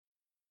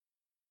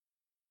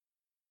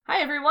Hi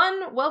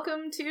everyone,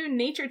 welcome to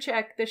Nature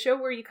Check, the show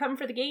where you come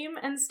for the game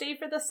and stay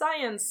for the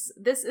science.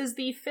 This is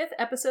the 5th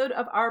episode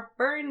of our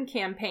Burn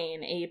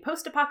campaign, a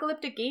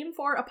post-apocalyptic game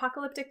for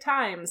apocalyptic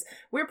times.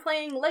 We're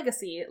playing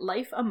Legacy,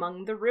 Life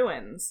Among the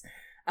Ruins.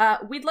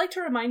 We'd like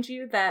to remind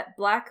you that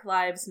Black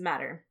Lives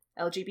Matter,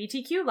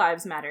 LGBTQ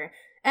lives matter,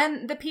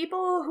 and the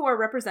people who are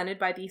represented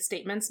by these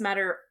statements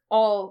matter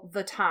all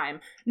the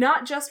time,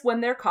 not just when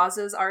their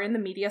causes are in the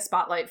media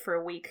spotlight for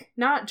a week,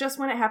 not just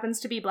when it happens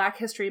to be Black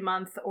History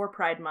Month or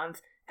Pride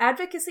Month.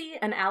 Advocacy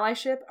and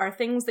allyship are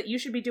things that you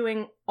should be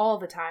doing all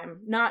the time,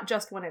 not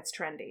just when it's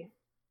trendy.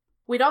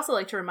 We'd also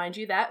like to remind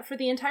you that for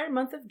the entire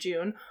month of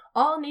June,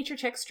 all Nature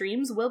Check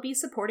streams will be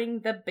supporting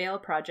the Bail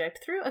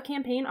Project through a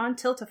campaign on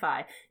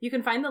Tiltify. You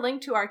can find the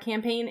link to our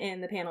campaign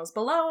in the panels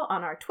below,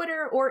 on our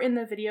Twitter, or in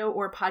the video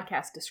or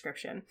podcast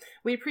description.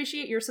 We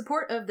appreciate your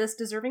support of this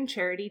deserving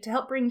charity to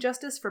help bring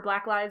justice for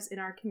Black lives in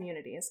our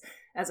communities.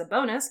 As a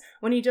bonus,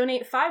 when you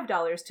donate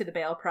 $5 to the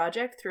Bail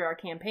Project through our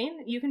campaign,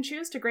 you can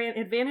choose to grant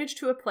advantage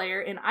to a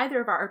player in either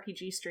of our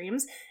RPG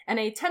streams, and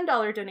a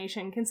 $10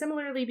 donation can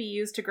similarly be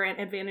used to grant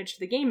advantage to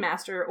the Game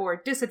Master or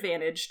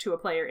disadvantage to a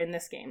player in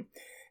this game.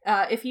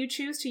 If you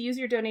choose to use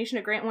your donation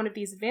to grant one of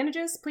these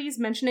advantages, please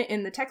mention it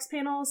in the text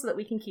panel so that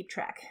we can keep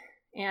track.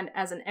 And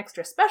as an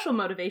extra special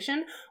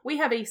motivation, we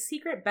have a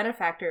secret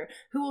benefactor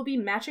who will be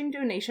matching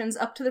donations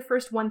up to the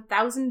first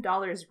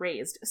 $1,000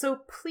 raised. So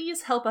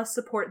please help us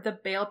support the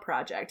Bail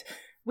Project.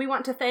 We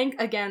want to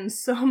thank again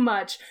so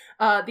much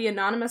the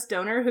anonymous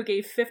donor who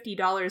gave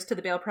 $50 to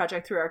the Bail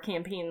Project through our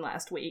campaign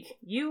last week.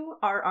 You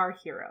are our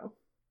hero.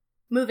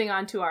 Moving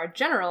on to our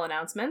general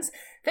announcements,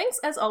 thanks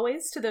as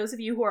always to those of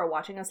you who are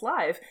watching us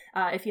live.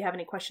 If you have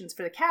any questions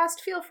for the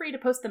cast, feel free to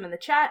post them in the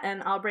chat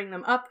and I'll bring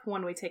them up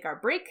when we take our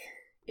break.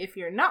 If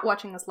you're not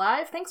watching us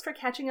live, thanks for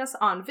catching us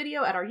on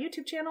video at our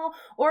YouTube channel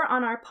or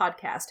on our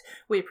podcast.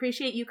 We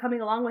appreciate you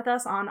coming along with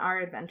us on our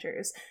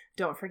adventures.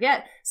 Don't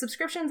forget,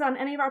 subscriptions on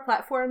any of our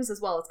platforms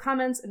as well as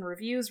comments and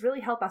reviews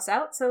really help us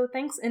out, so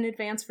thanks in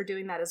advance for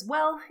doing that as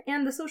well.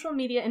 And the social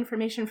media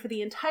information for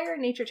the entire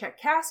Nature Check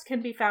cast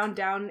can be found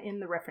down in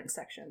the reference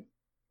section.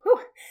 Whew.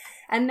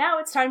 And now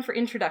it's time for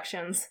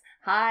introductions.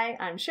 Hi,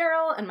 I'm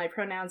Cheryl, and my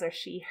pronouns are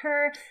she,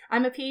 her.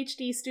 I'm a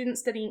PhD student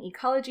studying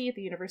ecology at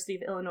the University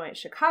of Illinois at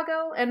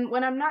Chicago, and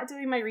when I'm not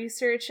doing my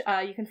research,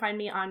 you can find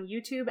me on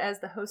YouTube as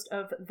the host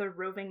of The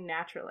Roving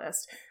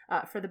Naturalist.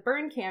 For the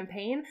Burn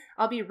campaign,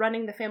 I'll be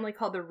running the family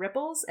called the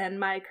Ripples, and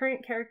my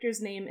current character's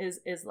name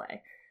is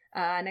Islay.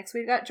 Next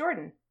we've got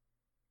Jordan.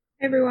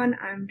 Hey everyone,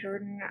 I'm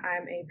Jordan.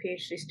 I'm a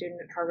PhD student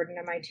at Harvard and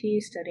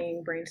MIT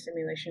studying brain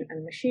stimulation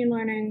and machine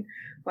learning.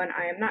 When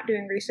I am not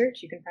doing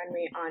research, you can find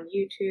me on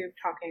YouTube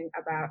talking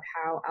about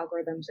how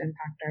algorithms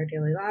impact our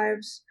daily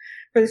lives.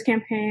 For this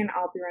campaign,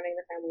 I'll be running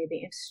the family of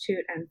the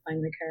Institute and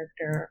playing the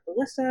character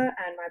Alyssa,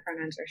 and my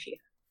pronouns are she.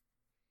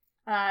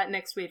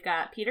 Next we've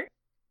got Peter.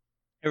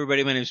 Hey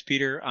everybody, my name is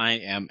Peter. I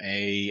am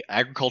a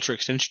agriculture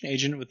extension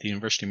agent with the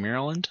University of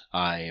Maryland.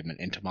 I am an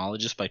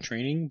entomologist by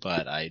training,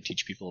 but I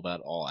teach people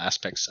about all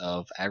aspects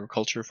of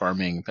agriculture,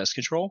 farming, and pest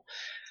control.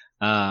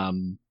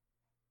 My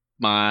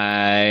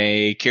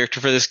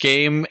character for this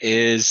game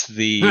is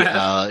the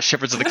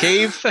Shepherds of the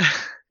Cave.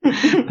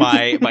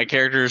 My current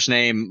character's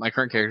name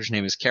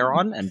is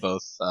Charon, and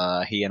both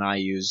he and I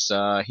use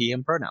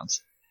he/him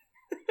pronouns.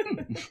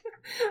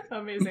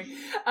 Amazing.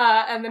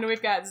 And then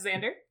we've got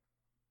Xander.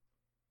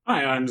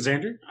 Hi, I'm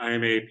Xander. I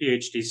am a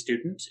PhD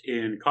student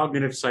in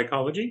cognitive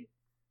psychology.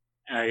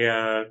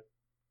 I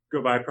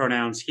go by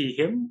pronouns he,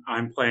 him.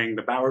 I'm playing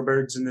the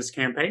Bowerbirds in this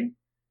campaign.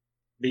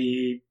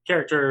 The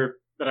character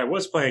that I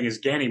was playing is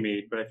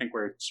Ganymede, but I think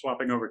we're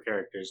swapping over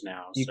characters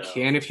now. You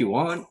can if you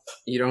want.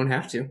 You don't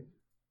have to.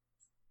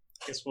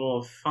 Guess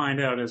we'll find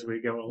out as we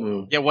go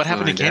along. Yeah, what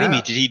happened to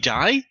Ganymede? Did he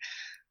die?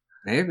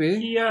 Maybe.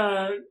 He,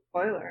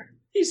 Spoiler.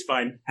 He's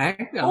fine.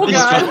 Hang on. Oh,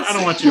 God. I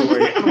don't want you to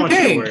worry. I don't want you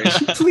Hey, to worry.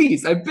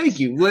 please, I beg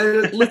you.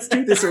 Let's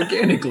do this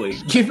organically.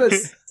 Give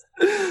us.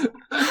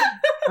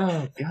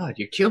 Oh God,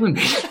 you're killing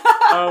me.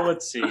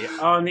 Let's see.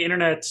 On the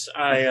internet,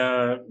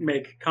 I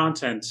make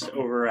content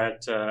over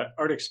at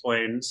Art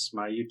Explains,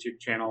 my YouTube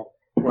channel,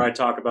 where I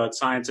talk about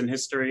science and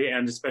history,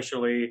 and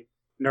especially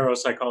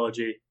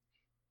neuropsychology.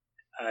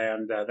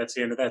 And that's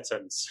the end of that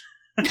sentence.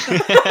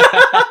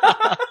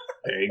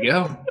 There you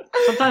go.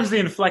 Sometimes the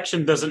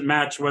inflection doesn't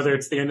match whether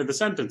it's the end of the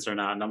sentence or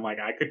not, and I'm like,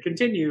 I could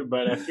continue,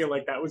 but I feel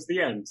like that was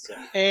the end. So.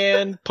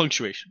 And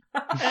punctuation.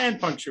 And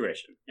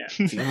punctuation, yeah.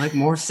 I feel like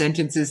more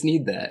sentences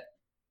need that.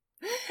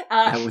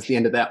 That was the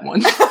end of that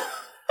one.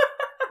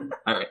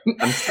 All right,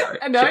 I'm sorry.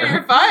 No, Sure.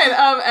 you're fine.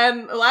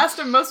 And last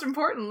and most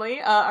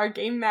importantly, our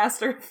game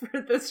master for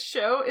this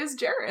show is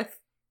Jareth.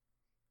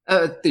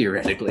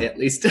 Theoretically, at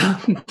least.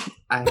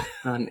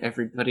 On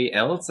everybody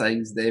else, I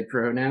use they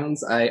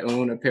pronouns. I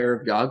own a pair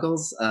of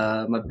goggles.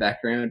 My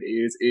background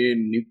is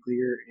in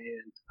nuclear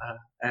and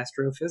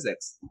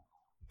astrophysics.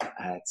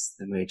 That's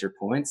the major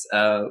points.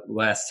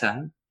 Last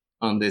time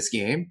on this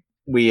game,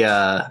 we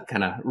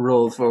kind of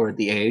rolled forward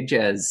the age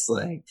as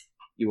like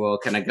you all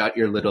kind of got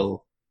your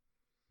little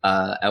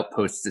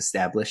outposts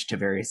established to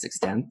various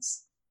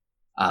extents.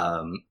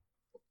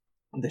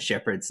 The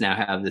shepherds now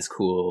have this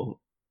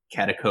cool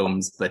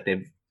catacombs, but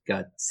they've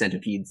got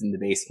centipedes in the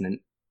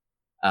basement,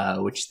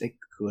 which they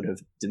could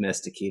have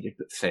domesticated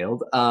but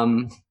failed.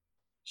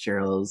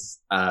 Cheryl's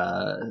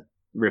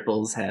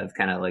ripples have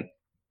kind of like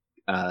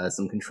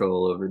some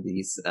control over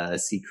these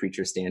sea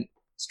creature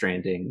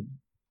stranding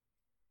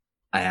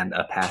and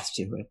a path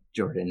to it.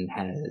 Jordan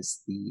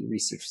has the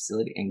research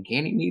facility, and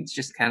Ganymede's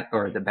just kind of,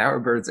 or the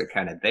bowerbirds are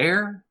kind of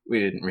there.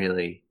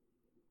 They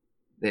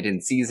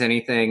didn't seize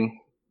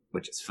anything,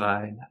 which is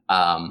fine.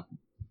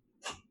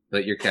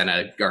 But you're kind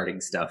of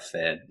guarding stuff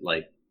and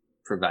like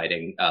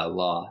providing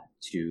law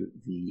to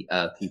the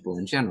people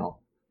in general.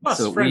 Plus,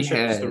 so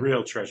friendship is the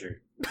real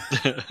treasure.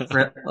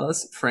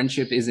 Plus,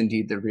 friendship is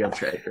indeed the real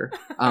treasure.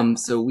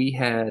 So we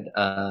had,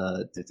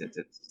 I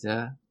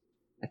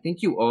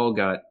think you all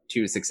got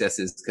 2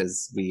 successes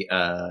because we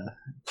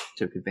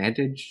took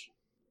advantage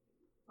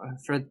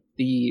for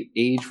the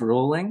age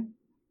rolling.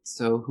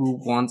 So who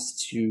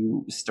wants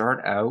to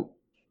start out?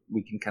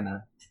 We can kind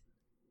of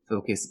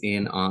focus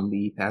in on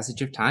the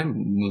passage of time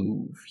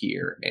move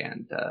here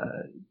and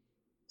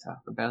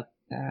talk about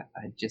that.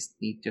 I just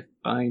need to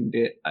find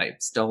it. I'm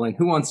stalling.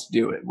 Who wants to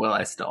do it? Well,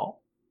 I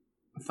stall.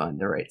 Find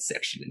the right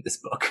section in this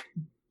book.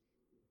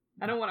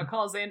 I don't want to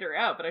call Xander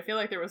out, but I feel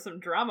like there was some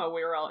drama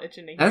we were all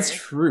itching to hear. That's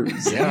true.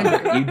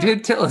 Xander, you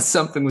did tell us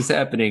something was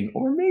happening,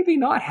 or maybe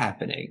not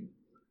happening,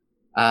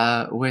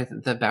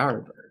 with the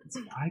bowerbirds.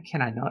 Why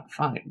can I not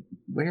find?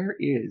 Where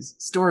is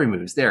story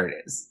moves? There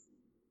it is.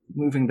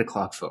 Moving the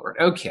clock forward.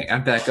 Okay,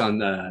 I'm back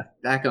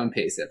on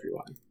pace,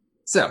 everyone.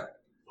 So,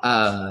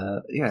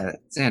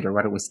 Xander,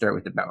 why don't we start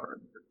with the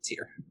bowerbirds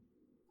here?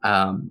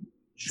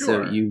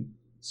 Sure.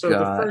 So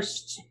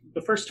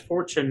the first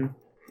fortune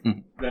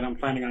that I'm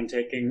planning on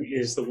taking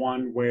is the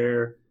one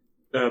where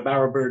the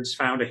bowerbirds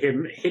found a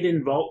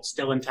hidden vault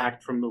still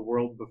intact from the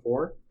world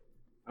before.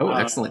 Oh,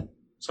 excellent.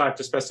 So I have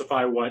to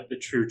specify what the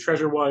true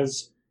treasure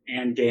was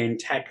and gain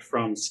tech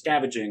from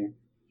scavenging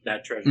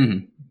that treasure.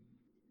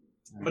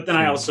 Mm-hmm. But then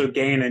I also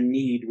gain a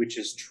need, which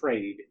is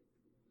trade.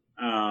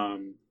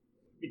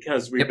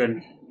 Because we've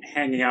been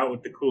hanging out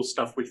with the cool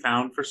stuff we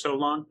found for so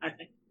long, I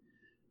think.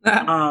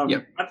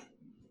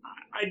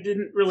 I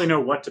didn't really know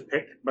what to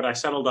pick, but I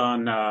settled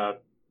on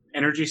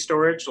energy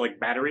storage, like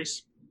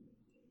batteries.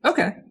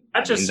 Okay.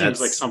 That just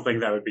seems like something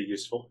that would be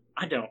useful.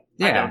 I don't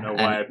know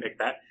why I picked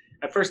that.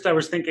 At first I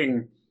was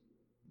thinking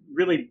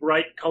really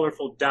bright,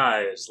 colorful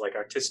dyes, like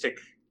artistic.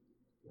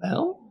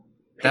 Well,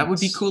 that would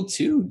be cool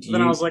too.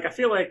 Then I was like, I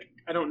feel like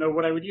I don't know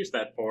what I would use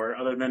that for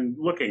other than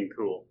looking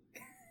cool.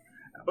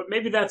 But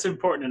maybe that's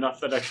important enough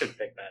that I should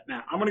pick that.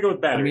 Now, I'm going to go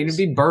with batteries. I mean, it'd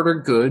be barter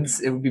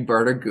goods. It would be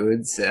barter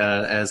goods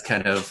as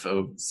kind of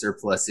a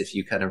surplus if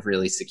you kind of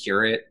really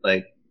secure it.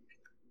 Like,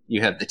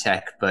 you have the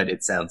tech, but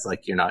it sounds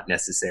like you're not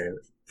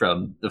necessarily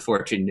from the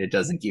fortune. It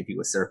doesn't give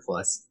you a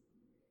surplus.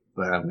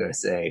 But I'm going to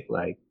say,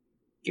 like,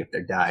 if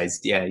they're dyes,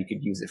 yeah, you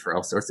could use it for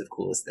all sorts of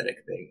cool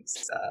aesthetic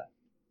things.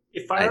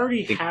 If I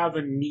already have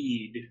a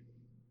need...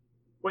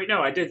 Wait,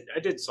 no, I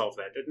did solve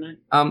that, didn't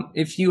I?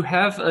 If you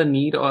have a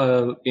need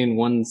in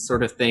one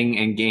sort of thing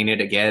and gain it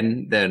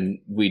again,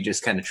 then we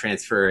just kind of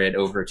transfer it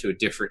over to a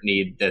different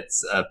need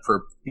that's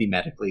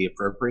thematically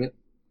appropriate.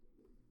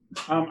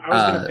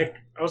 I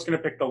was gonna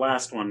pick the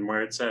last one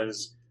where it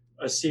says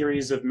a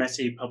series of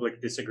messy public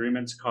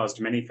disagreements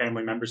caused many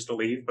family members to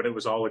leave, but it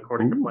was all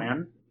according to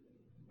plan.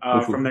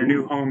 From their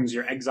new homes,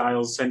 your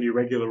exiles send you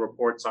regular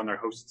reports on their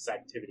hosts'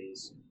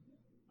 activities.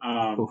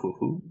 But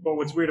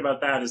what's weird about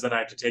that is that I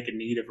have to take a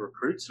need of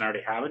recruits, and I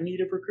already have a need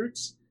of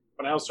recruits.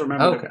 But I also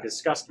remember that we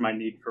discussed my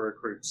need for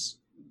recruits,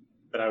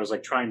 that I was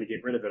like trying to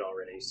get rid of it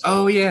already. So.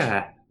 Oh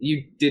yeah,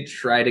 you did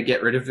try to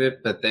get rid of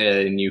it, but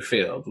then you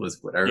failed.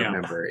 Was what I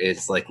remember.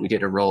 It's like we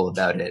did a roll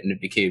about it, and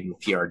it became a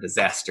PR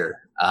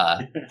disaster,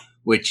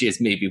 which is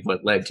maybe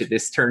what led to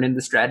this turn in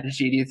the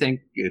strategy. Do you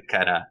think? You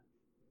kind of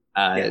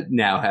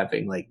now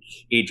having like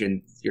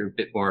agents, you're a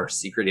bit more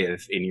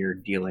secretive in your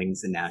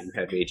dealings, and now you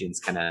have agents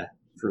kind of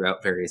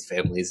throughout various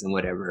families and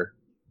whatever.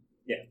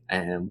 Yeah.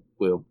 And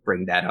we'll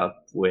bring that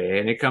up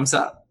when it comes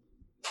up.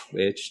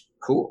 Which,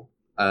 cool.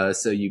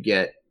 So you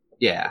get,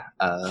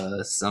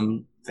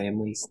 some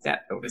family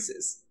stat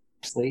bonuses.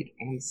 Slate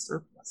and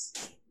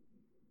surplus.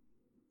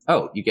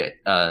 Oh, you get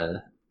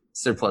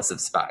surplus of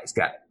spies.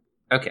 Got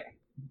it. Okay.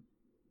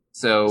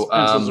 So,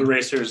 pencils,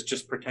 erasers,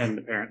 just pretend,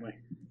 apparently.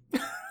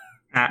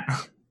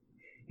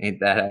 Ain't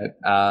that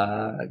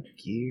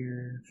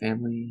gear,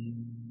 family,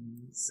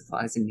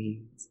 supplies and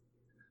needs.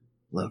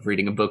 Love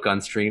reading a book on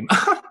stream.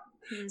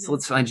 So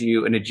let's find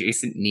you an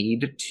adjacent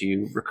need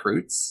to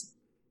recruits.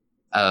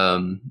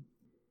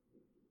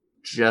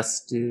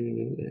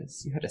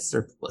 Justice. You had a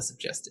surplus of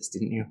justice,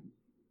 didn't you?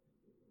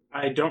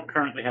 I don't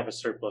currently have a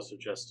surplus of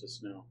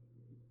justice, no.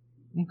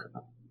 Okay.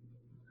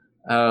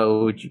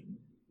 Oh, would you?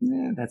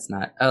 That's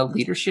not.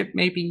 Leadership,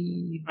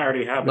 maybe? I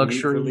already have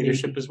luxury a need for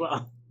leadership maybe? As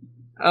well.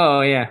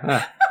 Oh,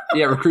 yeah.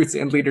 Yeah, recruits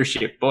and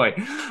leadership, boy.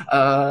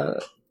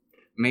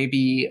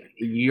 Maybe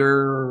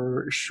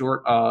you're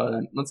short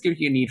on... Let's give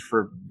you a need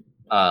for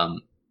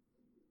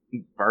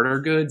barter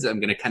goods. I'm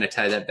going to kind of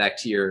tie that back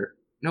to your...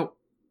 No,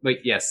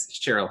 wait, yes,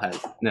 Cheryl has...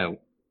 No.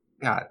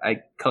 God,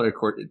 I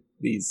color-coded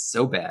these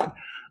so bad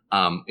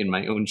in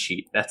my own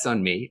sheet. That's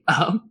on me.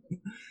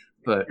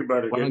 But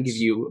why don't I give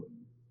you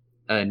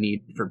a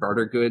need for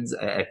barter goods?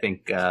 I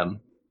think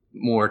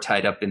more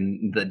tied up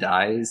in the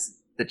dyes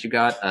that you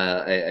got.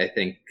 I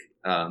think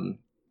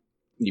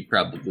you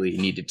probably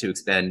needed to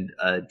expend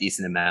a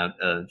decent amount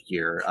of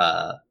your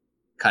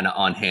kind of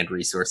on-hand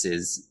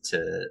resources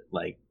to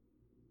like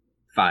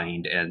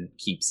find and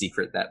keep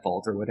secret that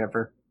vault or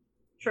whatever.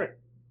 Sure.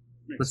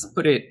 Let's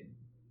put it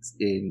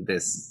in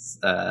this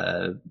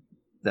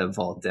the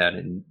vault down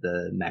in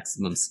the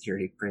maximum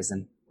security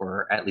prison,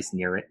 or at least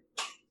near it.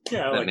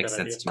 Yeah, that like makes that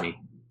sense idea. to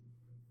me.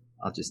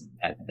 I'll just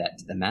add that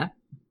to the map.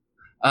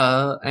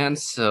 And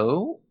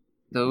so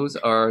those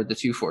are the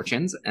 2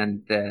 fortunes,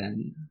 and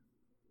then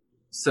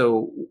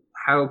so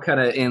how kind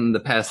of in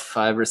the past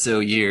 5 or so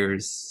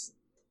years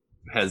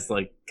has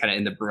like kind of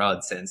in the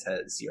broad sense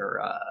has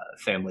your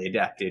family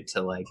adapted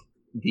to like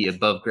the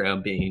above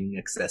ground being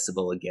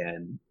accessible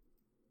again,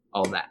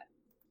 all that?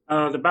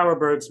 The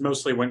bowerbirds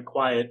mostly went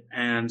quiet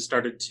and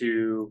started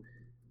to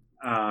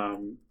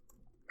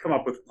come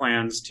up with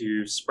plans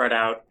to spread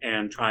out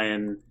and try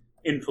and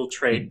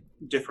infiltrate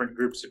different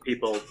groups of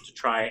people to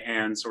try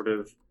and sort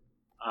of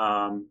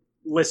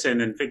listen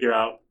and figure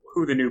out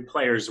who the new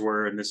players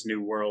were in this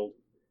new world,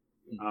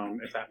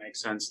 if that makes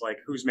sense. Like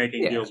who's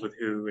making deals with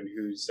who and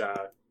who's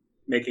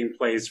making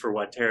plays for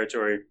what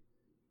territory.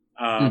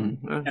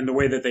 And the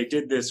way that they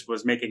did this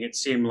was making it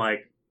seem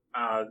like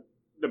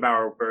the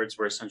bowerbirds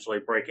were essentially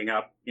breaking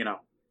up,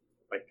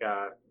 like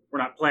we're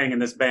not playing in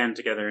this band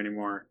together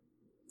anymore.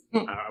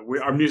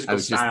 Our musical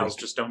styles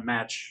just don't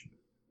match.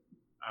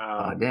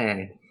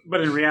 Dang.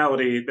 But in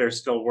reality, they're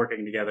still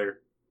working together.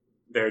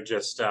 They're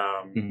just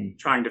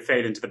trying to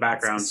fade into the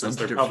background since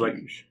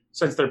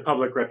their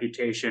public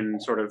reputation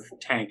sort of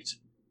tanked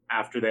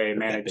after they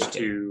managed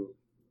to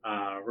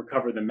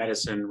recover the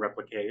medicine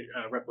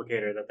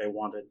replicator that they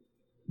wanted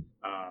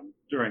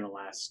during the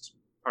last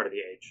part of the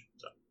age.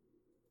 So.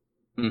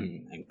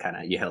 And kind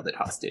of you held it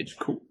hostage.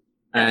 Cool.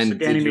 Yeah, and so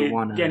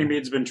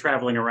Ganymede's been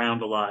traveling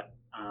around a lot,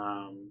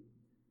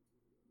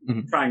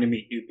 trying to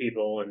meet new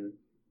people and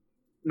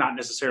not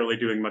necessarily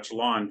doing much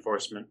law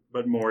enforcement,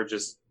 but more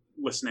just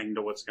listening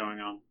to what's going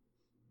on.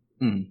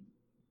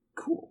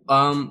 Cool.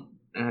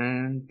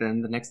 And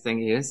then the next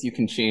thing is you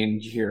can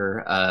change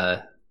your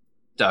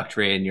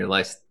doctrine, your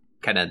life,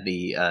 kind of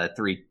the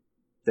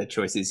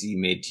choices you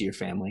made to your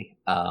family.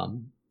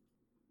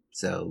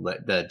 So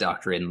the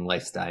doctrine,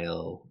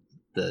 lifestyle,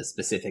 the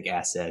specific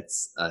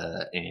assets,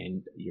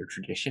 and your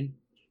tradition.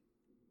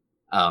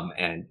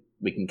 And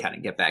we can kind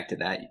of get back to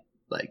that.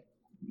 Like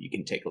you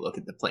can take a look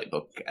at the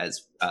playbook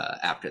as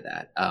after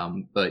that.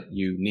 But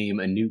you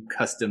name a new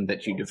custom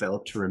that you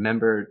developed to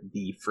remember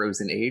the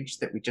frozen age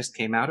that we just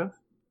came out of.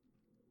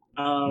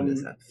 What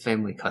is that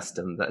family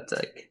custom that's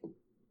like?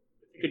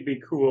 It could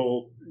be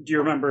cool. Do you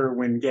remember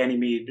when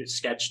Ganymede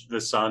sketched the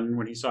sun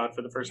when he saw it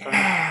for the first time?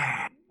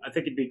 I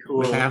think it'd be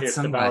cool if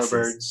the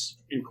bowerbirds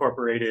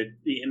incorporated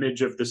the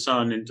image of the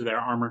sun into their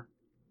armor.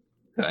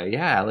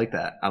 Yeah, I like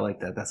that.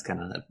 That's kind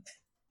of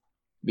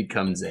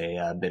becomes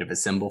a bit of a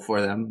symbol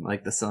for them,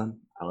 like the sun.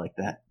 I like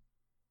that.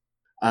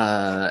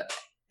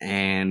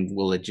 And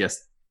we'll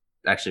adjust.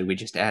 Actually, we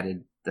just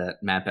added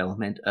that map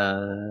element,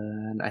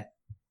 and I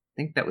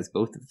think that was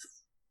both of.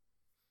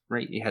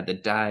 Right, you had the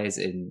dyes,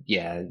 and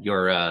yeah,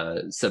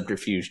 your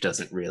subterfuge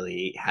doesn't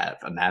really have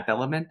a map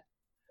element.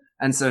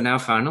 And so now,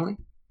 finally,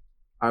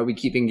 are we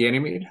keeping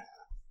Ganymede?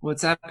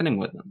 What's happening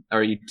with them?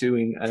 Are you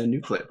doing a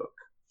new playbook?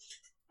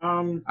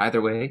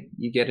 Either way,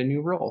 you get a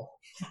new role.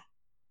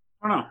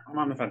 I don't know. I'm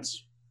on the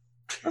fence.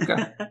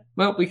 Okay.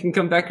 Well, we can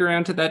come back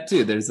around to that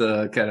too. There's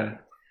a kind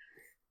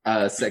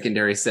of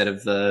secondary set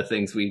of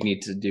things we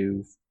need to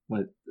do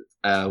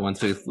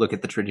once we look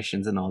at the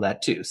traditions and all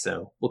that too.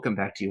 So we'll come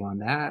back to you on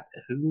that.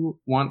 Who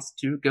wants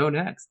to go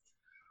next?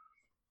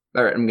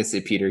 All right, I'm gonna say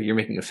Peter. You're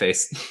making a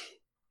face.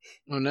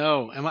 Oh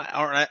no! Am I?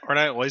 Aren't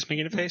I always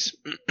making a face?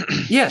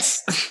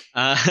 Yes.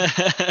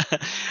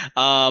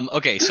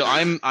 Okay, so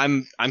I'm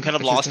kind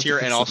of lost here,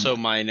 and also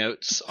my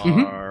notes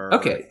are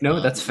okay.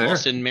 No, that's fair.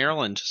 Lost in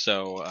Maryland.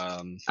 So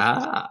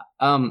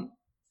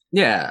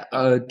yeah.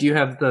 Do you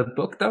have the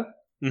book though?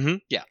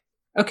 Yeah.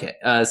 Okay.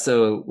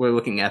 So we're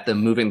looking at the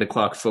moving the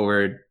clock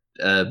forward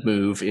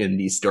move in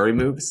the story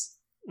moves.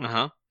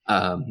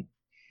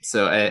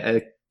 So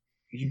I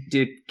you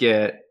did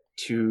get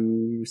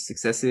 2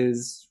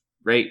 successes.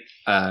 Right,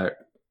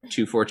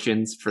 2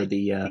 fortunes for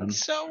the. I think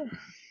so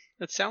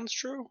that sounds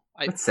true.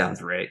 That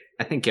sounds right.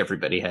 I think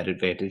everybody had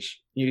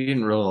advantage. You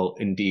didn't roll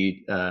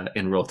indeed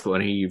in roll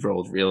 20. You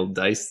rolled real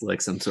dice,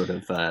 like some sort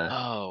of.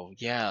 Oh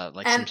yeah,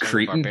 like some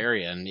sort of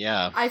barbarian.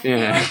 Yeah. I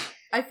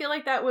feel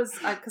like that was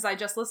because I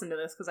just listened to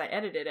this because I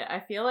edited it.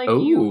 I feel like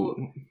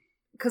you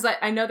because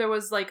I know there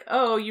was like,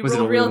 oh, you Was it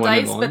roll only real one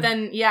and dice, one? but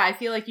then, yeah, I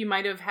feel like you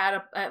might have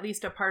had at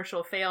least a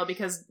partial fail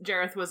because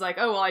Jareth was like,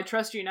 oh, well, I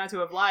trust you not to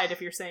have lied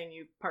if you're saying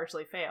you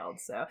partially failed.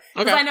 So,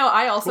 because Okay. I know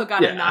I also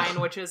got Yeah. a 9,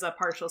 which is a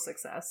partial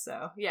success.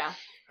 So, yeah.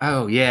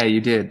 Oh, yeah,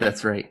 you did.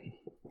 That's right.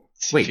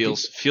 Wait,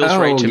 feels oh,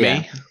 right to yeah.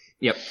 me.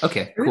 Yep.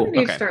 Okay, We cool. really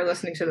need Okay. to start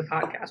listening to the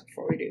podcast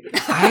before we do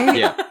this.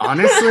 Yeah.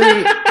 Honestly,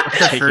 the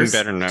Taking first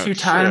better notes. 2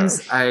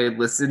 times I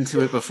listened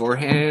to it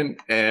beforehand,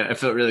 and I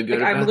felt really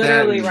good Like, about I'm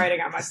literally that. writing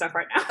out my stuff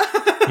right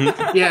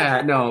now.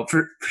 Yeah, no,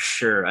 for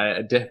sure.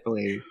 I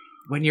definitely.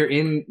 When you're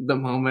in the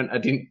moment, I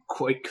don't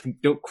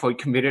quite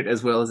commit it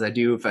as well as I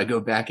do if I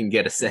go back and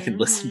get a second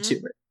listen to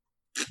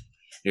it.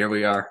 Here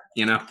we are,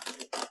 you know.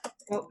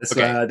 Well,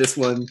 This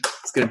one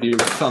is going to be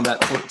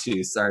combat point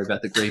 2. Sorry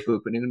about the grape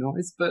opening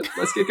noise, but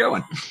let's get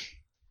going.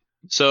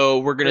 So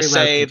we're going to Very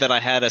loud say control. that I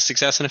had a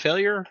success and a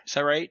failure. Is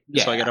that right?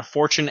 So I Yeah. got a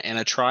fortune and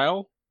a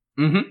trial.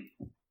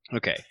 Mm-hmm.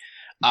 Okay.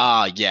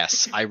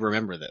 Yes, I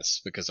remember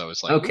this because I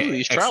was like, Okay, ooh,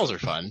 these trials are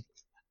fun.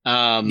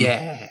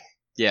 Yeah.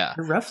 Yeah.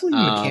 They're roughly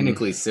Um,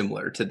 mechanically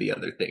similar to the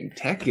other thing.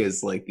 Tech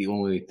is like the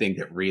only thing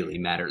that really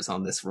matters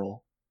on this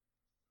roll.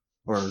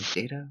 Or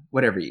data?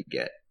 Whatever you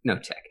get. No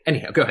tech.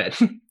 Anyhow, go ahead.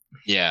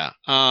 Yeah.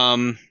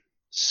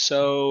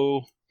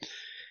 So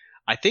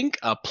I think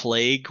a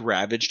plague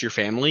ravaged your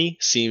family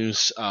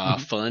seems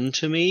fun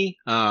to me.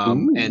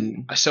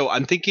 And so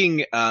I'm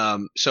thinking.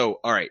 So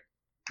all right,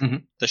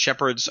 Mhm. the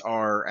shepherds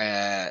are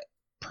a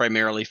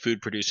primarily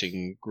food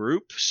producing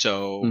group,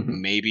 so Mhm.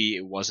 maybe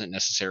it wasn't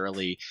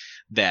necessarily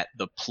that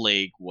the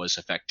plague was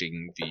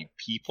affecting the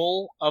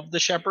people of the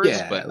shepherds,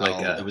 Yeah, but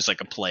it was like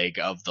a plague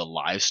of the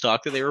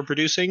livestock that they were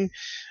producing.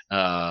 So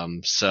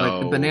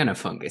like the banana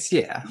fungus,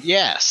 yeah.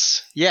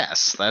 Yes,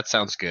 that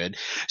sounds good.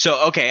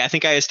 So, okay, I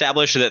think I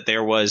established that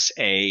there was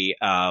a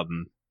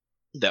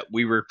that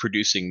we were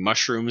producing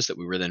mushrooms that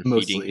we were then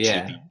Mostly, feeding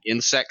yeah. to the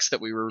insects that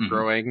we were Mhm.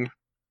 growing,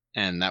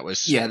 and that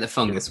was Yeah, the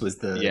fungus was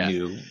the Yeah.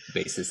 new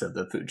basis of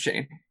the food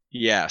chain.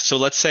 yeah. So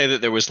let's say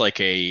that there was like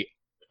a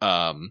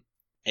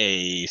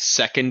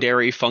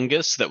secondary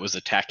fungus that was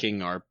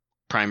attacking our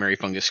primary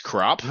fungus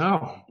crop.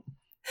 Oh.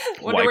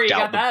 Wonder where you Wiped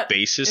got out the that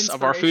basis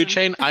of our food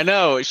inspiration. chain. I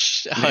know.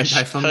 Hush,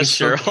 Anti-fungus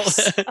Cheryl.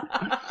 fungus.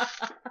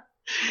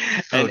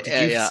 And,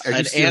 Are you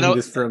an stealing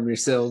this from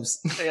yourselves?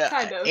 Yeah,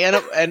 Kind of.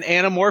 an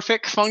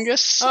anamorphic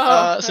fungus.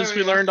 Oh, there Since we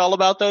we go. learned all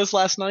about those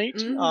last night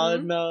Mhm.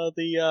 on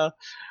the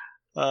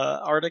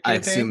Arctic I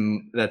campaign.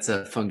 assume that's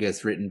a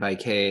fungus written by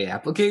K.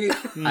 Applegate.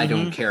 I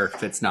don't Mhm. care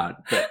if it's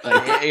not, but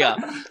like, Yeah,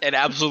 it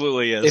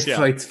absolutely is. it Yeah.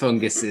 fights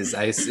funguses,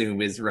 I assume,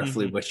 is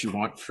roughly what you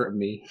want from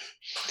me.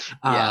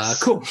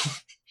 Yes. Cool.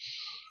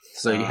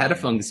 So you had a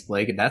Um, fungus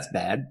plague, and that's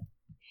bad.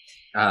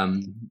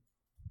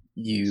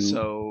 You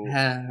So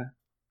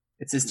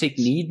it says take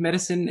need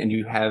medicine, and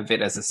you have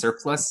it as a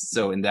surplus.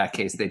 So in that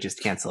case, they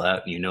just cancel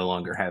out, and you no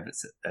longer have it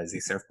as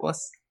a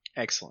surplus.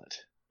 excellent.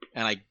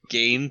 And I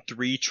gain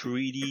 3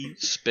 treaty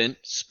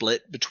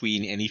split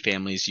between any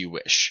families you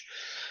wish.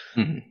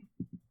 Mhm.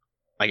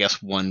 I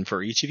guess 1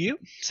 for each of you.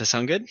 Does that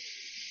sound good?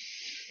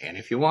 And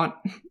if you want,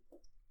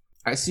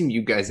 I assume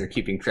you guys are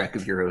keeping track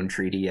of your own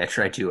treaty. I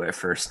tried to at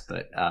first,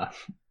 but I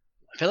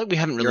feel like we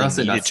haven't you're really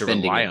also needed not to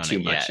spending rely it on too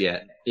it much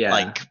yet. yet. Yeah,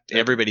 Like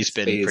everybody's It's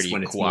been phased pretty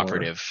when it's more-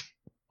 cooperative.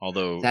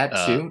 Although That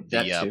too, the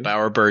that too.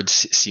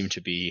 bowerbirds seem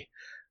to be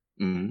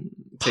taking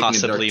a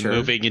possibly dark turn.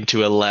 moving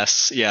into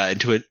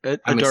into a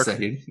I'm dark,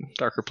 excited.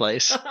 darker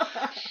place.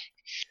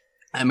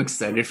 I'm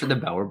excited for the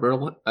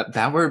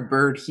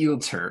bowerbird heel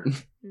turn.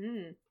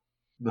 Mm.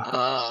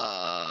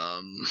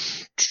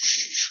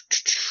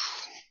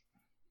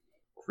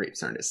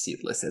 Grapes aren't as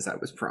seedless as I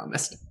was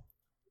promised.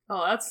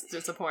 Oh, that's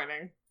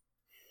disappointing.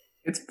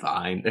 It's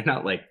fine. They're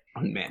not like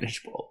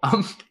unmanageable.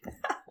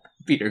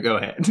 Peter, go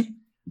ahead.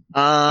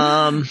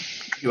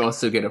 You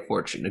also get a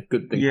fortune. A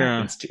good thing Yeah.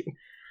 happens too.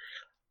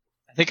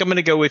 I think I'm going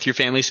to go with your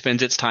family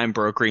spends its time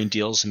brokering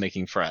deals and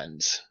making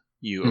friends.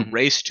 You Mhm.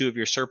 erase 2 of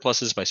your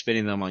surpluses by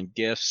spending them on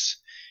gifts.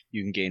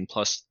 You can gain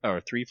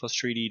 3 plus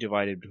treaty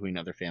divided between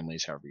other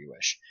families, however you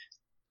wish.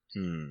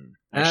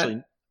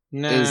 Actually,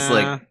 Is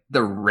like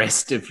the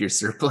rest of your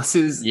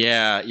surpluses.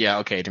 yeah.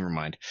 Okay, never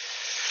mind.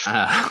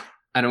 I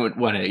don't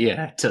want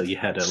to, tell you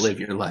how to live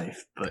your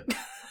life, but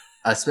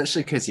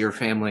especially because your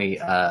family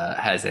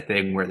has a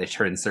thing where they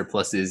turn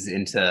surpluses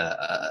into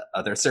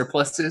other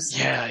surpluses.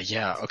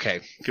 Yeah.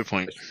 Okay, good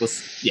point.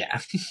 Yeah.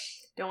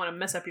 Don't want to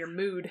mess up your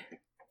mood.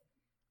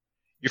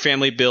 Your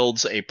family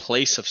builds a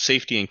place of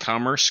safety and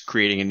commerce,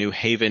 creating a new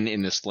haven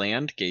in this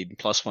land. Gain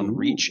 +1 Ooh.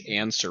 reach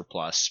and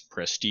surplus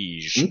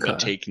prestige, but Okay.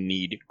 take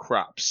need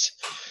crops.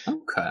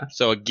 Okay.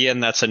 So again,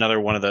 that's another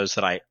one of those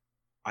that I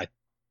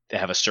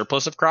have a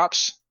surplus of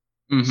crops,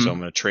 Mhm. so I'm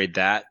going to trade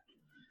that.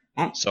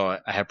 Mm. So I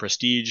have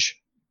prestige,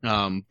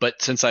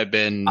 but since I've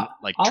been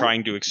I'll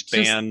trying to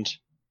expand.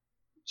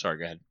 Sorry,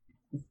 go ahead.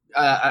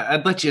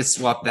 I'd let you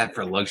swap that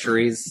for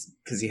luxuries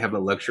because you have a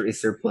luxury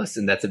surplus,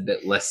 and that's a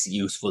bit less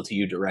useful to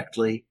you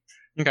directly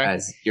Okay.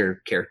 as your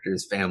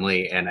character's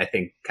family. And I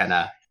think kind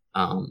of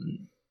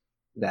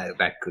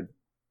that could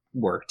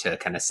work to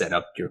kind of set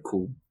up your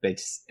cool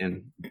base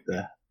in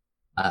the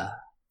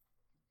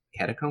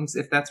catacombs,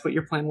 if that's what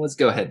your plan was.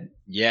 Go ahead.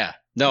 Yeah.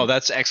 No,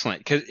 that's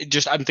excellent.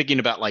 Because I'm thinking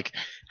about like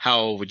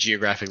how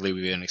geographically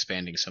we've been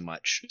expanding so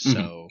much.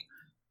 So,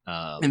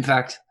 in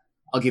fact,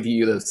 I'll give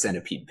you those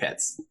centipede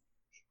pets.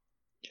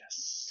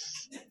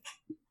 Yes.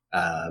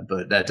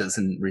 But that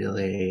doesn't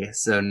really.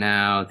 So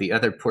now the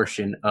other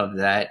portion of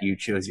that, you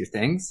chose your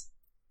things.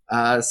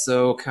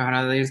 So kind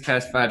of these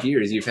past 5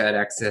 years, you've had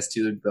access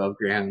to above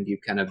ground.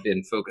 You've kind of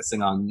been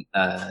focusing on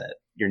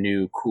your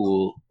new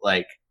cool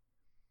like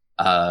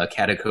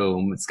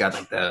catacomb. It's got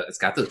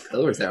those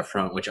pillars out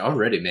front, which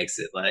already makes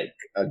it like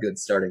a good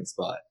starting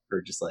spot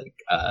for just like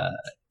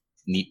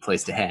neat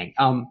place to hang.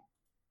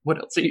 What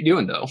else are you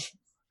doing though?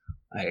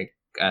 Like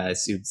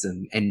assumed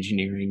some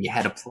engineering. You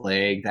had a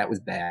plague that was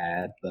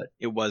bad, but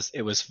it was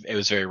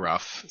very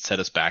rough. It set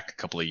us back a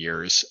couple of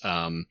years.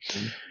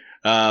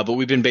 But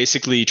we've been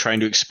basically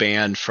trying to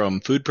expand from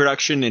food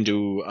production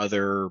into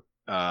other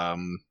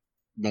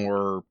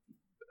more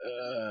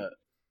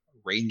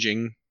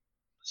ranging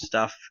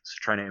stuff, so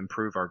trying to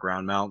improve our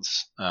ground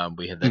mounts.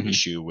 We had that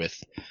issue with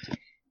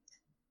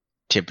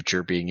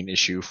temperature being an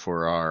issue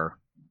for our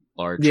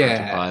large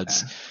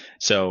pods.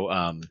 So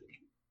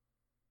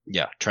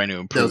trying to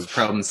improve those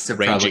problems have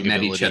probably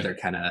met each other,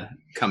 kind of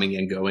coming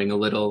and going a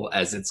little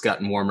as it's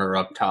gotten warmer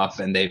up top,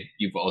 and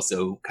you've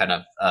also kind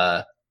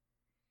of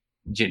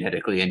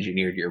genetically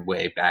engineered your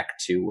way back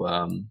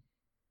to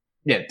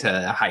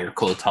to higher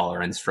cold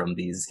tolerance from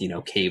these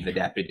cave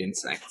adapted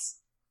insects.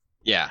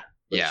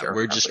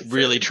 We're just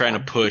really trying to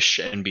push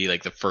and be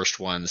like the first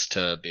ones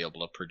to be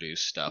able to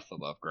produce stuff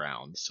above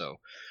ground, so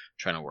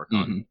trying to work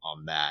on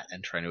that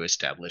and trying to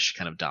establish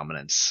kind of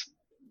dominance.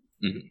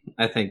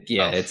 I think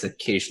it's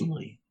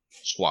occasionally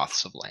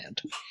swaths of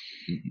land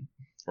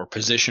or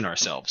position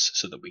ourselves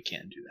so that we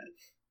can do that.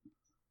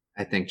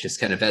 I think just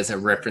kind of as a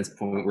reference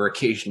point, we're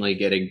occasionally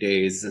getting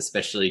days,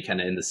 especially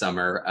kind of in the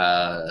summer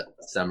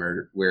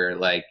where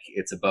like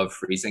it's above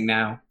freezing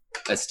now.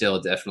 I still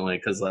definitely,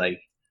 because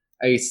like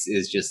ice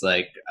is just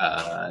like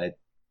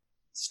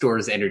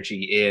stores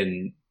energy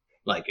in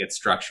like its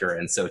structure,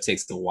 and so it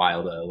takes a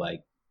while to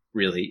like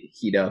really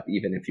heat up,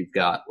 even if you've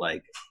got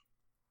like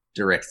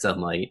direct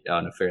sunlight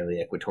on a fairly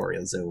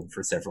equatorial zone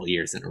for several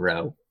years in a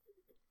row.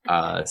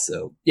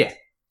 So yeah,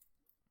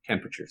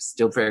 temperature's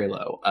still very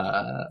low.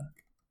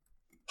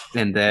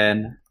 And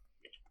then,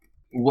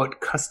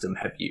 what custom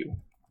have you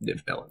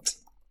developed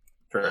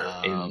for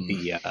in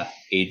the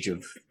age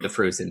of the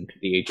frozen,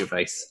 the age of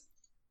ice,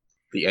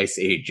 the ice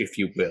age, if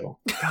you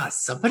will? God,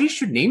 somebody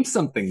should name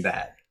something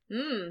that.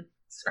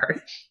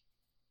 Sorry.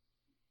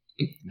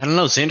 I don't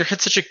know. Xander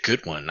had such a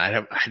good one.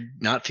 I'm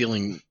not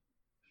feeling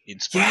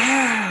inspired.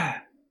 Yeah.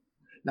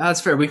 No, that's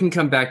fair. We can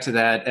come back to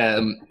that.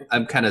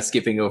 I'm kind of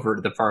skipping over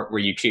to the part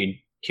where you can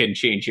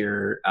change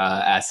your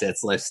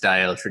assets,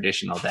 lifestyle,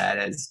 tradition, all that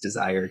as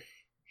desired.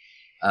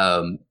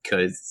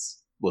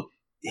 Because we'll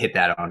hit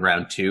that on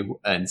round 2.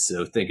 And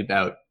so think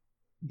about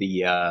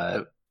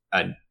the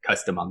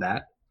custom on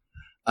that.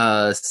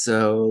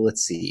 So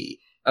let's see.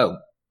 Oh,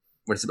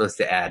 we're supposed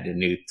to add a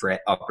new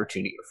threat,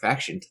 opportunity, or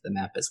faction to the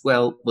map as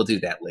well. We'll do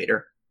that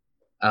later.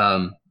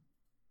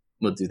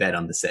 We'll do that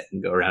on the set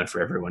and go around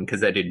for everyone,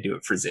 because I didn't do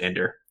it for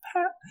Xander.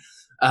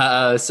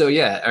 So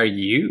yeah, are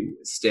you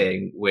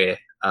staying with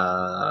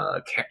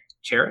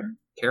Charon?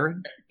 Right.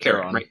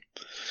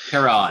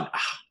 Charon.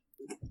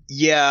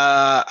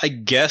 Yeah, I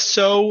guess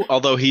so.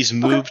 Although he's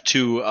moved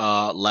to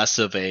less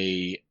of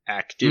a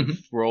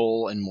active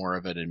role and more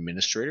of an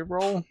administrative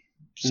role.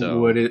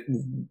 So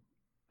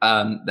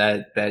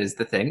that is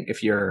the thing.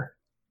 If you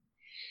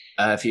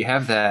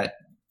have that,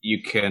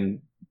 you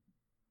can.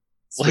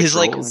 Well, his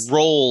roles. Like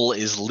role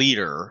is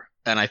leader,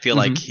 and I feel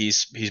like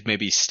he's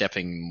maybe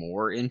stepping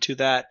more into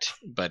that,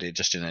 but it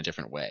just in a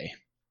different way.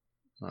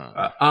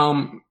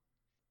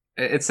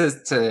 It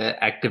says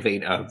to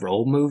activate a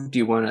role move. Do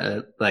you want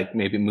to like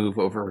maybe move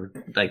over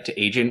like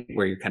to agent,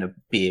 where you're kind of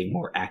being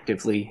more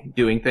actively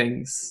doing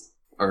things,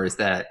 or is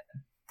that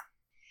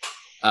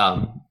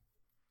because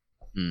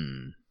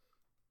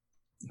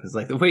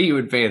like the way you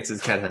advance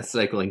is kind of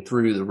cycling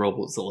through the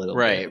roles a little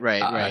bit.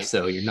 Right.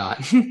 So you're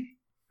not.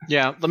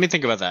 Yeah, let me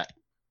think about that.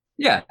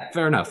 Yeah,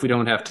 fair enough. We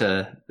don't have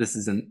to. This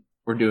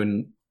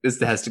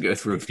has to go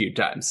through a few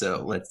times,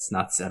 so let's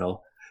not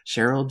settle.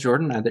 Cheryl,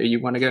 Jordan, either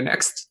you want to go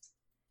next?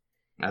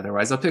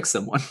 Otherwise, I'll pick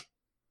someone.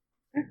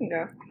 I can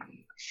go.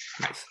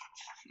 Nice.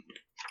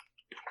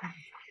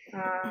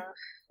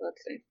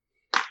 Let's see.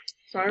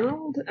 So I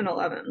rolled an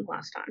 11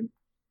 last time.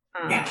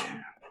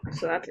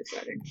 So that's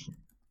exciting.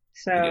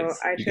 So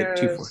I chose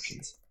 2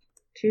 fortunes.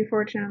 2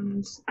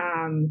 fortunes.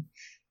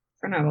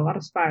 I have a lot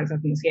of spies up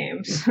in this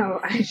game, so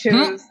I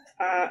chose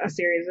a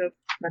series of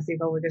messy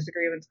public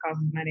disagreements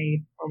causes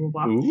many blah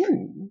blah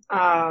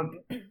blah.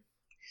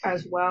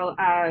 As well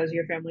as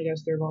your family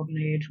goes through a golden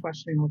age,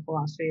 questioning old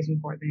philosophies and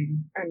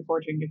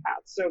forging new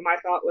paths. So my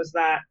thought was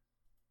that,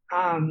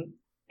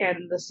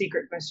 in the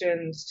secret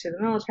missions to the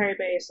military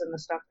base and the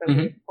stuff that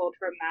we've pulled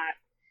from that,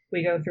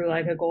 we go through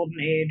like a golden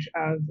age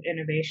of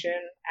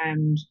innovation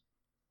and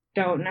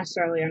don't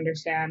necessarily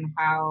understand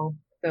how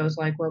those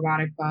like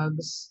robotic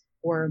bugs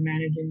were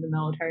managing the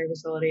military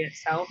facility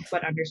itself,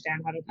 but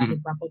understand how to kind of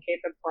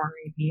replicate them for our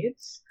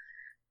needs.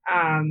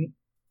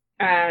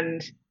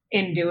 And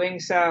in doing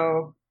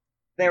so,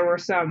 there were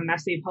some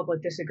messy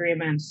public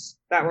disagreements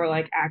that were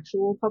like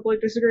actual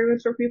public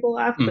disagreements where people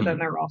left, but then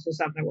there were also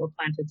some that were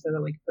planted so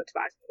that we could put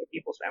spies in other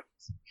people's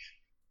families.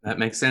 That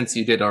makes sense.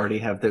 You did already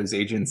have those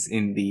agents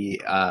in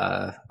the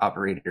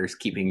operators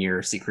keeping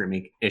your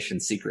secret mission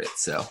secret,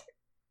 so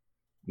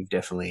you've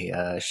definitely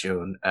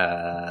shown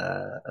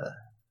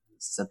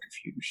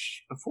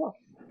subterfuge before.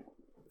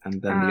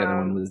 And then the other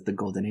one was the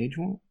Golden Age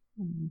one?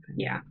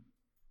 Yeah.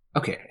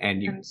 Okay,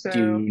 and you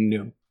do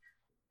know.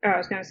 I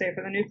was going to say,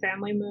 for the new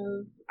family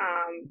move,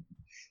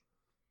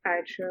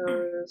 I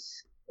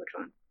chose, which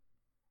one?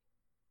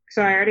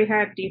 So I already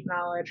had Deep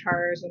Knowledge,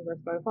 Horrors, and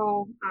Birth by the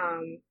Fall,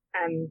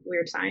 and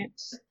Weird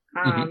Science.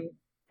 And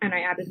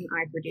I added an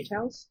eye for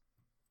details.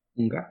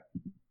 Okay.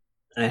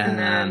 And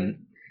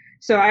then,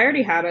 so I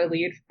already had a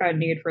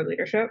need for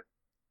leadership.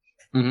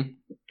 Mm-hmm.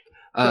 So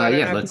I don't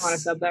know if you want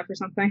to sub that for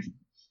something.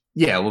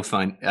 Yeah, we'll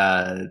find,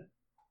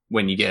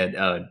 when you get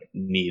a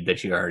need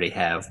that you already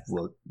have,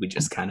 we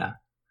just kind of,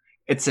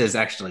 it says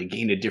actually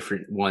gain a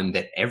different one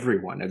that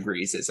everyone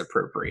agrees is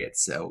appropriate.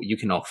 So you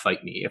can all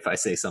fight me if I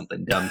say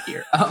something dumb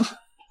here. But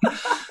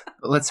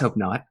let's hope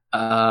not.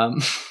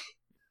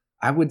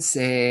 I would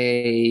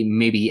say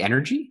maybe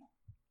energy.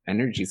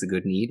 Energy is a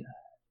good need.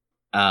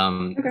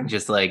 Okay.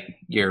 Just like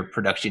your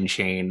production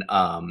chain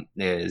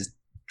is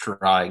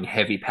drawing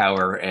heavy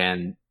power,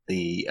 and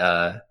the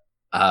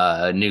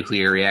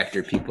nuclear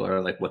reactor people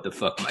are like, what the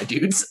fuck, my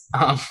dudes?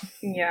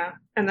 Yeah,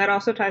 and that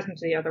also ties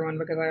into the other one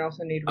because I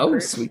also need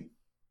recruits. Oh, sweet.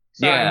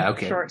 So yeah, I'm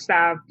okay.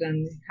 short-staffed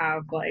and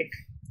have like,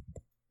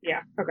 yeah,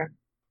 okay.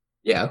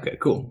 Yeah, okay,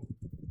 cool.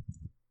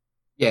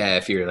 Yeah,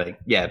 if you're like,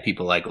 yeah,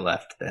 people like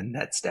left, then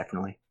that's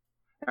definitely.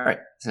 All right,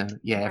 so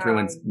yeah,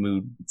 everyone's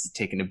mood's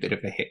taken a bit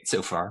of a hit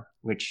so far,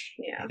 which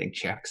I think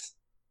checks.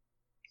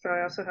 So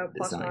I also have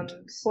 +1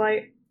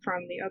 sleight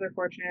from the other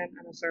fortune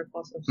and a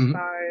surplus of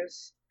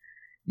spies.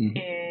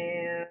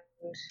 And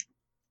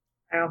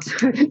I also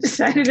haven't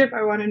decided if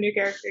I want a new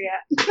character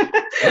yet.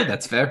 Yeah,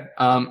 that's fair.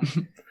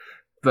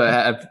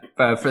 But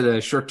for the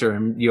short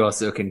term, you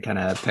also can kind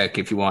of pick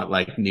if you want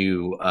like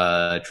new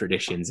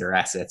traditions or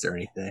assets or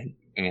anything.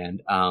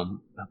 And oh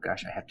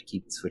gosh, I have to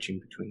keep switching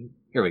between.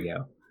 Here we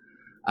go.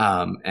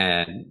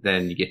 And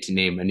then you get to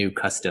name a new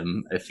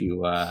custom if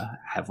you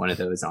have one of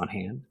those on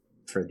hand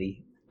for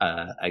the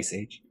Ice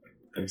Age.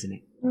 Isn't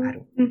it?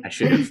 I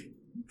should have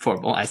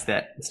formalized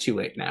that. It's too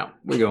late now.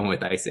 We're going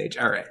with Ice Age.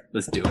 All right,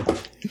 let's do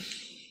it.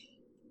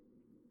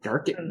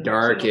 Dark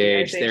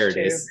Age. There it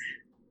is.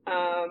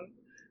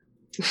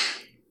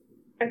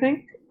 I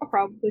think I'll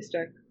probably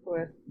stick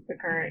with the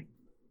current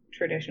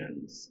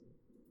traditions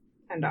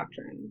and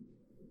doctrine.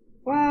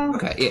 Well,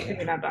 okay,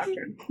 maybe not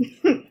doctrine.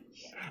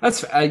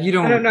 That's you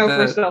don't. I don't know if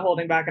we're still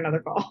holding back another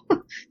call.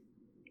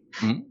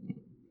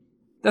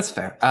 That's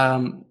fair.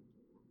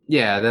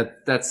 Yeah,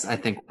 that's. I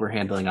think we're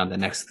handling on the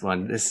next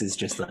one. This is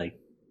just like,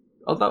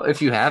 although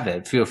if you have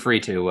it, feel free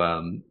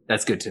to.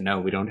 That's good to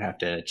know. We don't have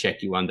to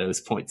check you on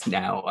those points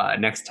now.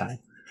 Next time,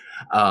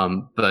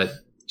 but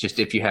just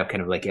if you have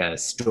kind of like a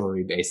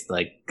story-based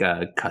like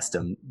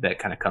custom that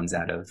kind of comes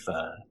out of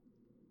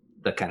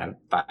the kind of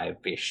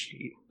 5-ish,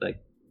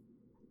 like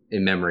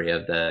in memory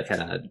of the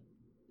kind of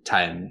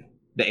time,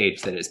 the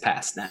age that is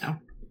past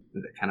now,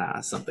 kind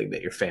of something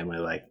that your family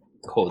like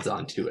holds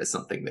on to as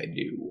something they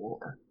do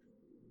or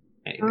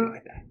anything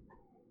like that.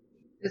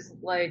 Is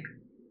like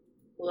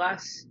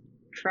less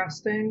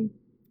trusting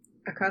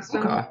a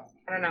custom? Okay.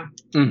 I don't know.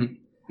 Mm-hmm.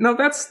 No,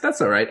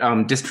 that's all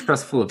right.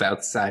 Distrustful of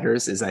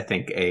outsiders is, I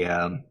think,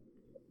 a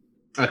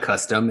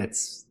custom.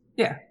 It's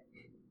Okay.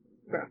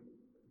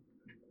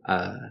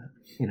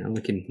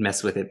 We can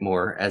mess with it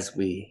more as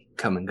we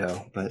come and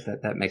go, but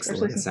that makes a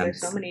lot of sense.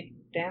 There's so many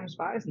damn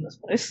spies in this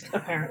place,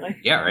 apparently.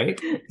 Yeah, right?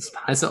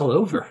 Spies all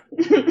over.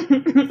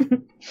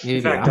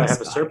 In fact, I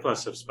have a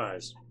surplus of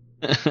spies.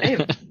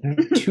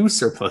 2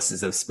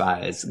 surpluses of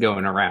spies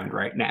going around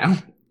right now.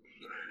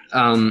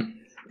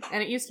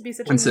 And it used to be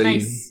such a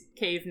nice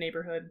cave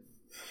neighborhood.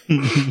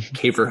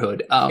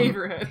 Caverhood.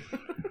 Caverhood.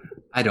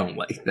 I don't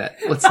like that.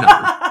 Let's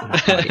not.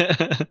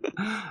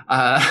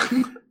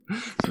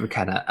 So we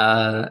kind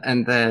of,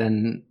 and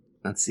then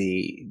let's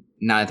see.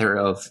 Neither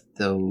of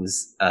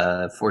those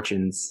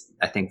fortunes,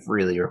 I think,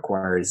 really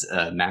requires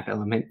a map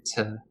element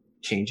to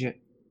change it.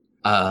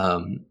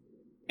 And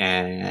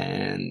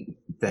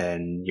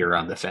then you're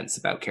on the fence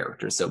about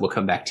characters. So we'll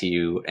come back to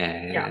you.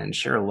 And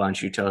Cheryl, why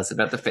don't you tell us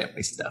about the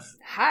family stuff?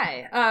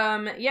 Hi.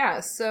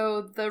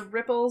 So the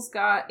Ripples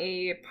got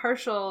a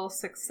partial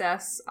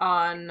success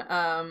on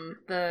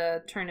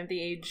the Turn of the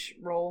Age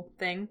roll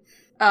thing.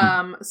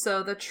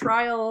 So the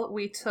trial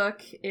we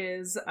took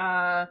is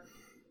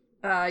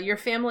your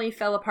family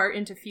fell apart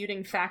into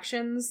feuding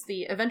factions.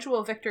 The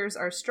eventual victors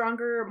are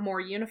stronger, more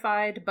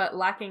unified, but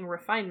lacking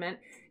refinement.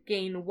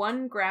 Gain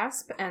 1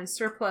 grasp and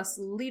surplus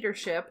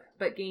leadership,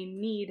 but gain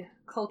need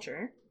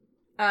culture.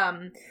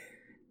 And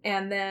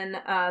then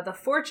the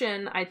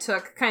fortune I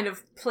took kind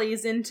of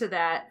plays into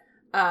that.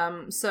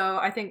 So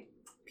I think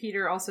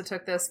Peter also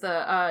took this.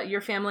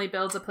 Your family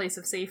builds a place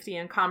of safety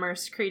and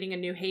commerce, creating a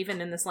new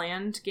haven in this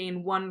land.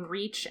 Gain 1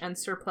 reach and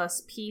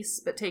surplus peace,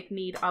 but take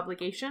need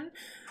obligation.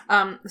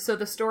 So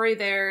the story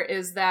there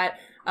is that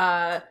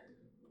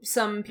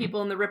some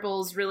people in the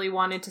Ripples really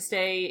wanted to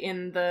stay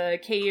in the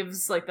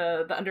caves, like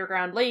the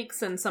underground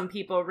lakes, and some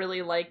people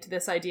really liked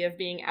this idea of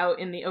being out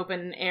in the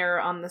open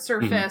air on the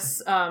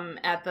surface,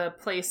 at the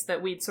place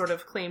that we'd sort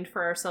of claimed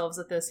for ourselves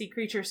at the Sea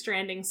Creature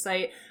Stranding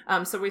site.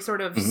 So we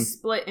sort of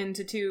split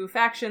into 2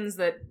 factions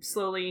that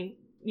slowly,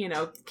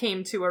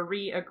 came to a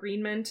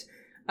re-agreement.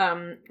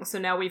 So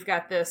now we've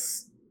got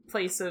this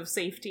place of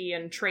safety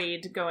and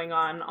trade going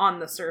on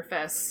the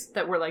surface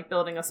that we're like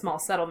building a small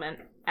settlement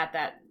at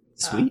that.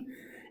 Sweet.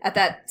 At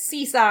that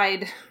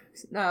seaside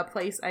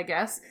place, I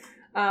guess.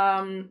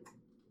 And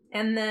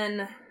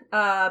then,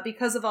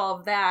 because of all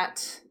of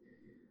that,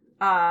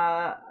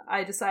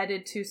 I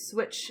decided to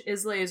switch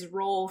Islay's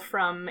role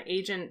from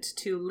agent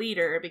to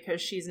leader because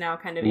she's now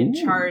kind of in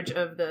charge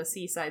of the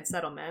seaside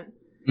settlement.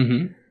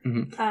 So,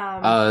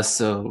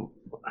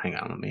 hang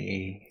on, let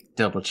me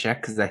double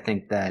check, because I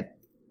think that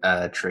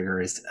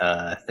triggers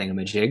a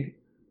thingamajig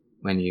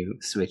when you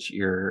switch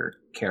your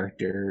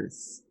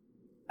characters.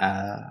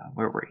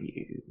 Where were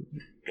you?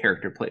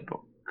 Character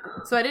playbook.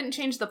 So I didn't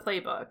change the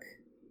playbook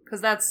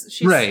because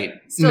she's right.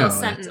 Still a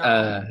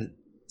sentinel.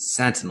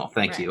 Sentinel.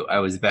 Thank you. I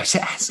was about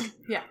to ask.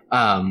 Yeah.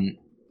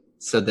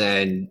 So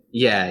then,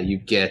 you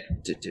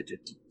get.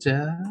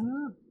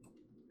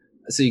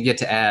 So you get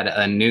to add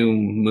a new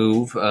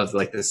move of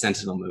like the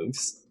sentinel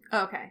moves.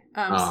 Okay.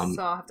 So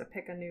I'll have to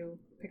pick an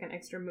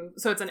extra move.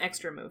 So it's an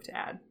extra move to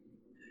add.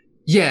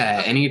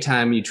 Yeah,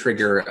 anytime you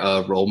trigger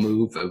a roll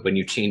move, when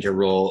you change a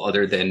roll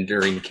other than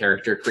during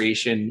character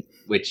creation,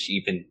 which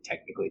even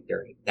technically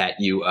during that,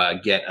 you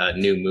get a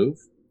new move.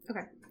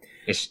 Okay.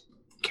 It's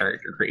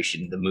character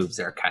creation, the moves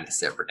are kind of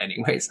separate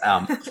anyways.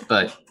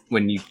 But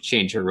when you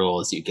change your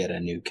rolls, you get a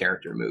new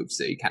character move,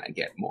 so you kind of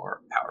get more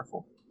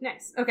powerful.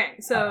 Nice. Okay,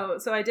 so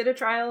I did a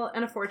trial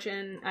and a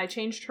fortune. I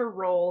changed her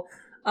roll.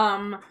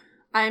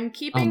 I'm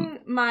keeping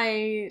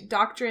my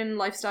doctrine,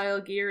 lifestyle,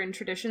 gear, and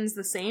traditions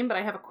the same, but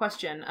I have a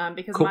question,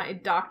 because my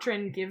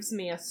doctrine gives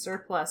me a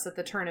surplus at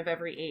the turn of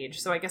every age,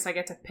 so I guess I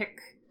get to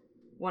pick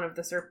one of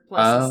the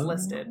surpluses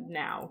listed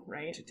now,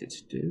 right?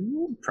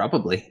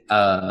 Probably.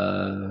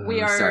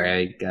 We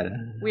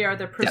are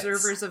the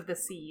preservers of the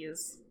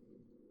seas.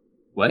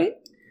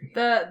 What?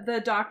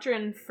 The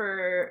doctrine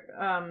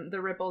for the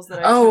Ripples that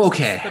I chose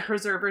is the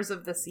preservers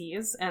of the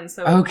seas, and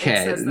so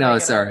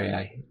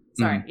sorry.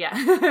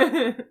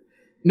 Yeah.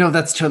 No,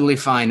 that's totally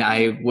fine.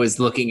 I was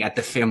looking at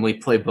the family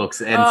playbooks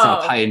and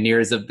saw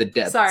Pioneers of the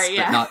Depths,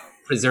 but not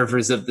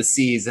Preservers of the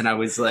Seas, and I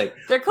was like,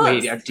 they're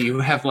close. Wait, do you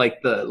have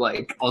like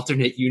the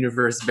alternate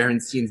universe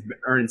Bernstein's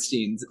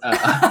version?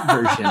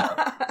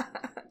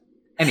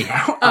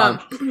 Anyhow,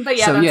 but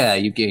yeah,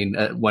 you gain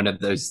one of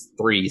those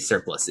 3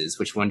 surpluses.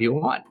 Which one do you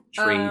want?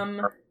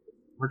 Trade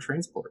or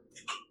transport?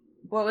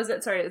 What was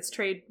it? Sorry, it's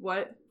trade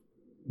what?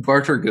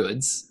 Barter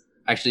goods.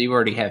 Actually, you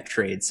already have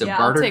trade, so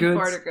barter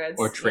goods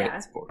or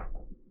transport. Yeah.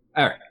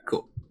 All right,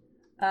 cool.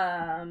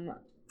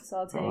 So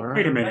I'll take.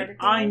 Wait a minute,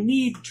 I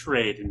need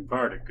trade in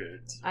barter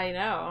goods. I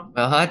know.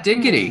 Well, hot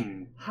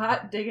diggity.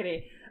 Hot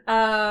diggity.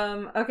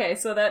 Okay,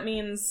 so that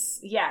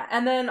means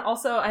and then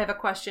also I have a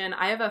question.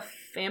 I have a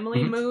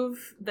family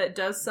move that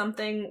does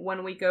something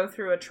when we go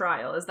through a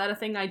trial. Is that a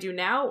thing I do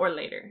now or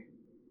later?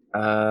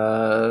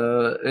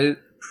 It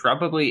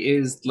probably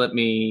is. Let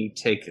me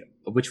take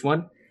which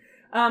one?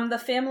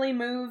 The family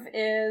move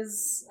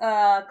is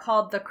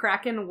called the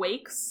Kraken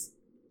Wakes.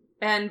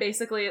 And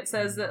basically it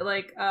says that,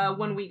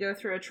 when we go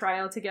through a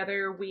trial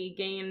together, we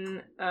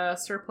gain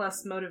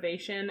surplus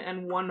motivation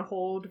and 1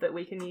 hold that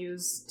we can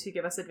use to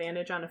give us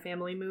advantage on a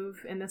family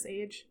move in this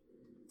age.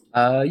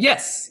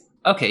 Yes.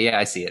 Okay, yeah,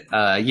 I see it.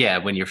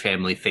 When your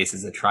family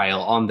faces a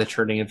trial on the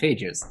turning of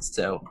ages.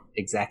 So,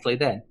 exactly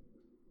then.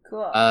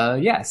 Cool.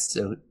 Yes,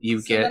 so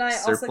you get then I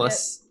surplus.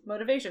 Also get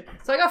motivation.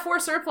 So I got 4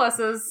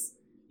 surpluses.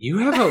 You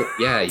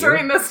have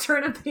during this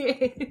turn of the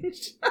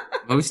age.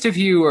 Most of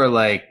you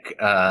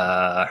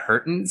are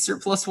hurting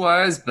surplus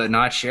wise, but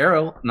not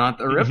Cheryl, not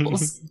the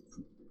Ripples.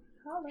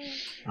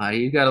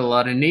 You got a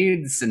lot of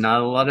needs and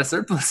not a lot of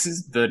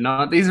surpluses, but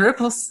not these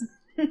Ripples.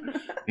 But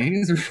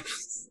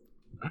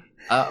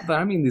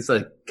I mean, this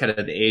kind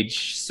of the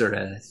age sort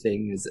of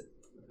thing is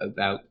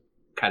about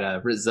kind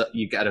of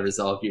you got to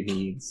resolve your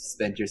needs,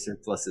 spend your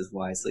surpluses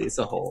wisely. It's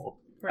a whole.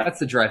 Right. That's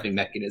the driving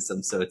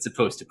mechanism, so it's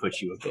supposed to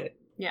push you a bit.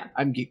 Yeah.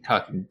 I'm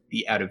talking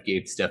the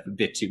out-of-game stuff a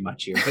bit too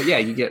much here. But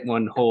you get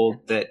 1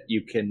 hold that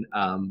you can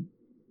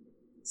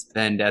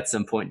spend at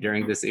some point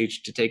during this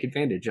age to take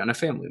advantage on a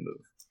family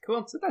move.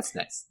 Cool. So that's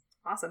nice.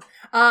 Awesome.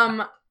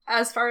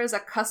 As far as a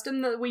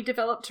custom that we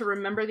developed to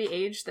remember the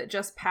age that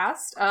just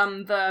passed,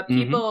 the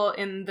people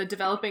in the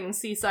developing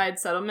seaside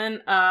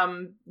settlement,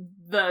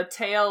 the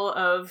tale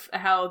of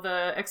how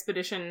the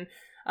expedition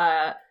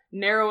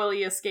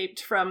narrowly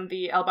escaped from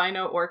the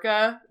albino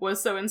orca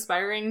was so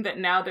inspiring that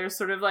now there's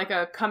sort of like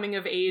a coming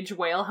of age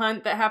whale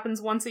hunt that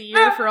happens once a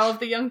year for all of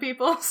the young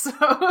people. So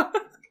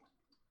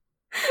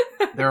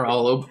They're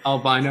all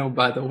albino,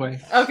 by the way.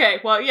 okay,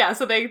 well, yeah,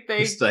 so they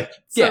Just like,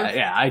 so-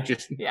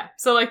 yeah.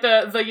 so like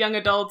the young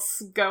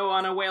adults go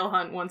on a whale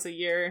hunt once a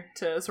year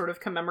to sort of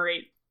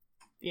commemorate,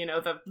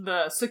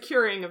 the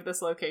securing of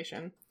this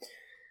location.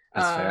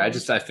 That's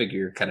fair. I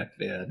figure kind of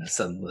in a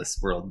sunless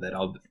world that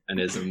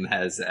albinism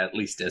has at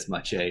least as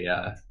much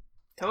a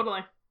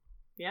Totally.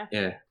 Yeah.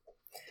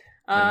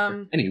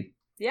 Anyway.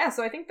 Yeah,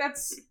 so I think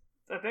that's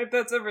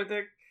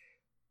everything.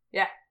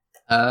 Yeah.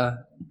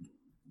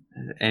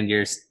 And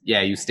you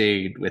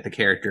stayed with the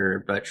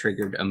character but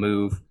triggered a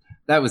move.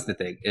 That was the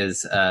thing,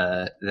 is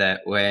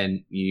that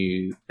when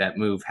that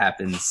move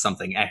happens,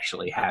 something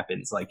actually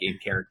happens, like in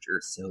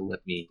character. So let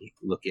me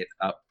look it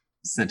up.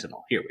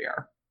 Sentinel, here we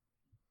are.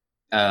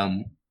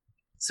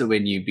 So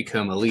when you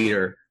become a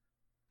leader,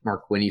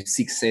 Mark, when you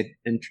seek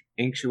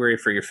sanctuary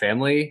for your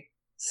family,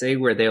 say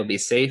where they'll be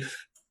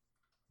safe.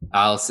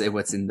 I'll say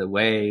what's in the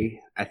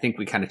way. I think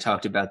we kind of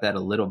talked about that a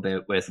little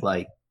bit with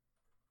like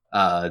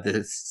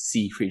the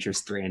sea creature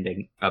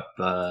stranding up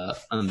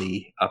on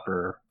the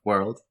upper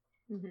world.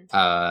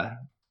 Mm-hmm.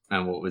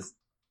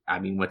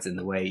 And what's in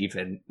the way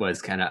even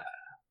was kind of,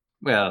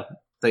 well,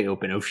 the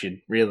open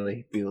ocean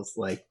really feels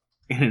like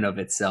in and of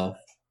itself.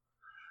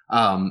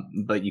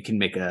 But you can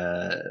make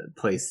a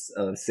place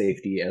of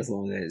safety as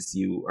long as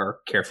you are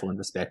careful and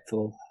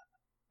respectful,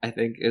 I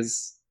think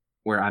is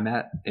where I'm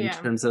at in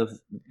terms of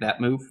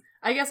that move.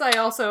 I guess I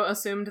also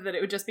assumed that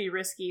it would just be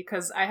risky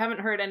because I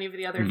haven't heard any of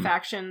the other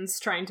factions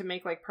trying to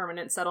make like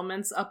permanent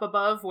settlements up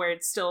above where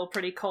it's still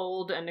pretty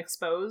cold and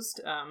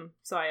exposed.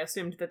 So I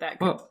assumed that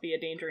could be a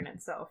danger in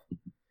itself.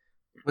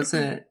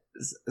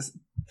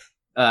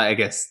 I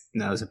guess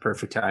now is a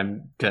perfect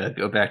time to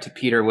go back to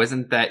Peter.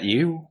 Wasn't that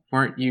you?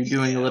 Weren't you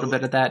doing a little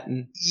bit of that?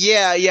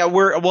 Yeah.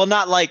 We're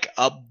not like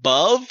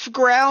above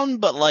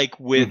ground, but like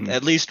with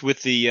at least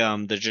with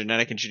the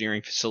genetic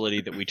engineering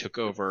facility that we took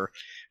over,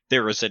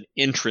 there was an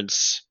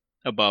entrance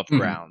above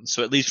ground.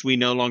 So at least we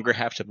no longer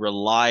have to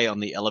rely on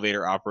the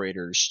elevator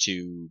operators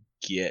to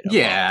get above.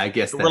 Yeah, I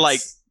guess we're like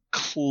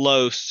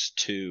close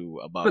to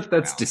above But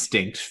that's ground.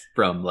 distinct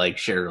from like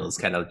Cheryl's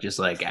kind of just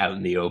like out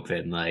in the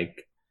open,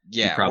 like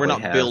we're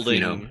not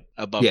building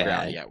above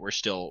ground yet. We're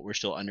still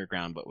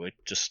underground, but with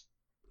just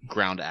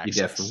ground access.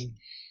 Definitely.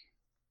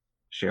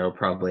 Cheryl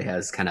probably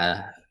has kind of,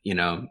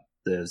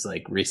 those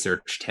like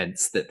research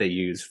tents that they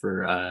use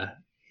for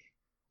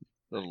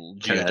little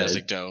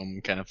geodesic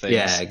dome kind of things.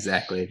 Yeah,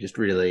 exactly. Just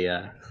really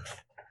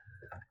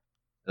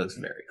looks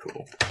very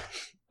cool.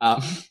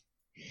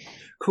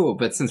 Cool,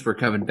 but since we're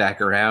coming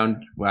back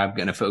around, I'm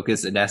going to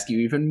focus and ask you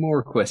even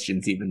more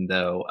questions, even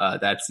though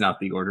that's not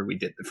the order we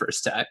did the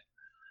first time.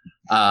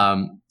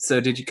 So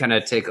did you kind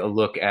of take a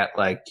look at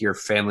like your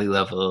family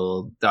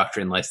level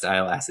doctrine,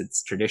 lifestyle,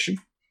 assets, tradition?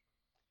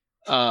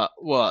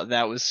 Well,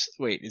 that was,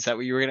 is that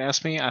what you were going to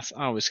ask me?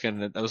 I was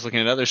looking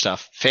at other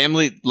stuff.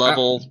 Family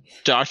level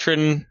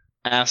doctrine,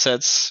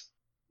 assets.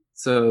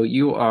 So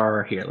you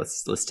are here.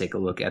 Let's take a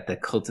look at the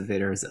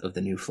cultivators of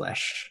the new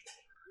flesh.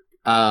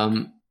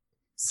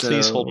 So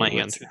please hold my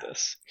hand through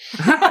this.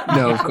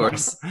 No, of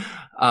course.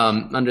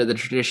 Under the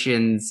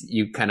traditions,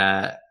 you kind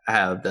of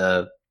have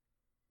the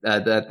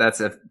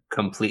that's a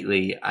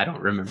completely, I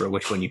don't remember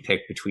which one you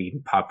picked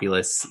between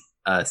populist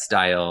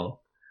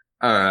style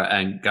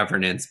and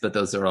governance, but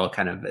those are all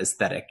kind of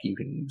aesthetic. You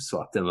can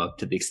swap them up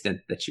to the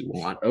extent that you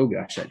want. Oh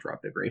gosh, I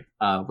dropped a grape.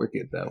 We're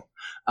good though.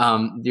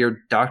 Your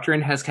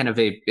doctrine has kind of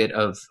a bit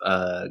of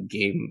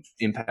game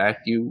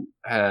impact. You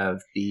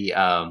have the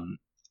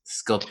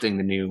sculpting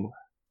the new.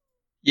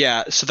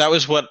 Yeah, so that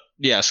was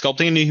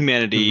sculpting a new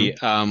humanity,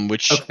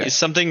 which is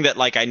something that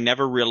like I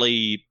never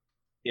really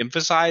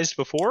emphasized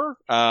before.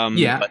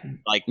 But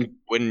like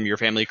when your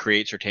family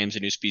creates or tames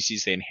a new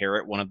species, they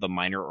inherit one of the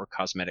minor or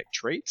cosmetic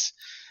traits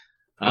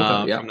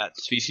from that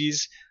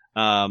species.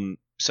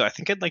 So I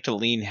think I'd like to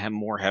lean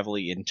more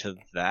heavily into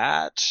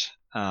that.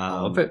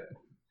 All of it.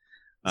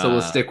 So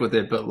we'll stick with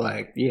it, but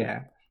like,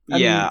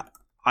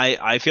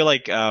 I feel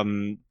like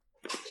I'm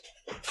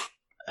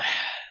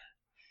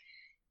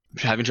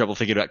having trouble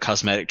thinking about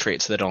cosmetic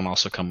traits that don't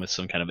also come with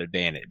some kind of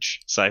advantage.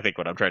 So I think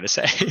what I'm trying to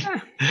say.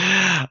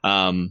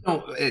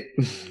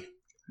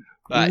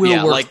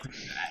 Like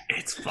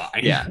it's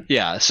fine.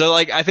 Yeah. So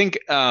like I think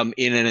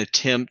in an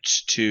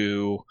attempt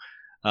to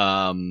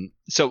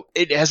so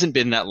it hasn't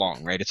been that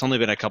long, right? It's only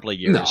been a couple of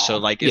years. No, so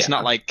like it's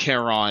not like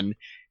Charon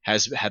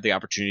has had the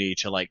opportunity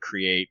to like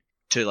create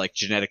to like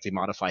genetically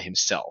modify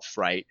himself,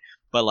 right?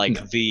 But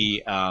like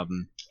the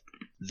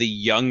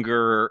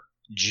younger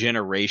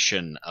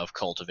generation of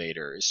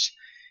cultivators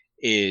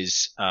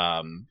is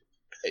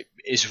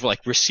like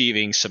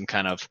receiving some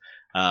kind of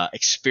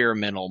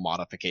experimental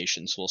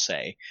modifications, we'll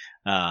say,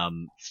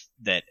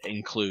 that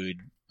include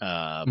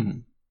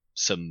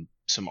some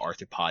some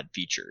arthropod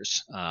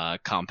features,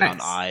 compound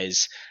Nice.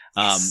 eyes.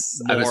 I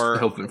was More,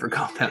 hoping for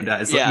compound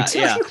eyes. yeah, let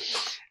me tell yeah.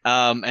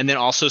 you. And then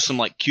also some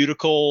like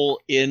cuticle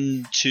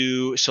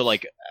into, so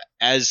like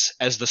as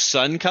the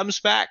sun comes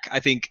back, I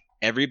think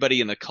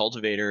everybody in the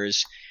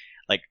cultivators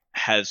like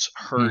has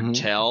heard Mhm.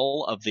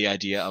 tell of the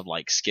idea of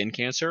like skin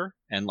cancer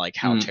and like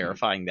how Mhm.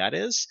 terrifying that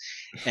is.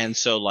 And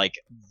so like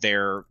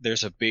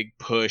there's a big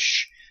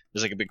push,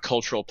 there's like a big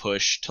cultural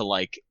push to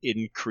like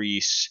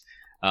increase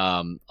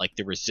like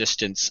the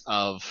resistance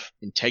of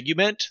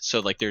integument. So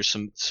like there's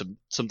some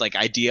like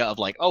idea of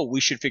like, oh, we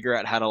should figure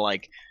out how to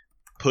like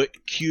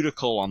put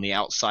cuticle on the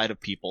outside of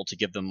people to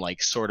give them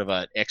like sort of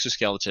an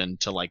exoskeleton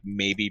to like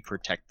maybe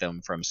protect them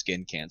from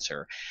skin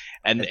cancer.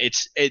 And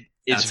it's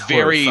That's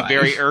very horrifying.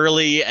 very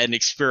early and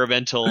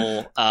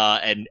experimental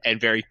and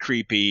very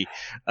creepy.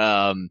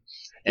 Yeah,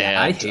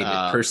 I And, hate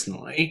it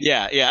personally.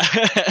 yeah.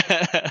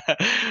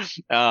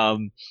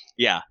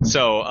 Yeah.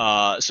 So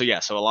a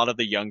lot of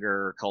the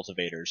younger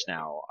cultivators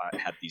now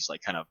have these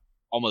like kind of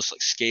almost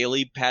like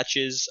scaly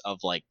patches of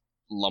like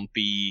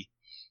lumpy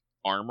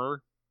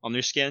armor on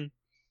their skin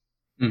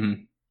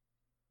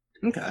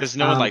Mm-hmm. Okay. because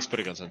no one likes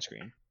putting on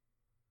sunscreen.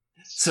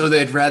 So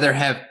they'd rather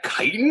have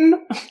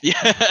chitin?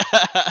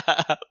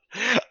 Yeah.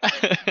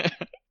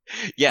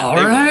 Yeah. All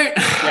they will. right.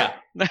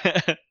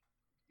 Yeah.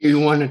 You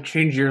want to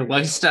change your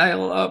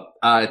lifestyle up?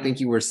 I think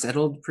you were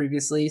settled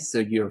previously, so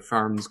your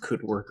farms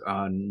could work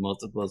on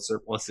multiple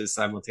surpluses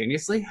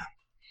simultaneously.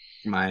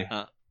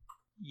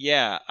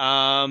 Yeah.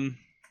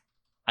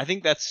 I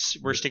think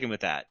we're sticking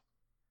with that.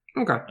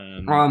 Okay.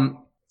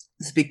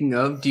 Speaking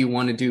of, do you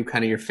want to do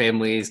kind of your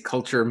family's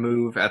culture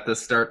move at the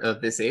start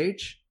of this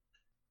age?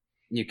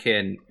 You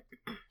can.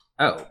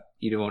 Oh,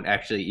 you don't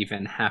actually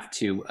even have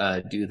to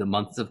do the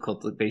months of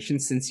cultivation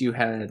since you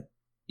had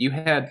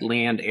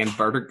land and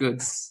barter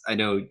goods. I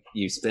know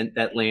you spent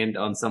that land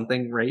on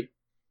something, right?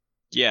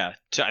 Yeah.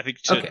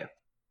 Okay.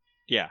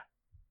 Yeah,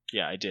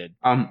 I did.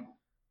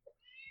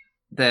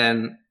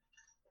 Then,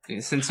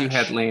 since you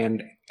had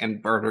land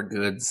and barter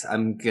goods,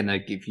 I'm gonna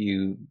give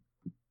you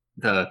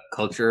the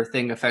culture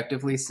thing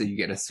effectively, so you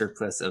get a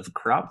surplus of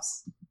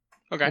crops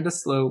Okay. and a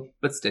slow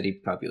but steady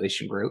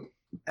population growth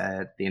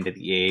at the end of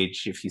the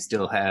age. If you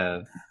still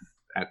have,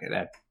 I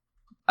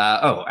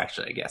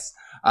guess.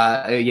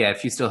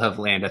 If you still have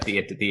land at the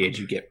end of the age,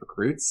 you get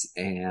recruits,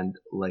 and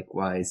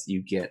likewise,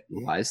 you get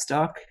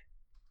livestock,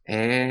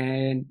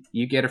 and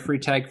you get a free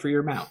tag for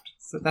your mount.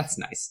 So that's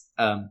nice.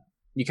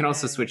 You can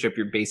also switch up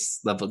your base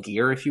level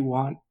gear if you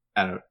want.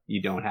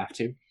 You don't have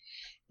to.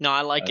 No,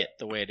 I like it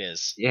the way it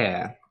is.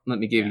 Yeah. Let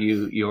me give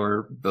you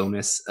your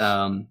bonus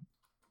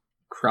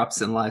crops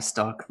and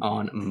livestock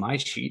on my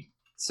sheet,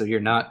 so you're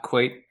not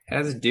quite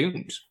as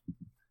doomed.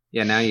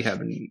 Yeah, now you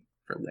have a need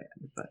for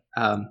land, but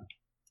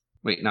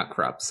wait, not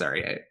crops.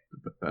 Sorry.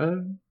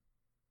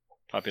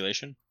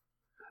 Population?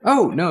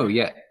 Oh no,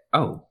 yeah.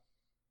 Oh,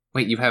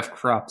 wait, you have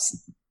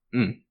crops.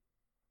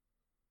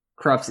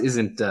 Crops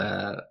isn't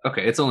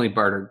okay. It's only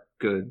barter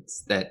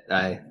goods that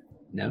I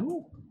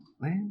know.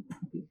 Land.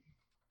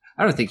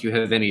 I don't think you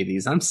have any of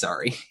these. I'm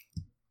sorry.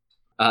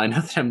 Now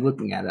that I'm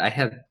looking at it, I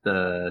have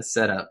the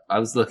setup. I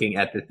was looking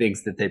at the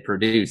things that they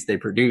produce. They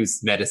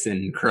produce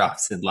medicine,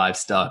 crops, and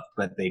livestock,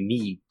 but they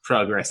need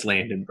progress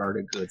land and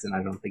barter goods, and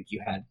I don't think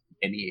you had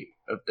any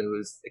of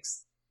those.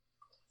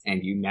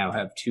 And you now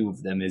have 2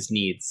 of them as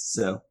needs,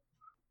 so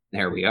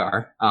there we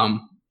are.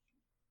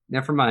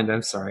 Never mind,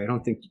 I'm sorry. I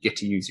don't think you get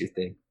to use your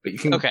thing, but you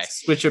can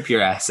switch up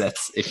your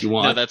assets if you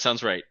want. No, that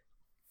sounds right.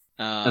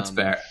 That's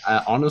fair.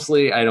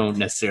 Honestly, I don't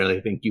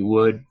necessarily think you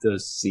would.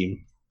 Those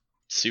seem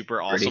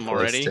super awesome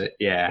already.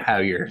 How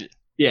you're.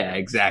 Yeah,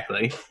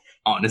 exactly.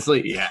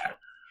 Honestly, yeah.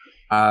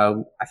 I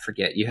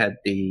forget. You had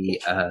the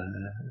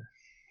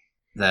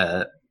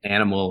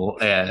animal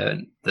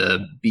and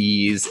the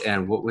bees,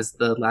 and what was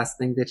the last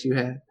thing that you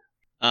had?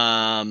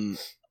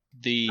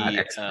 The Not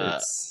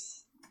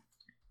experts.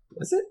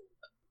 Was it?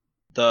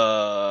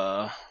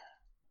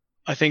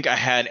 I think I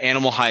had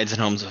animal hides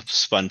and homes of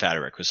spun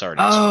fabric was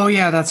already. Oh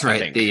yeah, that's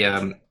right.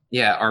 The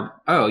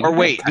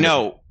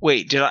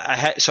Wait. Did I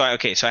had so I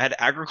had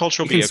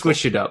agricultural you can vehicles.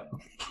 Switch it up.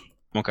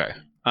 Okay.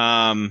 So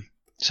I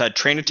had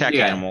train attack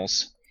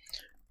animals.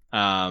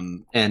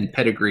 And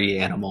pedigree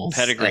animals.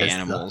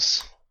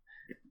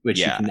 Which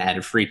you can add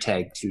a free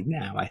tag to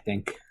now, I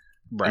think.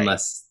 Right.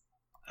 Unless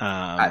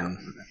I don't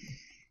remember.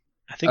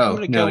 I think I'm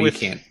gonna go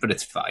with. You can't, but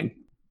it's fine.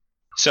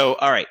 So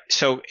all right.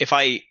 So if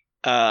I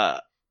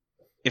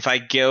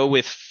go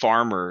with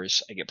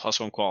farmers, I get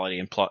 +1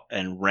 quality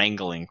and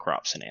wrangling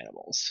crops and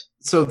animals.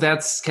 So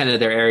that's kind of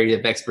their area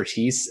of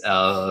expertise.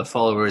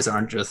 Followers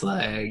aren't just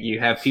like, you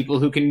have people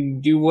who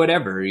can do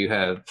whatever. You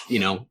have,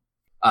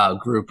 a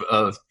group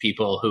of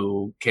people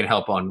who can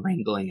help on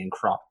wrangling and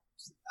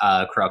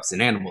crops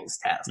and animals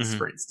tasks,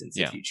 for instance,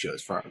 if you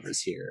chose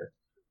farmers here.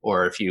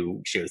 Or if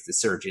you chose the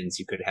surgeons,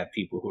 you could have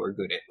people who are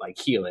good at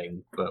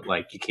healing, but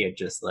you can't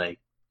just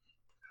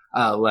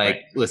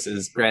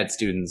Lys's grad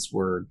students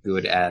were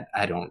good at,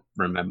 I don't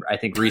remember, I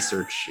think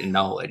research and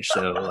knowledge,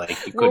 so you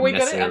couldn't were we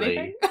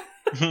necessarily good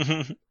at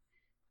anything?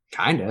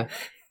 kinda.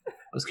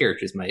 those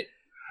characters might.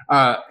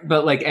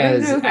 But like I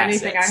don't as know if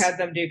anything I assets. had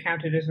them do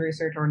counted as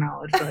research or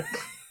knowledge, but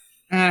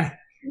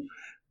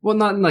Well,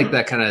 not in like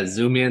that kind of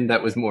zoom in.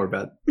 That was more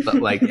about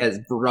like as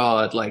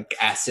broad like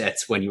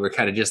assets when you were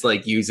kind of just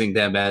like using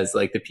them as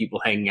like the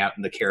people hanging out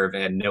in the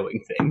caravan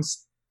knowing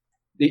things.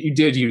 You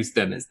did use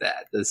them as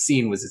that. The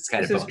scene was its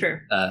kind this of is own. true.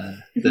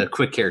 The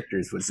quick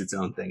characters was its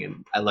own thing,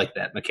 and I like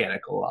that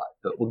mechanic a lot.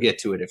 But we'll get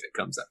to it if it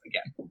comes up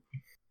again.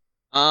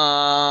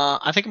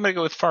 I think I'm gonna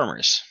go with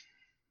farmers.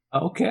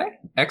 Okay,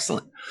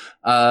 excellent.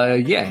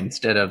 Yeah,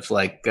 instead of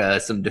like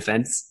some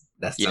defense,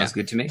 that sounds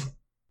good to me.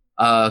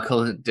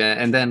 Cool.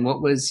 And then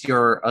what was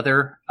your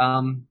other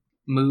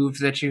move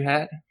that you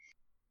had?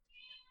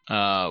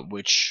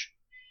 Which?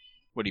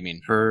 What do you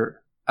mean?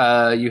 For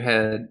you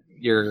had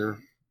your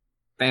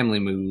family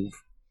move.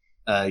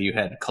 You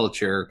had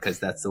culture because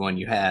that's the one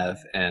you have.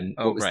 And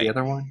what was the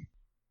other one?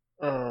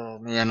 Oh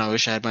man, I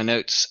wish I had my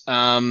notes.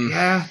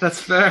 Yeah,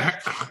 that's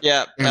fair.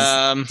 Yeah.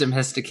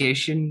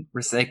 Domestication,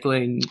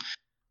 recycling.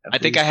 I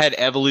think I had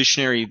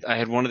evolutionary. I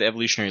had one of the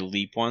evolutionary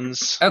leap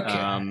ones.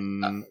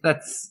 Okay.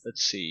 That's.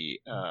 Let's see.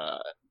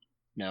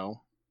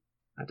 No.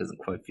 That doesn't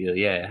quite feel.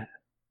 Yeah.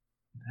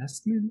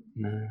 Investment.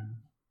 No.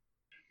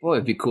 Boy,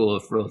 it'd be cool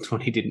if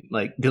Roll20 didn't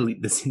like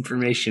delete this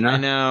information. Huh?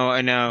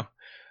 I know.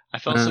 I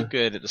felt so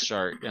good at the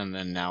start, and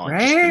then now I've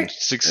just been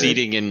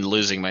succeeding in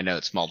losing my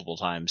notes multiple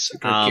times.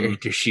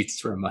 Character sheets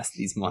from us,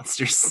 these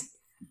monsters.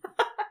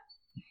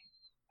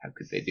 How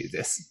could they do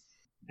this?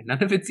 And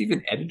none of it's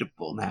even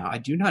editable now. I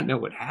do not know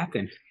what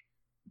happened.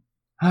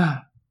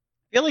 I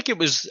feel like it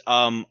was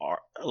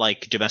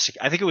like domestic.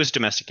 I think it was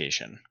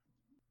domestication.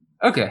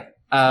 Okay.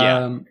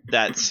 Yeah,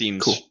 that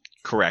seems cool.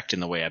 Correct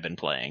in the way I've been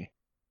playing.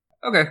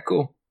 Okay,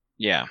 cool.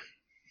 Yeah.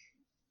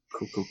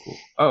 Cool.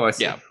 Oh, I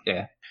see.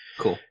 Yeah.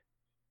 Cool.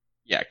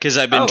 Yeah, because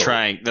I've been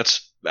trying.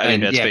 That's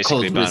basically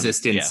cold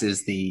resistance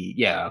is the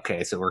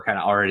okay. So we're kind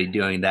of already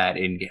doing that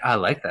I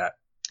like that.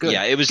 Good.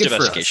 Yeah, it was Good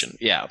domestication.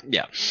 Yeah.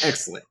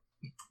 Excellent.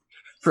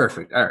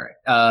 Perfect. All right.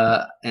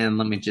 And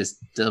let me just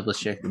double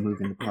check the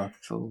move in the block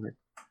forward.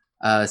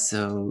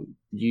 So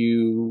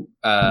you.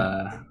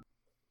 Right.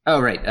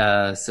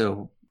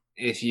 So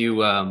if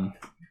you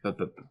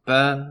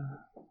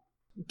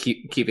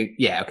keeping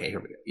okay, here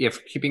we go.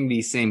 If keeping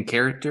the same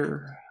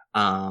character,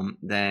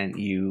 then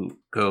you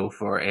go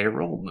for a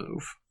roll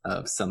move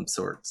of some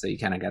sort. So you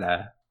kind of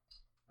gotta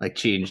like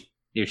change.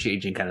 You're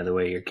changing kind of the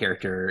way your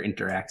character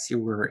interacts. You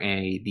were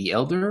the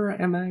elder.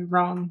 Am I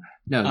wrong?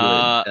 No, you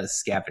were a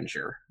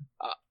scavenger.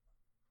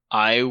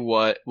 I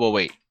was. Well,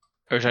 wait.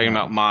 Are you talking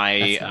about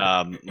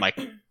my my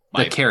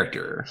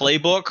character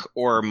playbook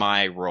or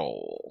my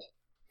role?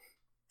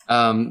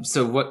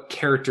 So what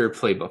character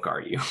playbook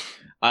are you?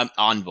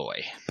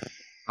 Envoy.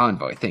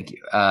 Envoy, thank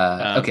you.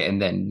 Okay,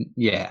 and then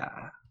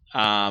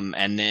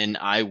and then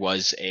I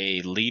was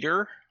a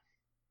leader.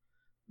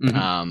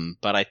 Mm-hmm.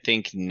 But I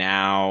think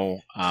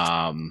now,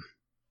 no,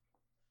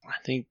 I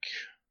think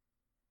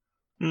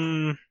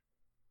I'm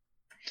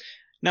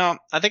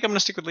gonna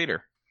stick with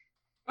leader.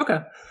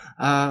 Okay.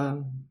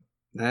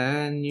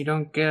 Then you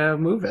don't get a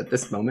move at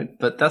this moment,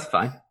 but that's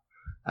fine.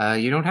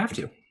 You don't have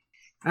to.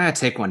 I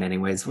take one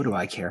anyways. What do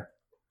I care?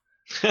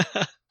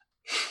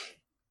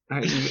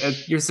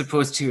 You're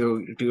supposed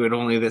to do it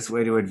only this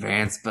way to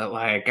advance, but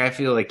like I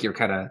feel like your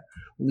kind of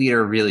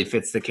leader really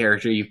fits the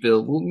character you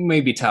build. We'll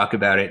maybe talk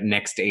about it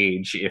next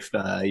age if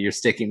you're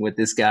sticking with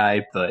this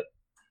guy, but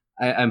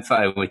I'm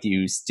fine with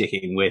you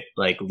sticking with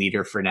like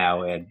leader for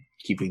now and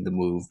keeping the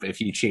move. If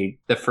you change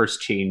the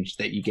first change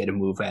that you get a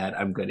move at,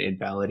 I'm going to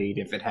invalidate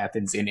if it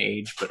happens in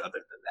age, but other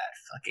than that,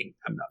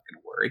 I'm not going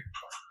to worry.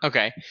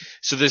 Okay,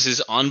 so this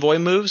is envoy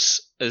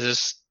moves. Is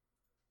this?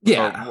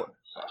 Yeah.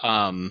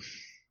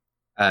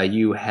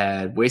 You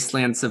had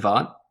Wasteland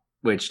Savant,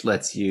 which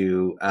lets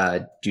you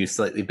do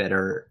slightly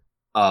better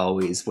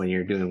always when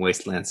you're doing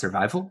Wasteland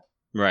Survival.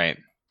 Right.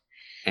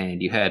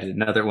 And you had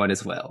another one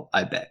as well,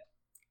 I bet.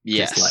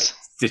 Yes. Just like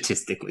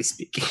statistically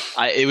speaking.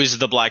 It was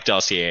the Black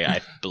Dossier,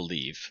 I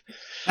believe.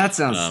 That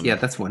sounds,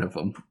 that's one of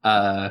them.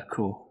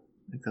 Cool.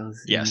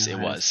 Yes, it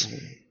was.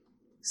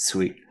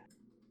 Sweet.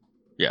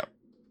 Yeah.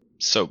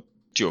 So,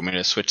 do you want me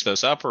to switch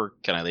those up, or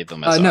can I leave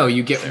them as no,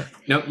 you get there?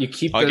 No, you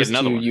keep those get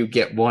two. one. You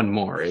get one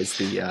more. Is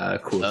the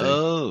cool thing?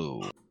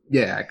 Oh,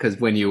 yeah, because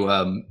when you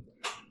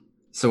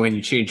so when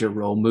you change your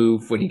role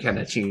move, when you kind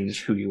of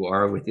change who you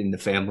are within the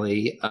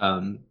family,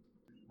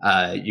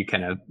 you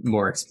kind of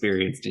more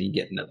experienced and you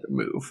get another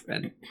move.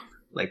 And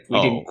like we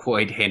didn't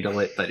quite handle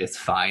it, but it's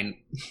fine.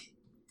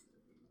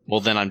 Well,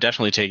 then I'm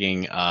definitely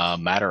taking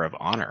Matter of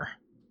Honor.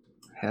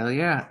 Hell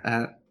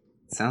yeah!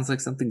 Sounds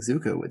like something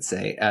Zuko would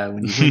say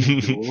when you win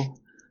a duel.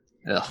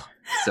 Ugh,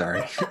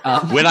 sorry.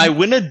 When I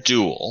win a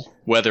duel,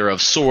 whether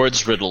of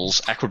swords,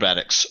 riddles,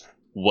 acrobatics,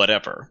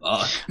 whatever,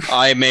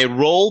 I may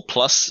roll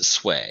plus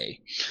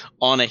sway.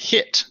 On a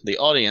hit, the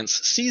audience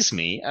sees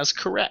me as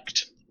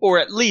correct, or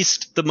at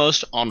least the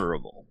most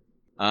honorable.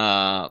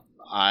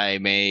 I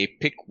may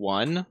pick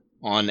one.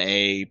 On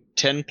a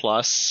 10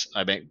 plus,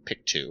 I may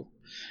pick two.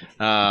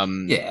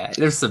 Yeah,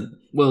 there's some.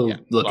 We'll Yeah,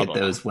 look blah, at blah,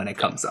 those blah. when it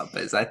comes up,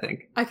 as I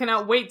think. I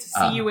cannot wait to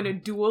see you in a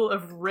duel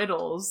of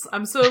riddles.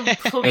 I'm so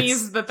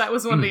pleased that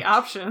was one of the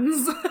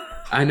options.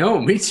 I know,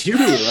 me too.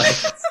 Like,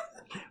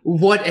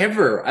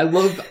 whatever. I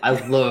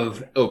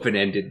love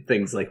open-ended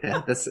things like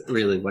that. That's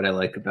really what I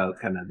like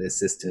about kind of this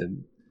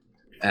system.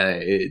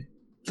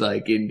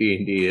 Like in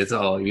D&D, it's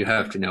all you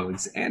have to know,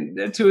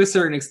 and to a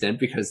certain extent,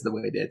 because the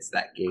way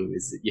that game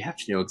is, you have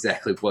to know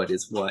exactly what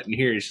is what. And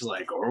here it's just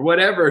like, or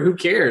whatever, who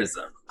cares?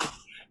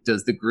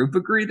 Does the group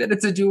agree that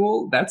it's a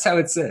duel? That's how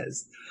it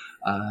says.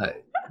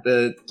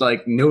 The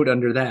like note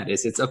under that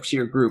is it's up to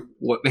your group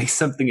what makes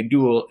something a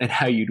duel and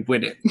how you'd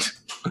win it.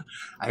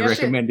 I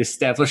recommend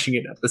establishing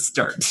it at the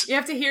start. You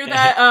have to hear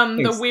that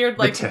the weird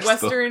like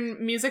textbook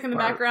Western music in the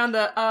background,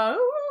 the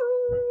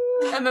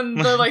and then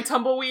the like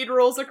tumbleweed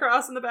rolls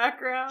across in the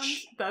background.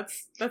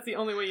 That's the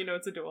only way you know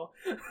it's a duel.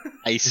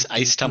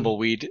 Ice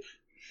tumbleweed.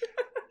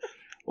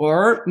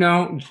 Or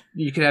no,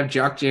 you could have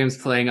Jock James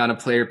playing on a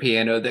player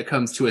piano that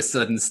comes to a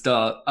sudden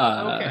stop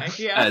as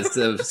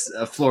the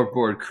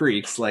floorboard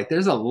creaks. Like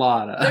there's a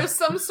lot of there's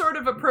some sort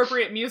of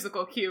appropriate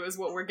musical cue is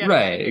what we're getting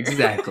right, at here.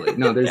 exactly.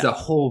 No, there's a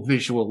whole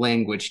visual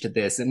language to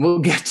this, and we'll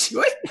get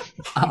to it.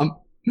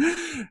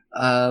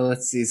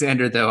 Let's see,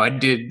 Xander. Though I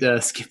did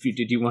skip you.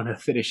 Did you want to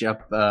finish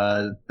up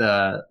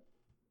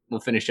We'll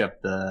finish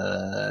up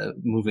the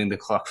moving the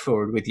clock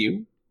forward with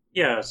you.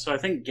 Yeah, so I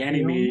think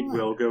Ganymede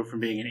will go from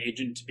being an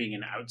agent to being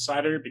an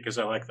outsider because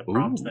I like the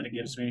prompt that it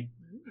gives me.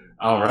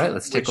 All right,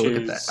 let's take a look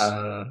at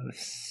that.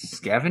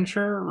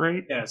 Scavenger,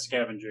 right? Yeah,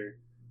 scavenger.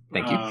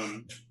 Thank you.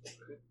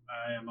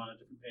 I am on a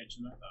different page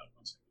than I thought.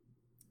 1 second.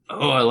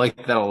 Oh, I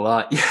like that a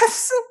lot.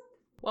 Yes!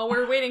 While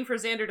we're waiting for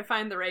Xander to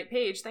find the right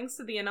page, thanks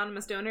to the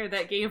anonymous donor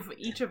that gave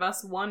each of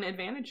us one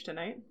advantage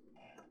tonight.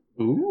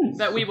 Ooh.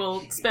 That we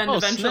will spend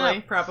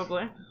eventually,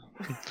 probably.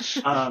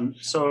 Listen,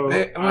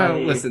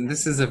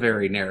 this is a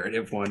very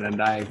narrative one,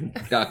 and I'm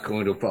not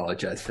going to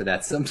apologize for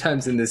that.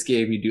 Sometimes in this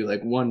game, you do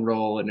like one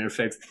roll, and it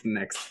affects the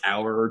next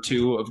hour or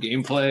two of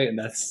gameplay, and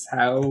that's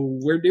how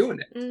we're doing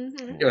it.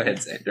 Mm-hmm. Go ahead,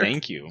 Xander.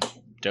 Thank you,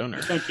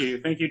 donor. Thank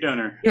you,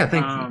 donor. Yeah,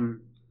 thank you.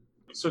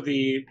 So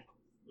the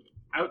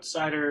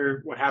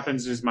outsider, what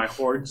happens is my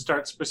horde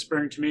starts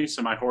whispering to me,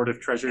 so my horde of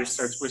treasures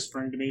starts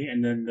whispering to me,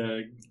 and then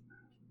the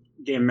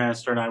game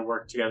master and I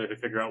work together to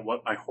figure out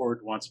what my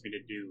horde wants me to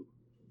do.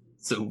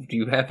 So, do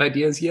you have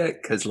ideas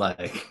yet? Because,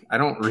 like, I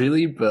don't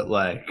really, but,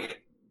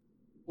 like...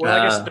 Well,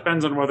 I guess it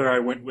depends on whether I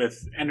went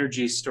with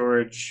energy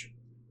storage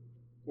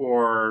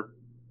or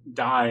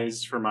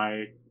dyes for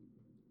my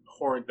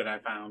horde that I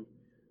found.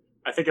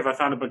 I think if I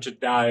found a bunch of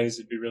dyes,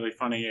 it'd be really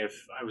funny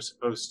if I was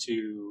supposed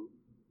to...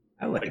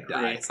 I like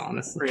dyes,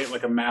 honestly. Create,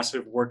 like, a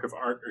massive work of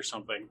art or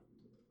something.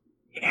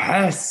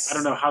 Yes! I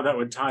don't know how that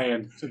would tie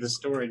into the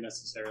story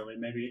necessarily.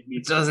 Maybe it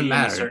needs doesn't to be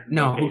matter.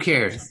 No, who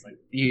cares?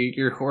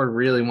 Your horde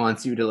really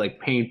wants you to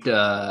like paint.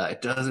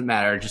 It doesn't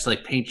matter. Just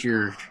like paint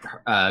your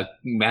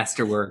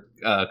masterwork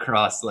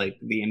across like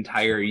the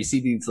entire. You see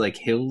these like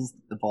hills.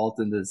 The vault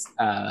and this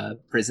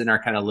prison are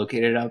kind of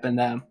located up in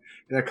them.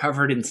 They're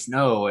covered in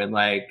snow, and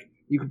like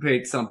you could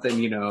paint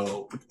something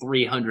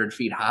 300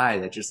 feet high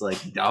that just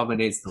like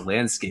dominates the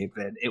landscape,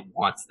 and it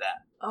wants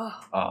that.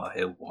 Oh,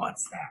 it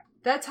wants that.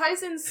 That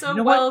ties in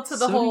so well to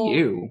the whole. Do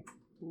you.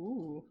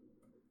 Ooh.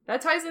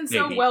 That ties in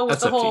so Maybe. well with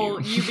That's the up to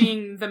whole you. you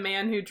being the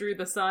man who drew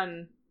the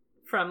sun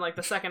from like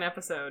the second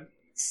episode.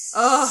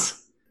 Oh,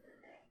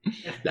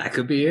 That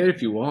could be it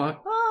if you want.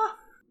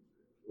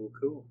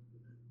 Cool.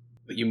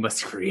 But you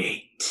must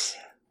create.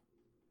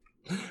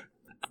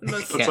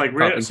 most, So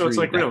it's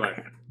like real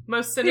life.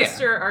 most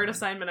sinister art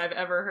assignment I've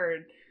ever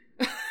heard.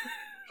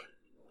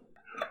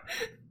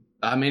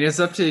 I mean, it's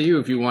up to you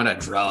if you want to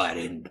draw it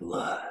in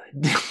blood.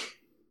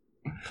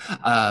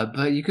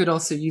 But you could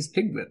also use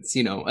pigments,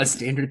 a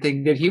standard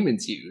thing that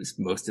humans use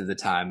most of the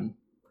time.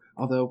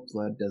 Although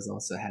blood does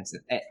also have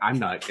some... I'm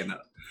not gonna...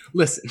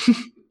 Listen.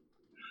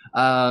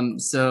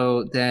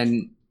 So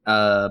then...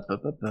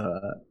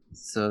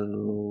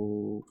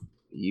 So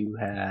you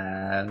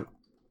have...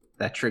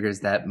 That triggers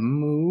that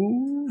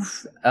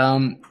move.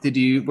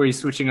 Were you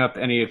switching up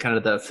any kind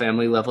of the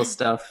family level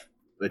stuff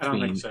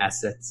between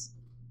assets?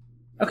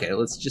 Okay,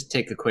 let's just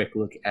take a quick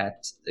look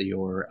at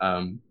your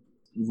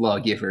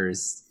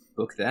lawgiver's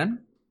book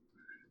then.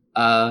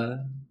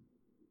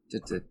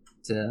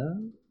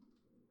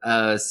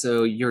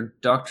 So your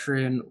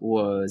doctrine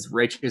was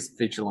righteous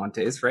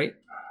vigilantes, right?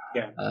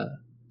 Yeah.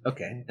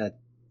 Okay,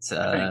 that's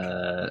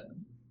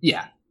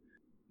yeah,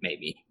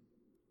 maybe.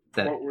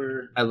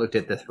 I looked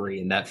at the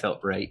 3 and that felt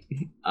right.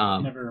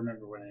 I never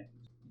remember what I...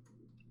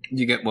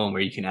 You get one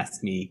where you can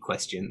ask me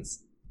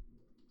questions,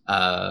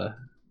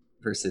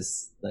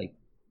 versus like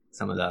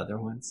some of the other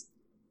ones,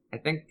 I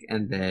think,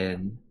 and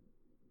then.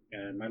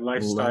 Yeah, my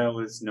lifestyle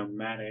is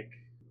nomadic.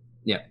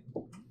 Yeah.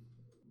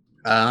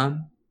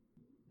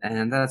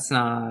 And that's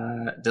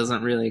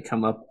doesn't really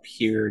come up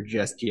here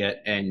just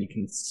yet, and you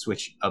can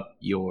switch up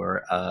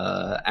your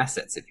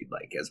assets if you'd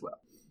like as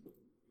well.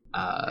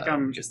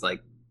 Just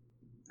like,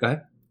 go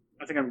ahead.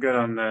 I think I'm good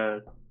on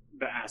the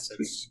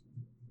assets.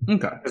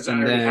 Okay. Because I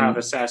And already then have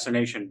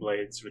assassination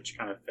blades, which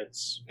kind of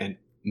fits. and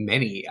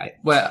many.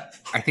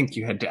 I think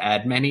you had to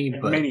add many,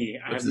 but I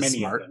have which is many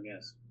smart. of them,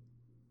 yes.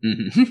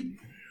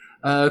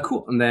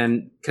 Cool. And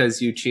then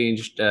because you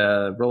changed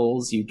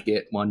roles, you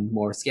get one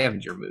more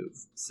scavenger move.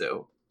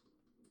 So,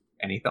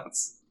 any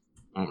thoughts?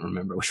 I don't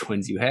remember which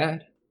ones you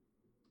had.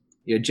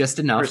 You had just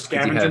enough. For 'cause you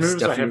scavenger have moves,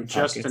 stuff I in your have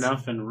just pockets.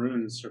 enough in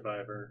Rune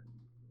Survivor.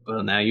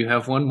 Well, now you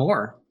have one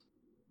more.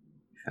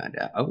 Found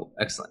out. Oh,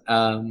 excellent.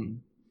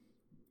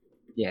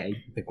 Yeah, you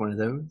can pick one of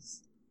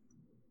those.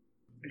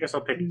 I guess I'll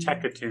pick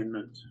Tech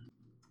Attunement.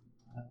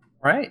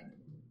 Right.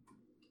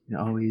 You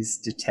can always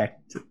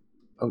detect.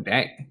 Oh,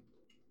 dang.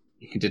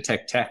 You can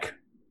detect tech.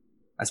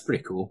 That's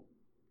pretty cool.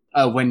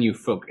 When you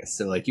focus,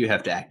 so like you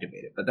have to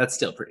activate it, but that's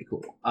still pretty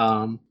cool.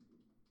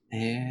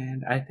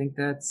 And I think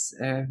that's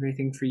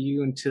everything for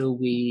you until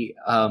we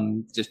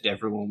just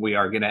everyone we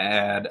are gonna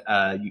add.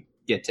 You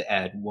get to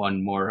add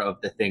one more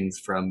of the things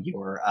from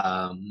your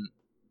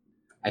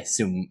I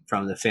assume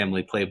from the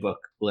family playbook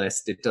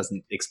list. It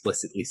doesn't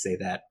explicitly say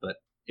that, but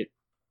it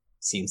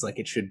seems like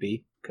it should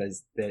be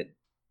because they're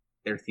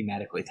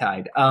thematically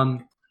tied.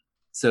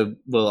 So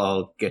we'll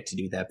all get to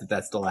do that, but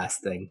that's the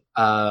last thing.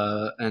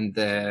 And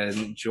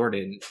then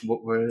Jordan,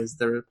 what was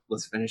the?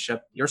 Let's finish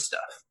up your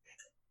stuff.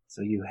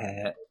 So you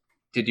had.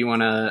 Did you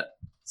want to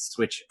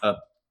switch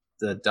up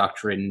the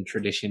doctrine,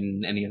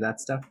 tradition, any of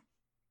that stuff?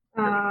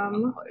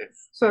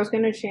 So I was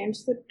going to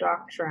change the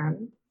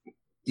doctrine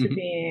to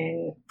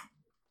being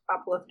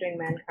uplifting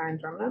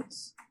mankind's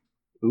remnants.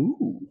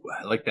 Ooh,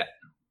 I like that.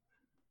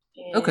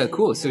 Okay,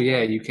 cool. So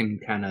yeah, you can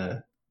kind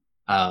of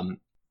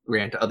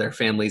grant other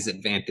families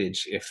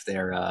advantage if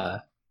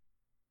they're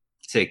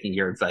taking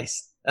your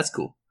advice. That's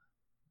cool.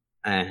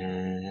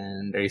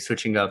 And are you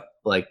switching up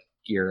like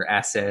your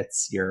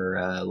assets,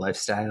 your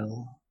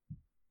lifestyle?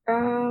 I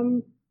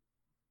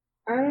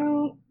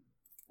don't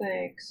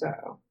think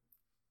so.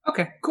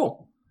 Okay,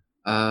 cool.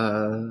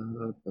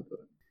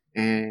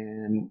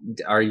 And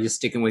are you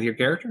sticking with your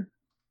character?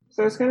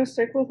 So I was going to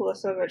stick with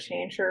Lissa, but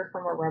change her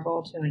from a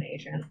rebel to an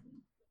agent.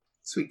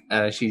 Sweet.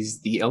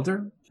 She's the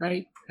elder,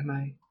 right? Am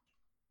I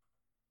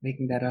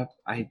making that up?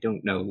 I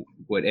don't know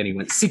what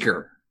anyone...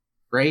 Seeker,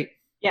 right?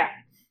 Yeah.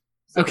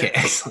 Okay,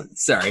 excellent.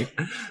 Sorry.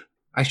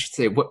 I should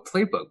say what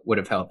playbook would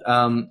have helped.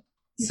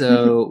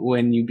 So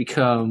when you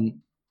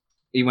become...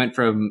 You went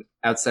from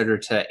outsider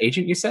to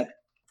agent, you said?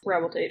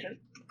 Rebel to agent.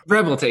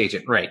 Rebel to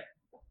agent, right.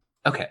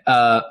 Okay,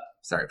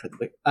 sorry for the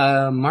wait.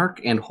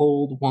 Mark and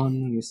hold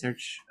one when you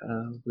search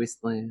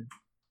Wasteland.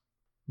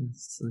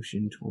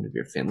 Solution to one of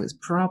your family's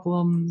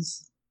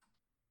problems.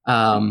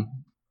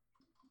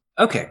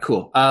 Okay,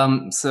 cool.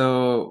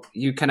 So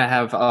you kind of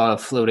have a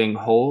floating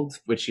hold,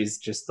 which is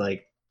just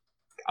like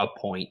a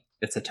point.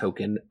 It's a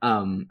token.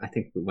 I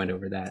think we went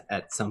over that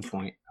at some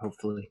point,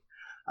 hopefully.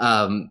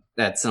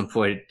 At some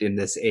point in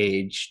this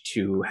age,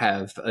 to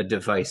have a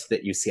device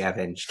that you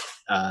scavenged,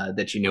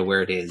 that you know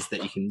where it is,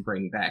 that you can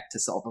bring back to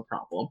solve a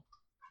problem.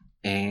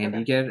 And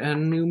you get a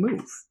new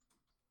move.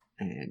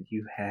 And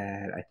you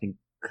had, I think,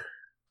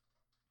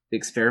 the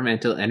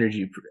experimental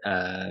energy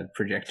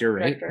projector,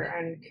 right? Projector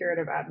and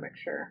curative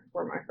admixture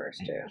were my first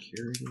two.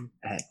 Curative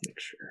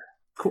admixture.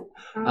 Cool.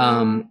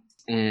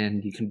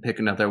 And you can pick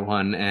another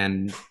one,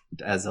 and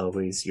as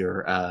always,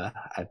 your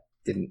I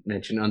didn't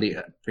mention on the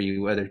for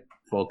you other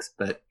folks,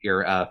 but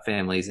your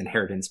family's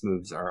inheritance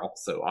moves are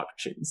also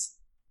options.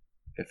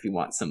 If you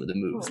want some of the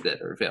moves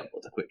that are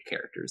available to quick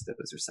characters,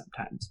 those are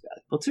sometimes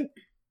valuable too.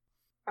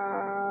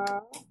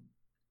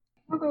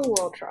 I'll go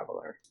World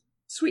Traveler.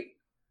 Sweet.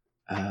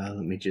 Let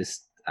me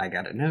just, I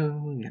gotta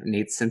know.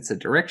 Need sense of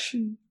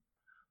direction.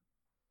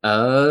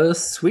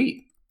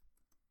 Sweet.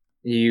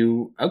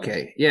 You,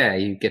 okay, yeah,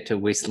 you get to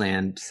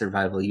Wasteland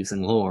survival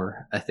using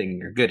lore, a thing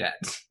you're good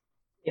at.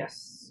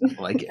 Yes.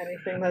 I like it.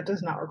 Anything that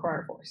does not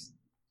require force.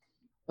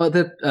 Well,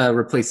 that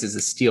replaces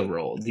a steel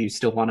roll. Do you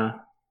still want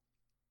to?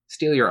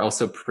 Steel you're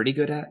also pretty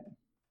good at?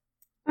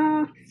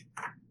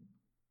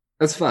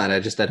 That's fine, I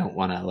don't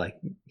want to, like...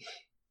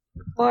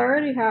 Well, I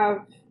already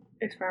have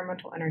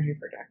experimental energy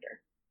projector.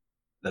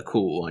 The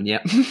cool one,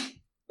 yep.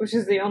 Which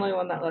is the only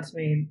one that lets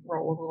me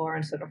roll with lore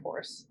instead of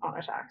force on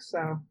attacks,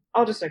 so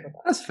I'll just stick with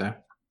that. That's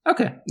fair.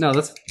 Okay, no,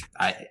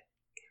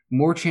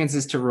 more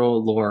chances to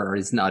roll lore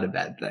is not a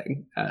bad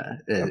thing.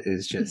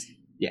 It's just,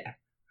 yeah.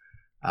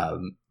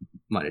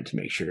 Wanted to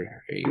make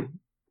sure you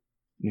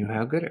knew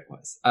how good it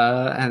was.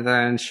 And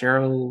then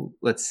Cheryl,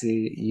 let's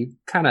see, you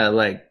kind of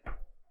like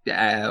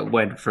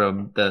went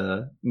from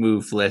the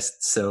move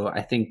list, so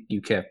I think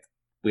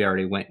we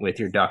already went with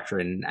your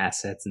doctrine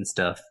assets and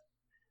stuff.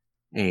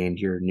 And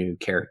your new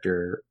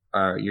character,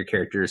 your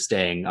character is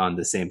staying on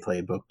the same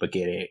playbook but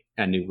getting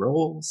a new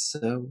role.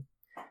 So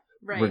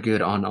we're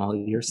good on all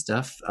your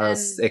stuff,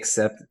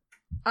 except.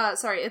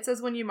 Sorry, it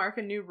says when you mark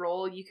a new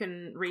role, you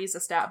can raise a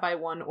stat by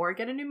 1 or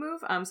get a new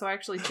move. So I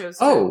actually chose.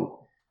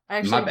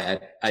 My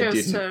bad. I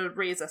chose to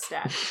raise a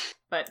stat,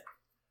 but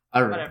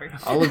all right. Whatever.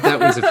 All of that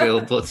was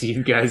available to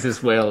you guys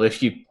as well.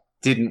 If you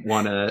didn't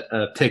want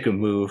to pick a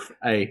move,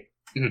 I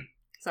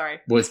sorry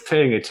was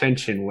paying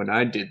attention when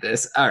I did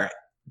this. All right.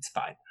 it's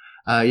fine.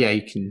 Yeah,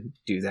 you can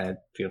do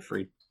that. Feel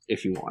free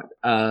if you want.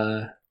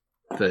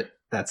 But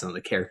that's on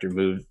the character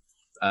move.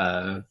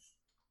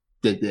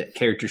 The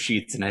character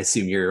sheets, and I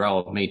assume you're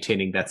all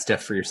maintaining that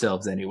stuff for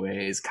yourselves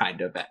anyways, kind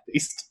of, at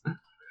least.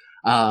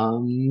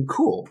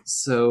 Cool.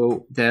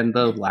 So then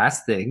the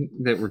last thing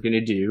that we're going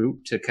to do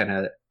to kind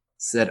of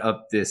set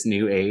up this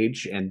new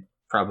age, and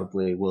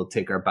probably we'll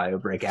take our bio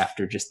break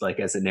after, just like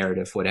as a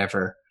narrative,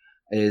 whatever,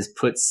 is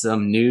put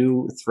some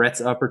new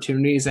threats,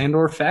 opportunities, and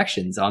or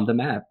factions on the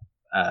map.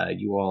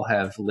 You all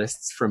have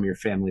lists from your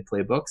family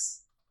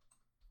playbooks.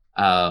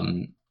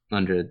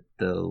 Under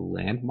the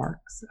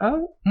landmarks.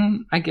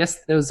 I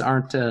guess those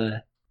aren't.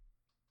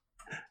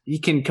 You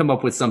can come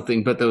up with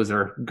something, but those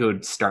are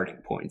good starting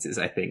points. Is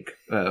I think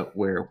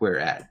where we're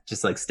at.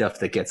 Just like stuff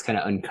that gets kind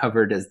of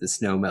uncovered as the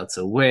snow melts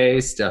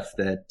away. Stuff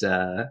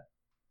that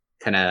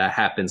kind of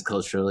happens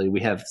culturally.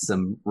 We have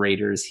some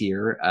raiders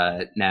here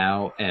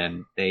now,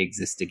 and they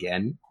exist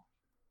again.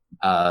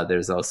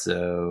 There's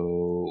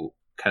also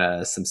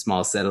kind of some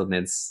small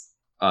settlements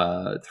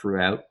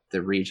throughout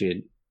the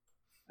region.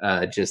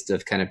 Just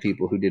of kind of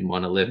people who didn't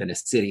want to live in a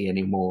city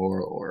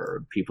anymore,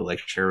 or people like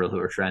Cheryl who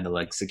are trying to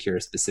like secure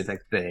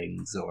specific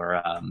things,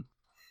 or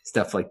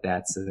stuff like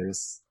that. So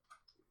there's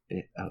a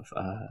bit of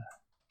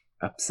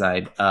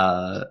upside.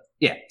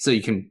 Yeah, so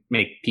you can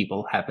make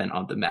people happen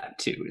on the map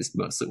too, is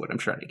mostly what I'm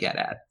trying to get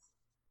at.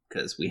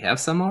 Because we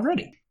have some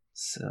already.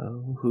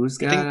 So who's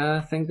got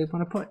a thing they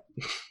want to put?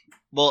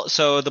 Well,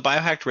 so the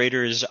biohacked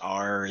raiders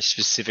are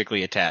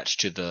specifically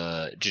attached to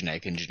the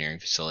genetic engineering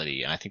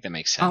facility, and I think that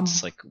makes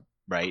sense.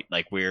 Right?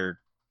 Like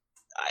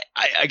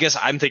I guess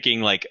I'm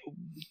thinking like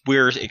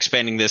we're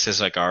expanding this as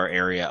like our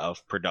area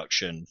of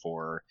production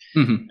for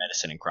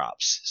medicine and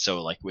crops.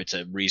 So like it's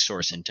a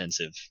resource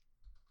intensive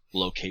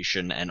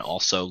location and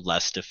also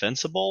less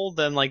defensible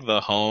than like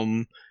the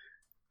home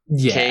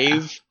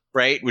cave,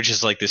 right? Which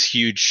is like this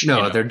huge.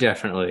 No, they're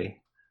definitely.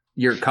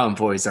 Your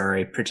convoys are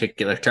a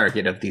particular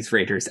target of these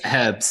raiders.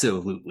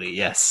 Absolutely,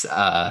 yes.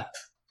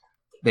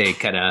 They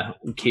kind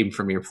of came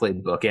from your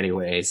playbook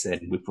anyways,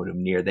 and we put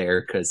them near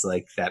there because,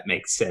 like, that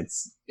makes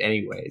sense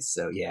anyways.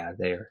 So, yeah,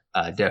 they're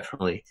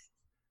definitely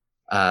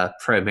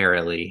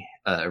primarily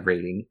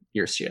raiding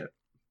your ship.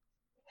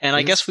 And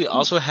I guess we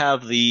also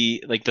have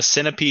the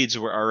centipedes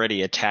were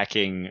already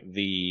attacking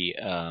the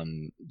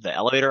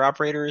elevator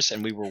operators,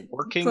 and we were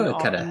working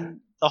on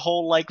the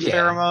whole,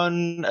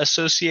 pheromone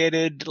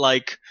associated,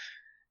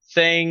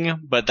 thing,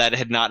 but that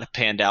had not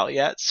panned out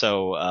yet.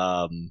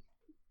 So,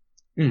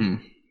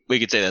 we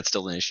could say that's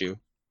still an issue.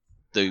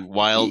 The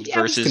wild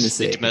versus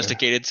the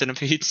domesticated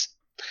centipedes.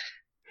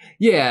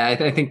 Yeah,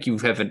 I think you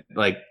haven't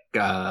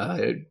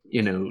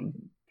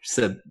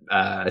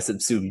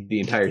subsumed the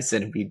entire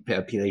centipede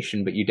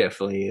population, but you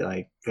definitely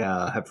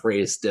have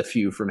raised a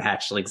few from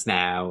hatchlings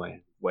now,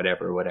 and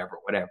whatever,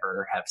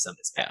 have some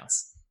as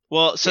pets.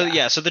 Well, so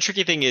the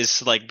tricky thing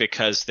is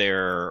because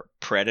they're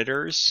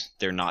predators,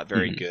 they're not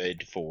very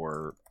good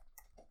for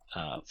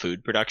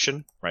food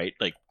production, right?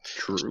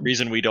 True. The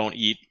reason we don't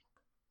eat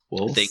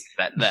things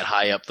that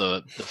high up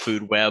the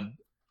food web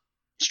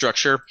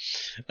structure.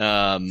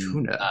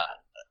 Tuna.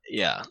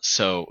 Yeah.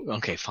 So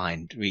okay,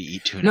 fine. We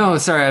eat tuna. No,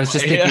 sorry. I was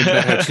just thinking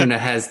about how tuna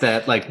has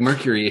that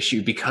mercury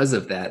issue because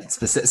of that.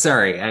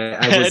 Sorry,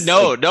 I was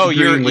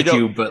agreeing with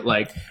you, but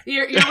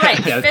you're right.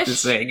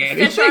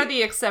 Fish are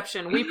the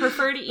exception. We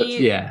prefer to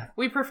eat.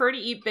 We prefer to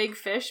eat big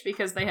fish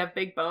because they have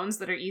big bones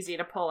that are easy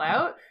to pull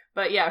out.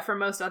 But yeah, for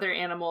most other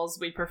animals,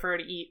 we prefer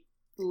to eat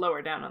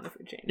lower down on the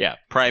food chain. Yeah,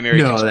 primary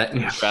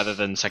consumers rather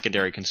than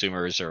secondary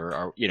consumers,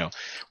 or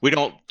we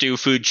don't do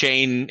food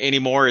chain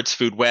anymore. It's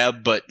food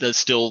web, but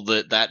still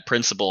that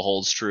principle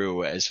holds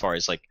true as far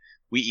as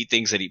we eat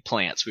things that eat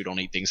plants. We don't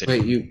eat things that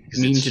eat. Wait, you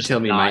mean to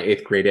tell me my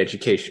 8th grade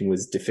education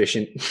was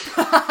deficient?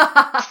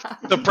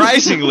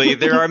 Surprisingly,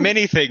 there are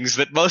many things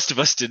that most of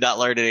us did not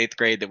learn in 8th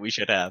grade that we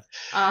should have.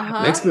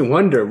 Makes me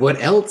wonder what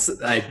else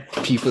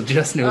people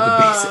just know the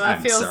basics.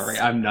 I'm sorry,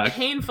 I'm not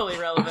painfully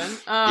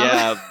relevant.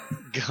 Yeah,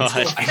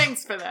 God.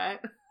 Thanks for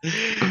that.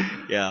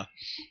 Yeah.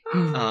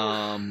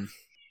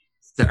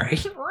 Sorry.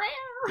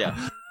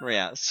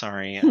 Yeah.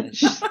 Sorry.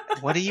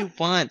 What do you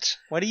want?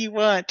 I'm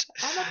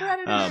a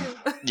predator.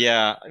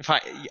 Yeah. If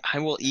I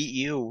will eat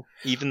you,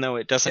 even though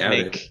it doesn't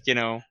make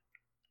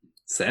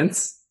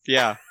sense.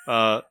 Yeah.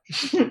 Energy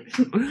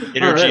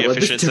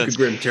efficient sense. This took a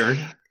grim turn.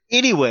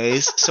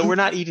 Anyways, so we're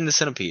not eating the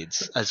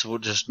centipedes. As well,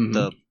 just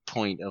the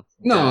point of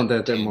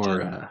that they're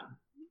more.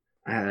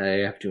 I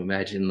have to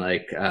imagine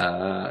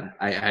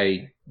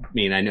I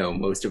mean I know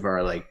most of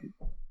our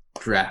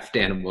draft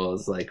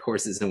animals like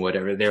horses and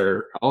whatever,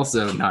 they're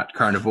also not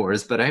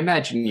carnivores, but I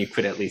imagine you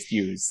could at least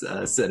use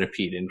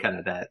centipede in kind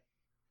of that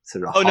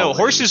sort of no,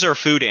 horses are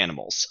food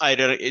animals.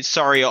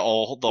 Sorry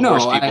all the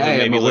horse people who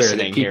may be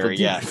listening here.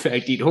 Yeah, in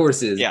fact eat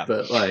horses. Yeah,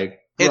 but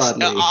it's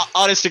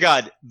honest to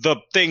God, the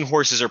thing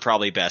horses are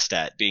probably best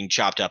at being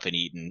chopped up and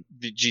eaten.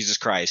 Jesus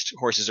Christ,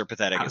 horses are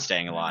pathetic at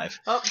staying alive.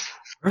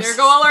 There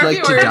go all our like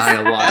viewers. to die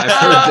a lot.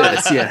 I've heard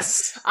this.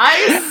 Yes.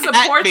 I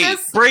support At me.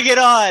 this. Bring it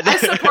on. I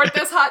support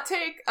this hot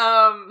take.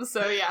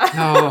 So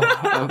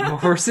yeah. No,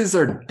 horses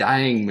are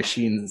dying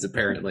machines.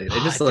 Apparently, they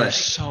just they're like.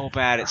 so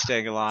bad at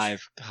staying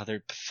alive. God,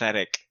 they're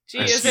pathetic. Gee,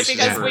 That's is it just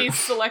because never- we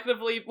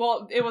selectively?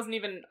 Well, it wasn't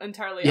even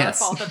entirely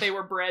Yes. our fault that they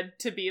were bred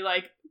to be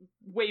like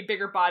way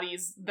bigger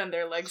bodies than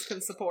their legs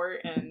can support,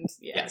 and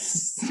yeah.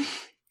 Yes.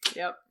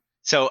 Yep.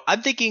 So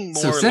I'm thinking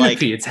more So like.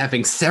 centipedes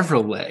having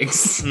several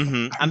legs,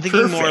 I'm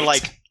thinking more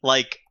Perfect.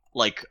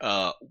 like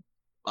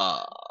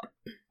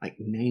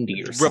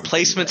 90 or something.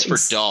 replacements for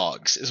legs.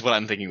 dogs is what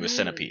I'm thinking with Mm.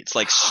 centipedes,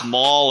 like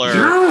smaller,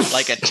 Yes!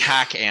 like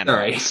attack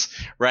animals,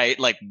 right?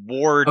 Like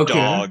war Okay.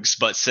 dogs,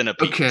 but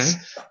centipedes.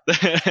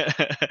 Okay.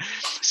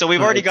 So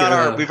we've already got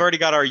our Like,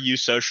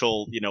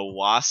 eusocial,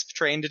 wasp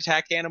trained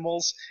attack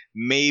animals.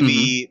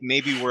 Maybe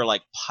we're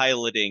like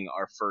piloting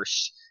our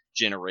first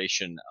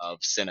generation of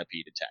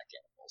centipede attack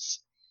animals.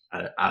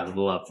 I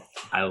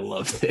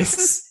love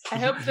this. I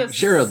hope the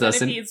Cheryl doesn't.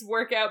 centipedes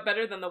work out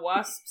better than the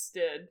wasps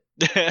did.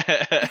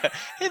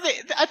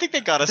 I think they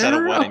got us at a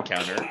They're one okay.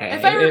 encounter.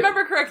 If I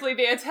remember correctly,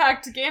 they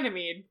attacked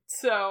Ganymede.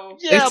 So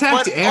They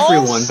attacked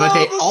everyone, but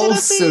they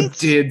also centipedes-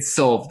 did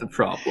solve the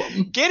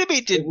problem.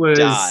 Ganymede did It was-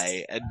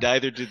 die, and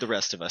neither did the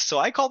rest of us. So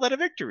I call that a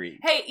victory.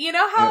 hey, you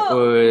know how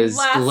It was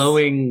last...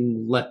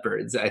 glowing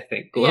leopards, I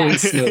think. Glowing Yeah.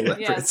 snow Yes.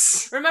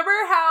 leopards. Remember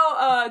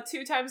how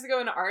 2 times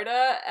ago in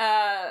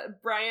Arda,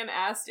 Brian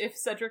asked if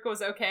Cedric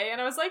was okay, and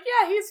I was like,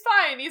 yeah, he's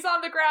fine. He's on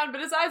the ground,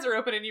 but his eyes are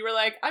open, and you were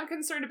like, I'm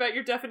concerned about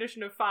your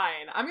definition of fine.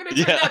 I'm gonna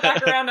turn that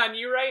back around on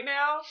you right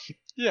now.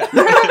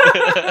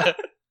 Yeah.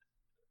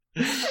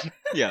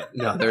 Yeah.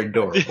 No, they're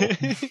adorable.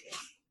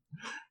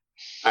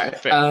 All right.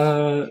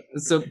 Fair.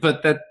 So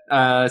what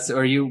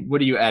are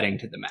you adding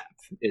to the map?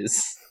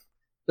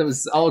 That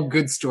was all a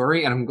good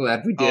story, and I'm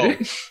glad we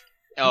did it.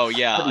 Oh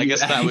yeah, Are I you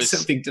guess that adding was.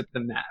 something to the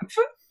map.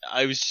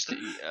 I was just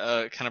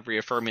kind of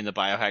reaffirming the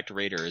biohacked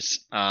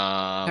raiders. They're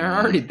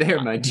already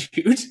there, my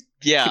dude.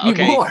 Yeah. Give me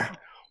Okay. more.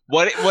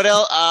 What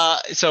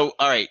else? So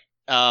all right.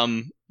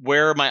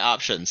 Where are my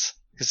options?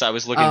 Because I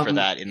was looking for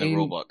that in the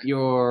rulebook.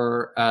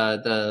 Your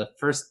the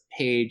first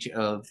page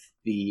of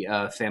the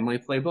family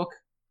playbook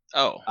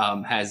Oh.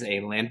 has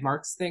a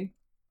landmarks thing.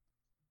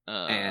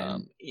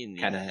 And in the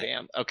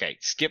kinda- Okay,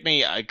 skip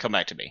me. Come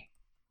back to me.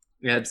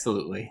 Yeah,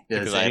 absolutely. Does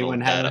Because I anyone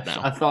looked that have up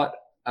now. a thought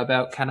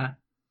about kind of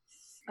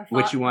I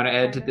what thought- you want to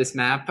add to this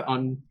map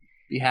on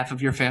behalf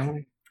of your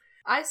family?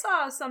 I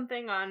saw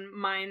something on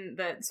mine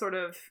that sort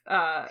of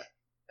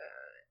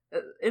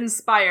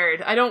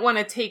inspired. I don't want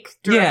to take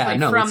directly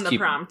let's from the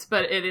keep- prompt,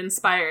 but it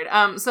inspired.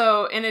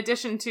 So in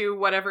addition to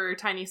whatever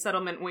tiny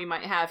settlement we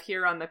might have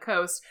here on the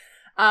coast,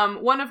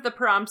 one of the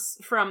prompts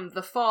from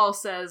the fall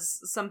says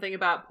something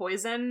about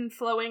poison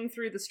flowing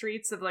through the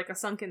streets of like a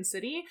sunken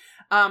city.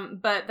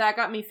 But that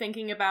got me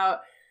thinking about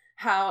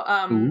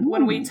how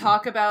when we Ooh.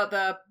 talk about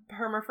the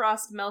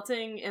permafrost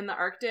melting in the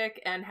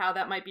Arctic and how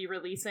that might be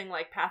releasing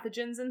like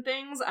pathogens and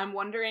things, I'm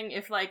wondering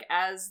if like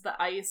as the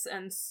ice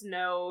and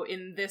snow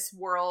in this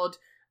world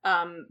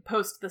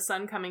post the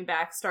sun coming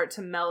back start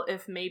to melt,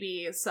 if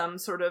maybe some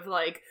sort of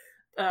like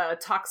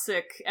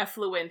toxic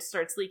effluent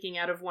starts leaking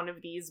out of one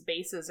of these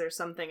bases or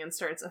something and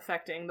starts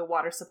affecting the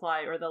water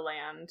supply or the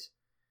land.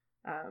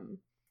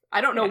 I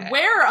don't know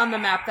where on the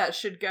map that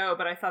should go,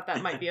 but I thought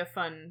that might be a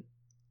fun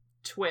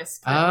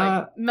twist. That,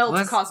 like, melt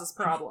let's- causes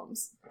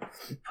problems.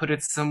 Put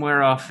it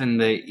somewhere off in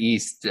the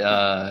east.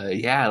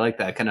 Yeah, I like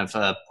that kind of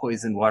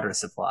poison water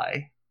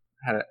supply.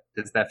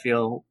 Does that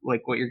feel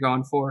like what you're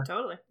going for?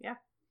 Totally, yeah.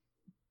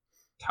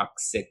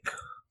 Toxic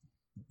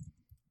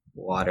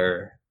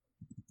water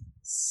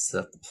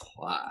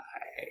supply.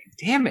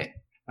 Damn it!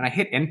 When I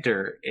hit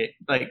enter, it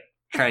like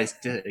tries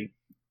to.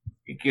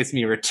 It gives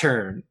me a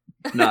return,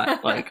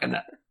 not like an.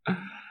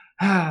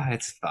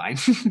 It's fine.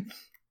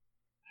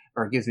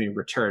 Or it gives me a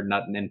return,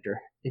 not an enter.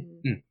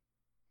 Mm-hmm.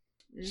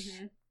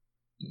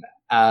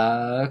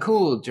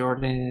 Cool.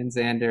 Jordan,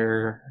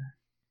 Xander,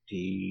 do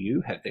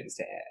you have things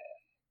to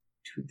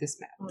add to this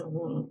map?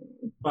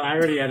 But I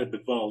already added the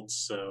vaults,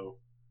 so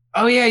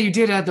Oh yeah, you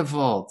did add the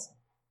vault.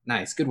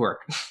 Nice, good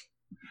work.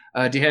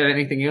 Do you have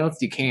anything else?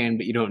 You can,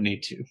 but you don't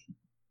need to.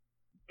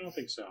 I don't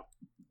think so.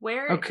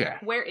 Where Okay.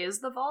 Where is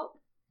the vault?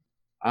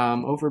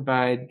 Over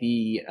by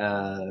the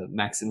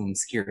maximum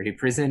security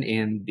prison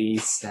in the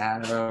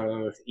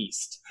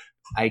southeast.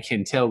 I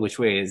can tell which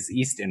way is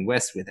east and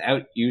west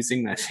without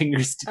using my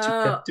fingers to do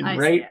left and I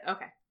right. see it.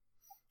 Okay.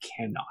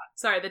 Cannot.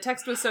 Sorry, the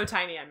text was so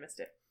tiny I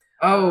missed it.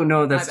 Oh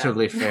no, My that's bad.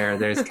 totally fair.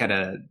 There's kind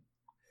of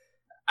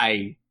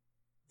I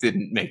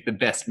didn't make the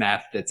best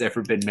map that's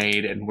ever been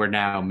made, and we're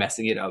now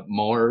messing it up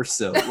more.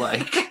 So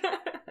like,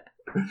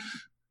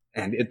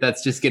 and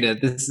that's just gonna.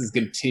 This is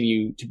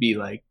continue to be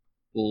like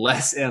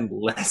less and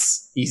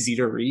less easy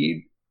to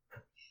read,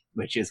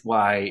 which is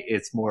why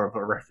it's more of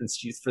a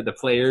reference use for the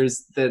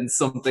players than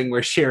something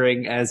we're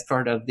sharing as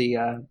part of the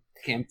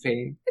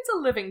campaign. It's a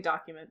living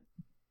document.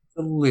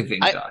 The living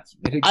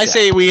document. I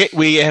say exactly.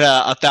 we had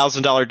a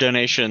 $1,000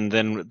 donation,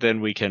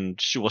 then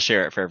we'll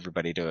share it for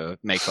everybody to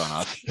make fun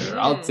of. Sure,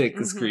 I'll take a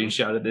Mhm.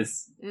 screenshot of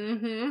this.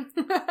 Mm-hmm.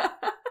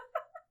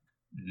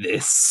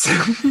 This.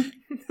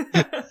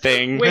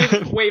 Thing.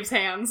 Waves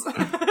hands.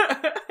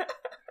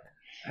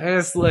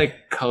 It's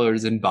like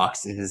colors and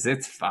boxes.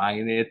 It's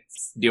fine.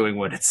 It's doing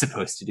what it's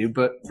supposed to do.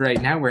 But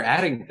right now we're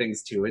adding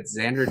things to it.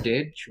 Xander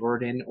did,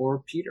 Jordan, or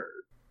Peter.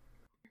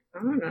 I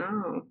don't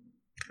know.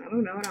 I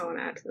don't know what I want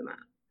to add to the map.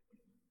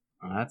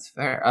 Oh, that's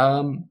fair.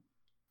 All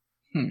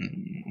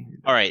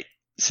right.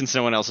 Since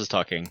no one else is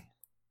talking,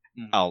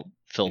 I'll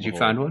fill. Did you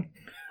find one?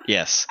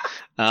 Yes.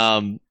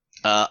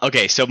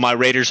 Okay, so my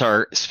raiders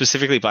are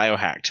specifically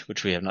biohacked,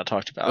 which we have not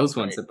talked about. Those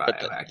ones are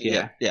biohacked,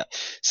 yeah.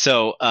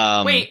 So,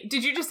 Wait,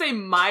 did you just say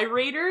my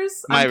raiders?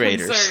 My I'm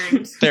raiders.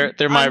 concerned.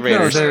 They're my I'm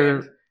raiders.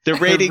 concerned. They're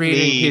raiding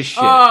me. his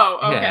shit. Oh,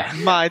 okay. Yeah.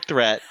 My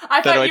threat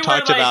I that thought I you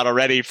talked were, like, about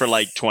already for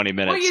like 20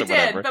 minutes Well, you or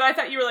whatever. did, but I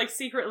thought you were like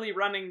secretly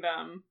running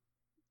them.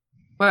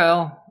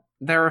 Well,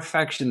 they're a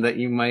faction that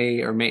you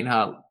may or may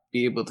not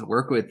be able to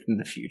work with in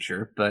the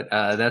future, but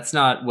that's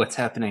not what's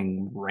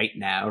happening right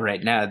now.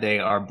 Right now, they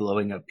are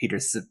blowing up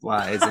Peter's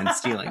supplies and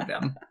stealing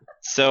them.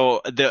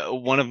 So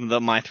one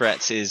of my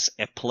threats is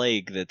a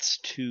plague that's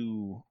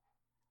too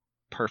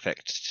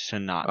perfect to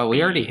not. Oh, we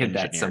be already hid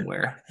that engineered.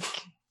 somewhere.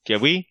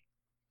 Did we?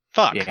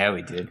 Fuck. Yeah,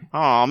 we did.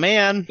 Oh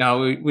man.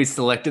 No, we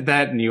selected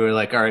that, and you were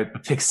like, all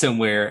right, pick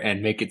somewhere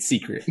and make it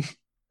secret.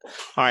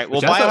 All right.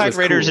 Well, Which I thought Biohack was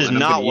Raiders cool, is and I'm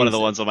not gonna one of use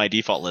the it. ones on my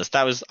default list.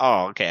 That was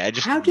okay. I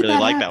just How did really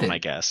that like that happen? one, I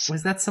guess.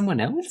 Was that someone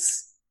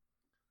else?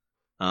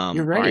 You're All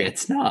right,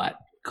 it's not.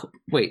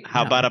 Wait,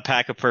 How no. about a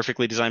pack of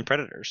perfectly designed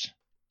predators?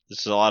 This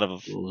is a lot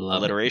of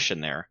Love it.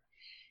 alliteration there.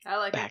 I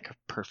like it. Pack of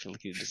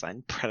perfectly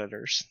designed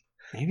predators.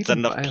 Maybe Is that the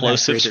enough Biohack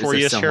plosives Raiders for are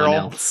you, someone Cheryl?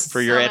 else. For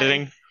your So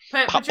editing?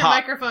 Put Pop, your pop.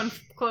 microphone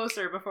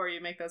closer before you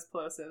make those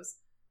plosives.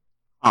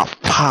 Oh,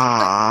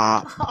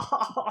 pop.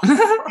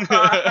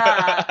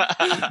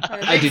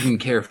 I didn't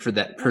care for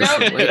that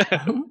personally.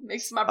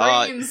 Makes my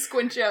brain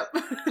squinch up.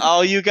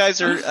 Oh, you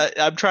guys are.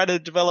 I'm trying to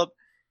develop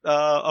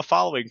a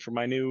following for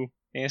my new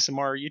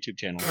ASMR YouTube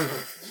channel.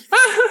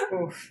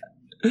 Oof.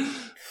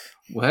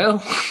 Well,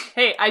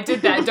 Hey, I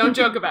did that. Don't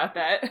joke about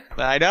that.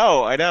 I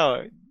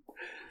know.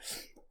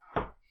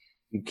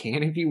 you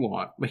can if you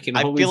want. We can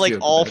I always feel like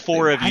joke all about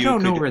four things. of you I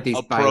don't know could where these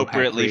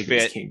appropriately Biohack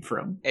Raiders fit came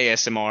from.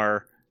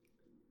 ASMR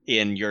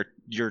in your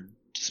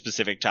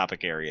specific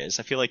topic areas.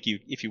 I feel like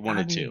if you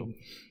wanted to.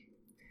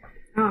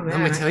 Oh man,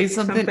 gonna tell you I could do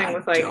something? I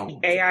with like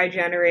don't. AI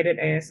generated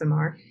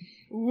ASMR.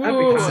 That'd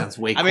be Ooh. That fun. sounds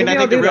way I mean, cool. I Maybe think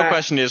I'll the do real that.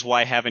 question is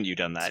why haven't you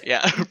done that?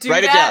 Yeah, Do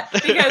write that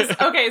it down.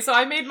 because okay, so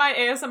I made my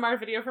ASMR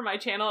video for my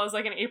channel as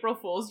like an April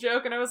Fool's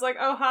joke, and I was like,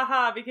 oh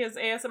haha, because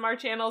ASMR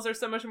channels are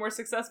so much more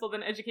successful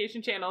than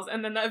education channels,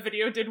 and then that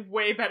video did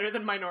way better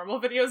than my normal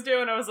videos do,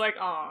 and I was like,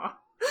 aw.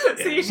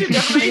 So you should I think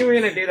definitely we're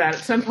gonna do that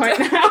at some point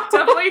now.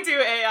 definitely do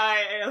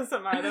AI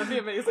ASMR. That'd be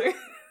amazing.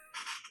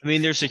 I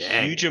mean, there's a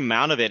Dang. huge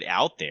amount of it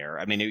out there.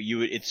 I mean,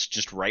 it's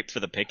just ripe for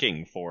the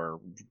picking for,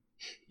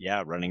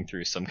 running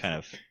through some kind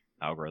of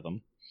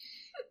algorithm.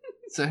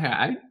 So yeah,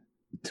 I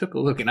took a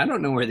look, and I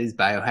don't know where these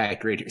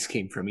Biohack Raiders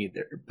came from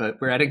either, but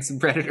we're adding some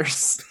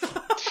predators.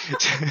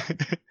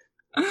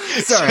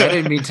 Sorry, I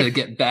didn't mean to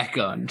get back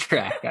on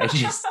track. I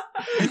just...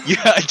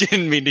 I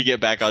didn't mean to get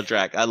back on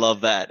track. I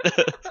love that.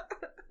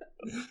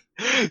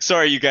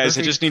 Sorry, you guys.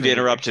 I Perfect just need to predators.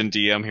 interrupt and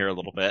DM here a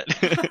little bit.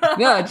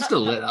 No, just a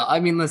little. I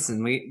mean,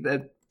 listen,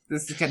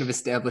 this is kind of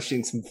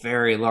establishing some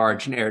very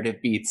large narrative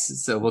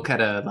beats, so we'll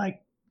kind of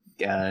like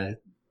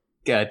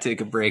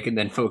take a break and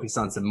then focus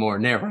on some more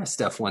narrow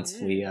stuff once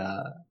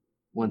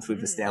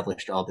we've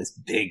established all this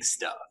big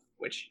stuff.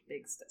 Which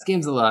Big stuff. this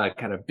game's a lot of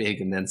kind of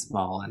big and then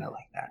small, and I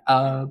like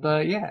that.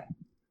 But yeah,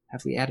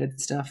 have we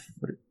added stuff?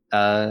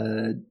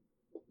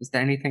 Was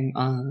there anything?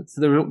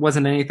 So there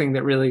wasn't anything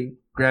that really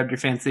grabbed your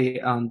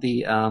fancy on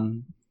the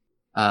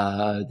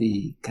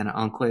kind of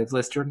Enclave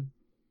list, Jordan?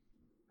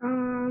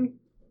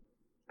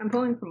 I'm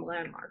pulling from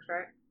landmarks,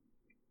 right?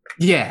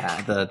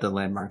 Yeah, the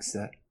landmark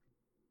set.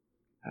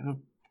 I've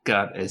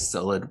got a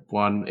solid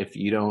one. If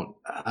you don't,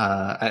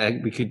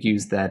 we could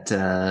use that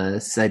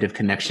site of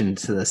connection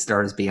to the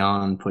stars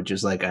beyond, which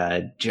is like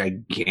a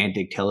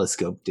gigantic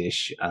telescope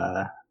dish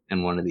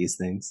in one of these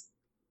things,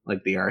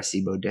 like the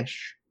Arecibo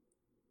dish.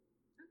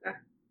 Okay.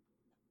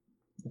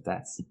 If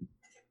that's,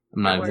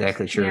 I'm not That works,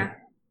 exactly sure yeah.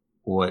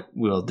 what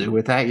we'll do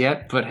with that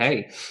yet, but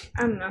hey,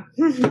 I don't know.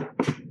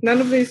 None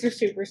of these are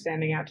super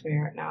standing out to me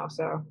right now,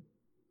 so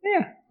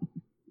yeah.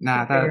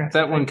 Nah, Figure out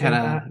that one something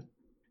kind with of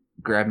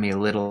grabbed me a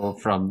little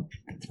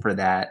for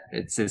that.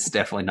 It's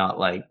definitely not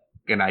like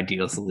an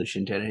ideal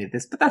solution to any of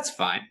this, but that's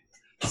fine.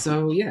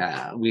 So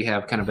yeah, we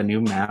have kind of a new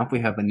map. We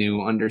have a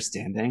new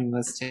understanding.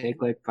 Let's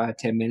take like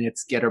 5-10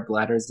 minutes, get our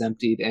bladders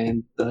emptied,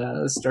 and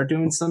start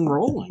doing some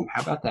rolling.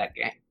 How about that,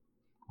 gang?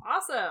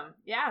 Awesome.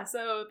 Yeah,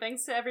 so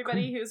thanks to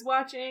everybody who's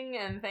watching,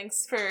 and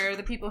thanks for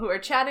the people who are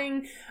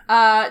chatting.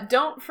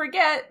 Don't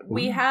forget,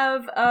 we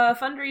have a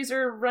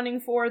fundraiser running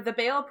for the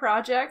Bale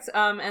Project,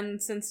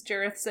 and since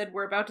Jareth said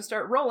we're about to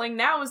start rolling,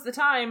 now is the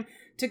time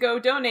to go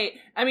donate.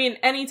 I mean,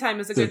 any time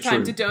is a good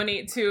time to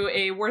donate to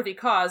a worthy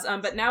cause,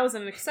 but now is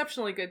an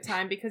exceptionally good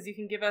time because you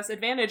can give us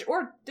advantage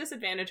or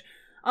disadvantage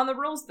on the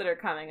rolls that are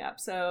coming up.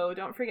 So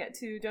don't forget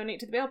to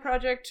donate to the Bale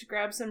Project,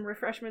 grab some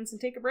refreshments,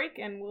 and take a break,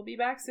 and we'll be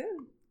back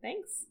soon.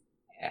 Thanks.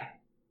 Yeah.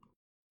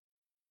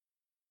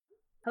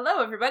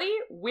 Hello, everybody.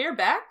 We're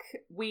back.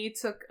 We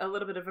took a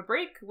little bit of a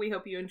break. We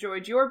hope you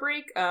enjoyed your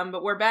break,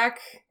 but we're back,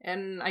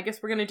 and I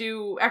guess we're going to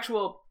do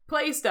actual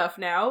play stuff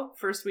now.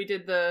 First, we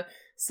did the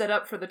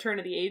setup for the Turn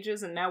of the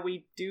Ages, and now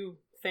we do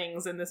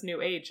things in this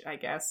new age, I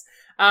guess.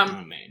 Oh,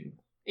 man.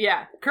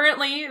 Yeah,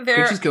 currently Could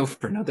there... just go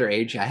for another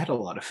age. I had a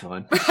lot of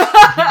fun.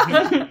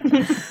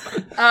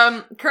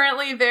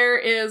 Currently there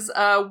is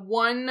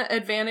one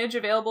advantage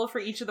available for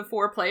each of the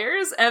 4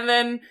 players, and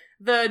then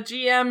the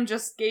GM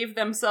just gave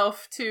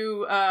themselves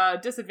 2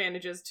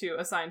 disadvantages to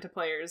assign to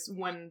players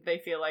when they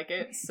feel like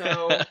it,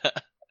 so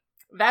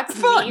that's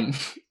fun.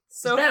 Neat.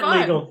 So Is that fun.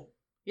 legal?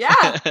 Yeah.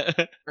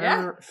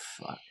 Yeah.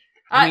 Fuck.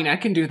 I mean, I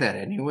can do that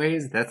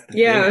anyways. That's the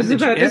Yeah, thing. I was I'm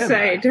the about to GM.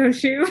 say,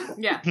 don't you?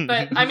 Yeah,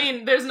 but I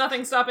mean, there's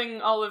nothing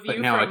stopping all of you But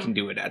now from... I can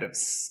do it out of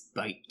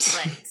spite.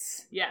 Right.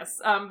 Yes.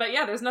 But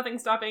yeah, there's nothing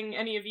stopping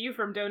any of you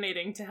from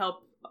donating to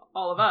help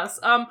all of us.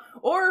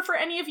 Or for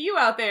any of you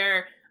out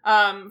there,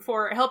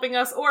 for helping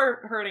us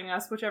or hurting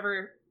us,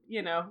 whichever,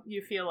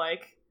 you feel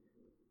like.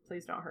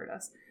 Please don't hurt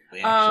us.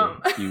 We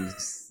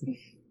actually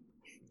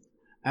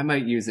I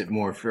might use it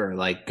more for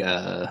like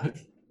a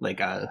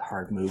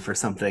hard move or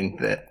something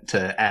that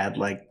to add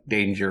like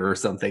danger or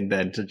something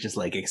than to just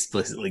like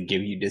explicitly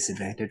give you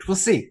disadvantage. We'll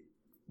see.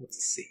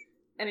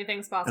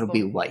 Anything's possible. It'll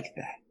be like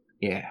that.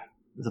 Yeah.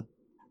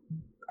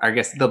 I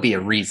guess there'll be a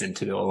reason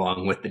to go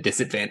along with the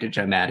disadvantage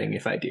I'm adding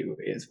if I do,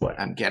 is what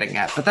I'm getting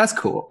at. But that's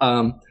cool.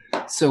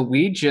 So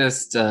we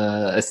just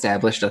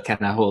established a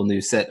kind of whole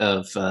new set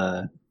of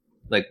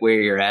like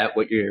where you're at,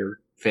 what your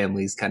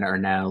families kind of are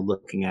now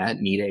looking at,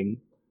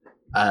 needing.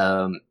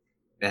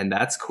 And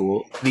that's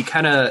cool. The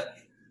kind of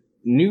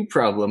new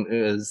problem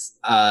is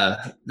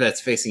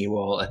that's facing you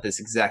all at this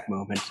exact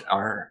moment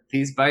are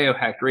these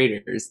biohacked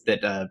raiders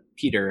that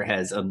Peter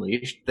has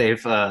unleashed.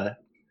 They've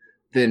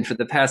been, for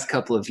the past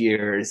couple of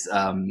years,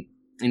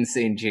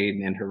 Insane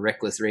Jane and her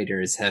reckless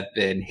raiders have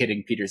been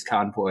hitting Peter's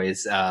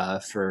convoys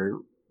for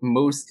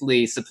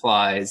mostly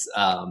supplies,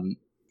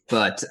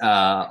 but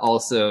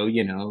also,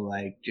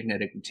 like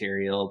genetic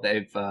material.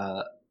 They've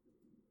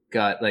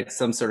got like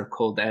some sort of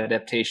cold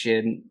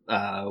adaptation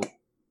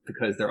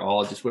because they're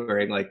all just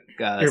wearing like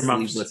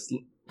sleeveless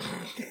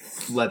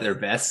leather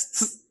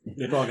vests.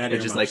 They've all got They're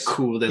just earmuffs. like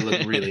cool. They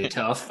look really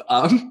tough.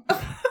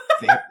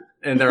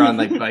 And they're on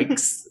like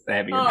bikes. They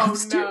have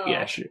earmuffs too. No.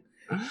 Yeah, sure.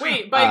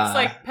 Wait, bikes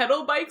like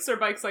pedal bikes or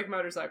bikes like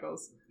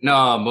motorcycles?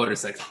 No,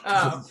 motorcycle.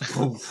 Oh.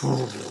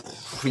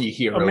 You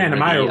hear Oh man,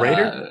 am I a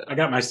already, raider? I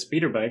got my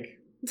speeder bike.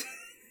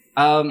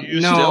 You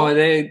no, still?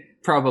 they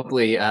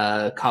probably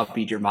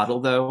copied your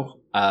model though.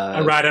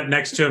 I ride up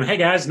next to him. Hey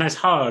guys, nice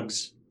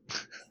hogs.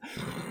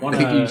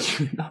 Wanna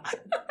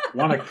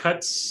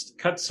cut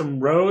some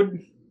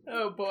road?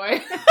 Oh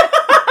boy.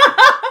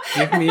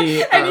 Give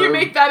me, and you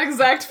make that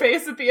exact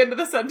face at the end of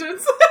the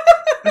sentence.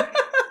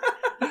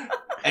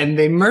 and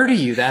they murder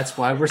you. That's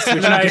why we're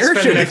switching And then I spend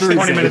the next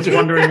 20 minutes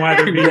wondering why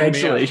they're beating me up.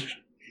 Congratulations.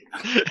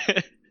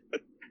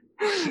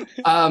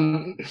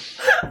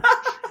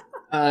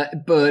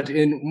 But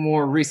in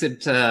more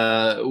recent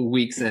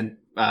weeks and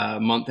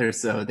month or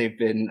so, they've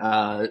been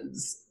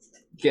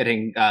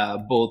getting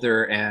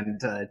bolder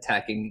and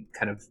attacking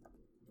kind of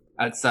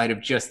outside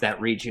of just that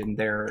region.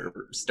 They're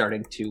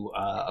starting to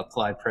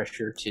apply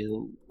pressure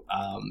to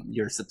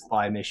your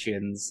supply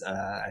missions.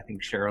 I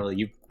think Cheryl,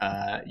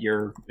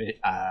 your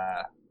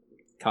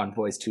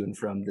convoys to and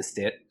from the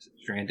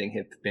stranding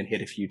have been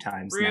hit a few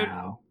times Rude.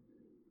 now.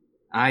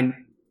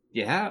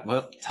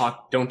 Well,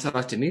 don't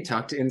talk to me,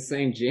 talk to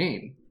Insane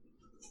Jane,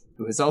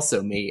 who is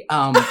also me.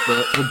 But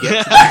we'll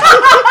get to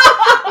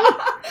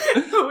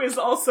that. Who is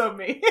also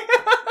me.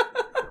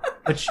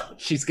 But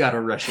she's got a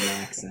Russian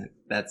accent.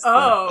 That's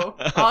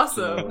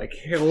awesome. like,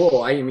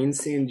 hello, I am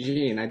Insane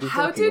Jane. I do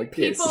How talking did like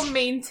people this.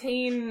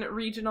 maintain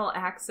regional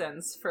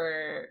accents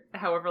for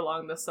however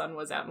long the sun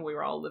was out and we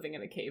were all living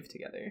in a cave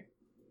together?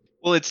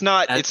 Well, it's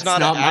not That's not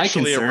my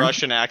actually a concern.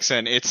 Russian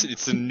accent. It's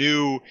a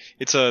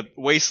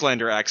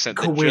Wastelander accent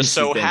that just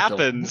so Coincidental.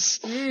 happens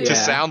Mm. to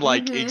sound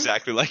like Mhm.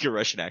 exactly like a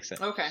Russian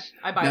accent. Okay,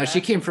 I buy No, that. she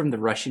came from the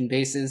Russian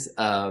bases.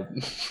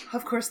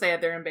 Of course they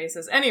had their own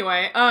bases.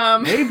 Anyway,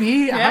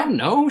 Maybe, I Yeah. don't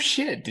know.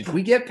 Shit, did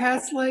we get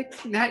past like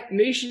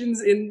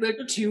nations in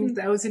the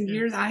 2,000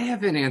 years? I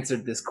haven't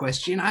answered this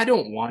question. I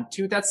don't want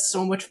to. That's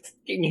so much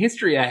fucking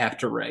history I have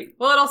to write.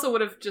 well, it also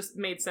would have just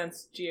made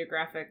sense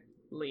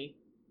geographically.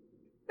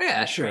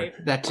 Yeah, sure, Right.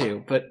 that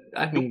too. But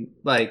I mean,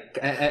 like,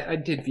 I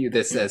did view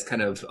this as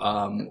kind of,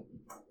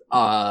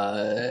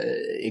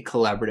 a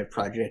collaborative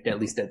project, at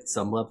least at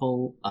some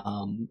level.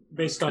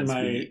 Based on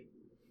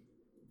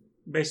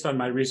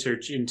my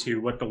research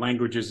into what the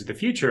languages of the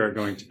future are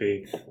going to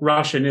be,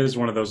 Russian is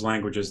one of those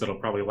languages that'll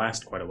probably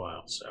last quite a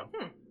while. So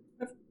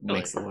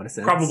makes a lot of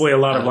sense. Probably a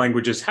lot of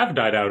languages have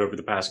died out over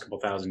the past couple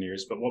thousand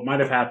years, but what might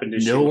have happened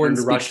is no she one learned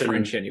speaks Russian.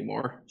 French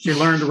anymore. She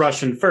learned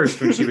Russian first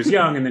when she was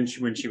young, and then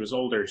when she was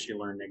older, she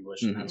learned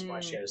English, and that's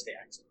why she has the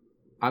accent.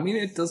 I mean,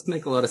 it does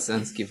make a lot of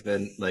sense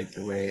given like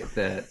the way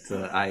that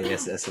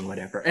ISS and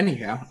whatever.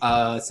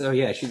 Anyhow, so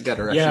yeah, she's got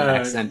a Russian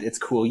accent. It's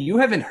cool. You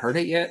haven't heard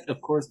it yet,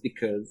 of course,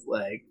 because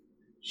like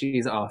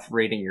she's off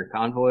raiding your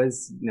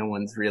convoys. No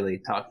one's really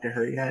talked to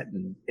her yet,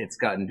 and it's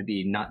gotten to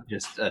be not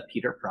just a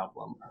Peter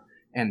problem.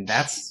 And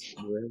that's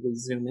where we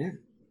zoom in.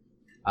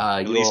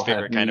 You all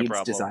have kind of needs,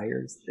 problem.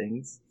 desires,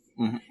 things.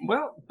 Mm-hmm.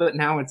 Well, but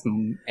now it's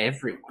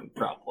everyone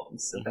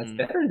problems, so that's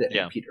better than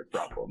a Peter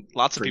problem.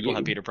 Lots of people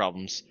have Peter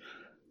problems.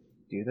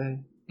 Do they?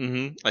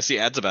 Mm-hmm. I see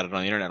ads about it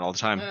on the internet all the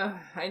time.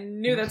 I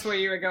knew that's where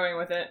you were going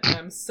with it.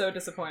 I'm so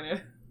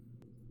disappointed.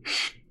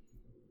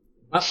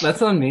 Well,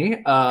 that's on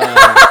me.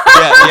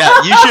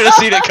 Yeah, you should have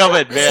seen it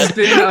coming, man. This has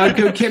been a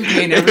good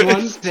campaign,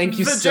 everyone. Thank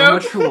you so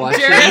much for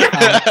watching.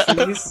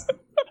 Please.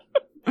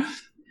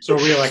 So are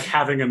we like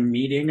having a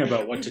meeting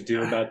about what to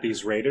do about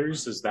these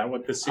raiders? Is that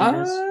what this scene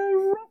is?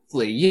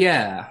 Roughly,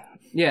 yeah.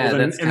 Well,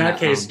 then, in that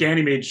case,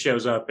 Ganymede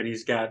shows up and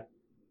he's got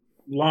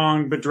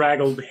long,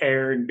 bedraggled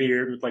hair and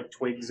beard with like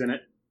twigs in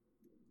it.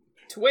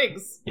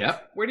 Twigs?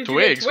 Yep. Where did you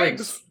get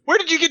twigs? Where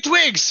did you get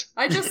twigs?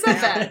 I just said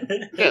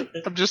that. Yeah,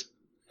 I'm just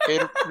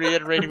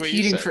reiterating what you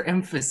Repeating said. for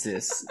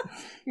emphasis.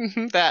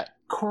 That.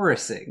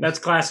 Chorusing. That's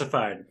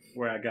classified,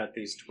 where I got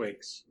these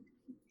twigs.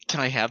 Can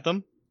I have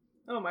them?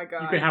 Oh my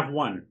god. You can have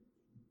one.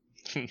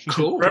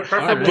 Cool.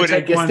 Preferably I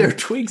take guess one. they're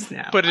twigs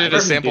now. Put it in a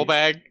sample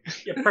bag.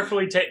 Yeah,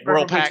 preferably take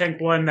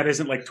pack. one that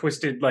isn't like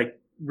twisted like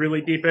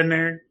really deep in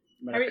there.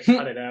 I'm gonna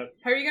cut it out.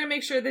 How are you going to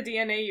make sure the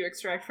DNA you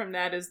extract from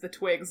that is the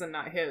twigs and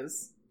not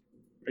his?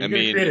 Are you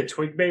going to create a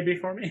twig baby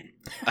for me?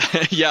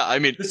 Yeah, I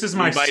mean... This is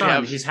my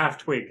son. He's half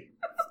twig.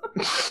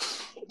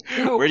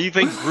 Where do you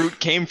think Groot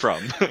came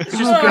from? It's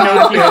just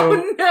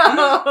Pinocchio.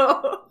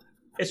 No!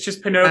 It's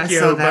just Pinocchio,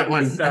 I saw that but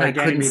one, with and I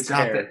couldn't Ganymede's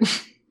stop hair.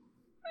 it.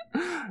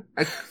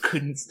 I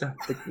couldn't stop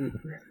the Groot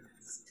reference.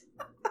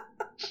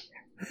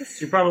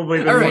 You've probably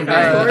been All right,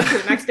 wondering. forward to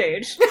the next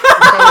stage. You've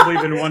probably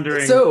been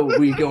wondering. So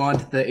we go on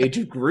to the Age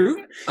of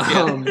Groot.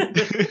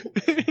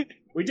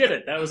 We did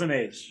it. That was an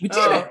age. We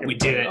did it. We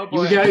did it. Oh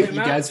boy. You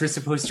guys were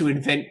supposed to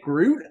invent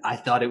Groot. I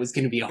thought it was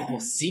going to be a whole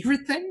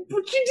secret thing,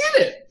 but you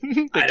did it.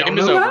 The I game don't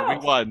is know over. how.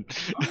 We won.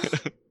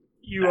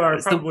 You are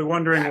was the- probably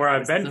wondering where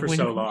I've was been the for win.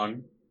 so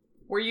long.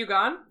 Were you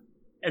gone?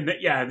 And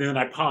then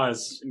I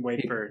pause and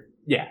wait for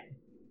Yeah.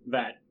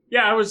 that.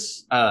 Yeah, I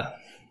was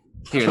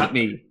Here, let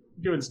me.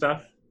 doing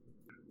stuff.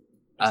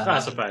 It's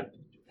classified.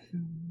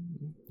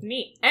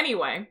 Neat.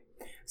 Anyway,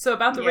 so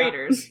about the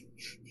Raiders.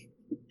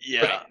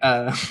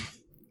 Yeah.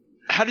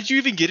 How did you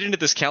even get into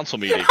this council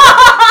meeting?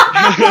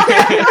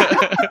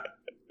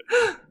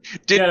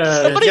 Did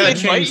somebody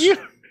invite you?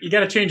 You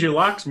gotta change your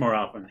locks more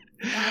often.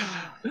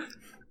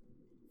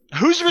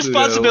 Whose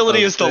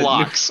responsibility is the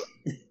locks?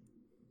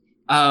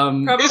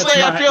 Probably.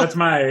 That's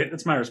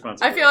my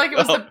responsibility. I feel like it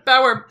was the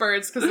Bower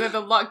Birds because they're the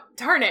luck.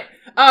 Darn it.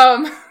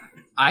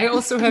 I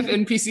also have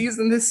NPCs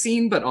in this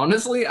scene, but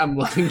honestly, I'm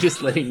loving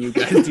just letting you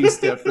guys do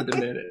stuff for the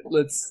minute.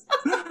 Let's.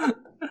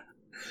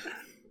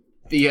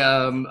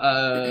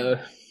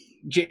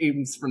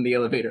 James from the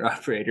elevator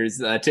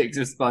operators takes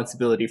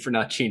responsibility for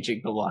not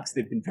changing the locks.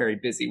 They've been very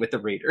busy with the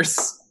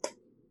raiders.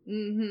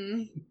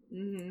 He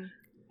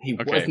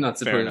was not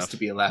supposed to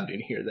be allowed in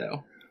here,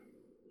 though.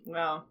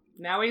 Well,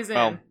 now he's in.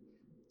 Well,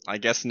 I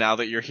guess now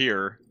that you're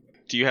here,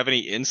 do you have any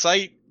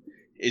insight?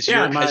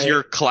 Has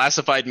your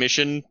classified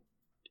mission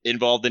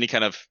involved any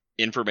kind of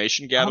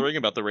information gathering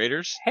about the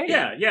raiders? Hey,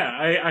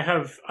 I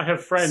have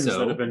friends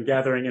that have been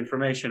gathering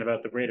information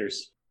about the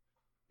raiders.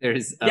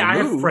 There's I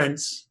have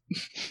friends.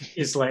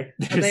 Is like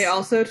Are they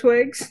also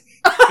twigs?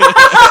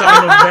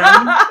 some of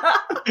them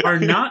are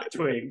not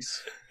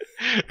twigs.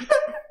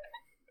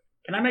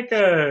 Can I make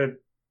a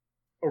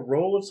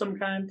roll of some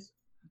kind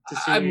to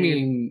see? I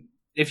mean,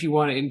 if you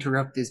want to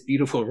interrupt this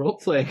beautiful role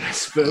playing, I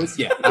suppose.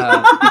 Yeah.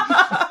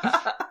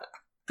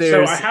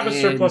 So I have a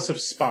surplus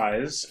of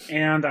spies,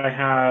 and I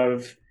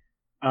have.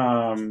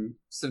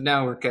 So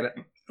now we're kind of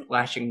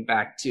flashing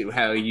back to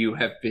how you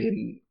have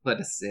been, let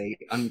us say,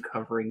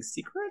 uncovering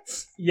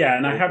secrets. Yeah,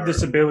 and I have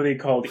this ability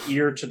called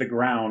Ear to the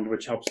Ground,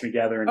 which helps me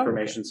gather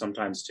information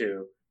sometimes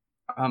too.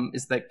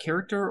 Is that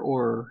character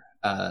or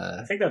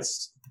I think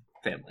that's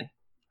family?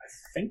 I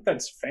think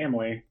that's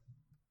family.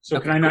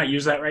 So can I not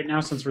use that right now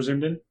since we're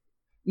zoomed in?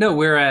 No,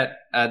 we're at.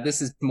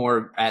 This is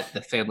more at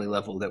the family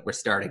level that we're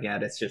starting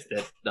at. It's just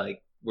that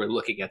like we're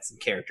looking at some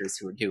characters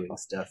who are doing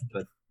stuff,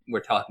 but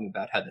we're talking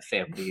about how the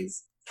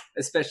families,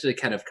 especially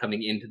kind of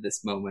coming into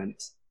this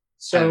moment,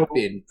 have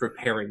been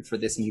preparing for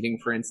this meeting.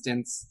 For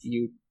instance,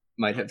 you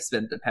might have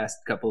spent the past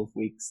couple of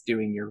weeks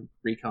doing your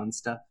recon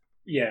stuff.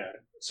 Yeah.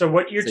 So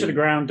what Ear to the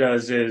Ground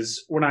does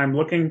is when I'm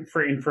looking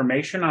for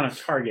information on a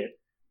target,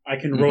 I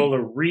can roll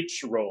a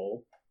reach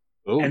roll,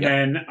 and yep.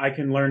 then I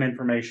can learn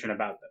information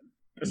about them.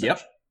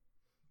 Yep.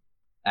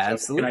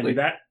 Absolutely. So can I do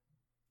that?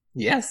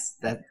 Yes.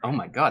 Oh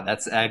my god,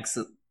 that's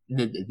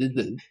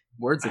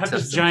words. I have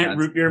this giant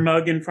root beer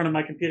mug in front of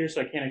my computer,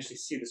 so I can't actually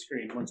see the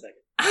screen. 1 second.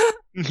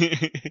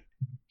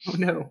 Oh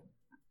no.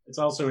 It's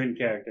also in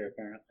character,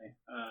 apparently.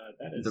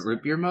 That is the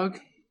root beer mug.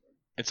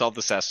 It's all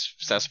the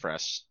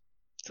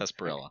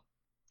sarsaparilla.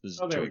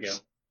 There we go.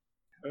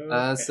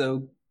 Okay.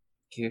 So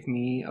give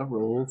me a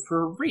roll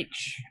for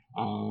reach.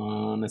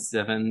 On a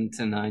 7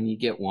 to 9, you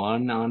get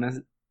 1. On a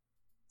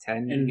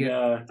 10, you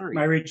get 3.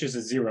 My reach is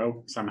a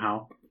 0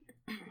 somehow.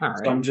 All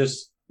right. So I'm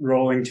just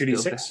rolling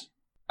 2d6.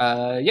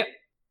 Yep.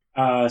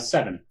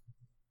 7.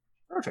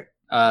 Perfect.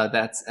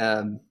 That's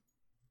a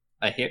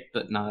hit,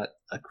 but not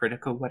a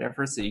critical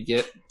whatever. So you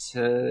get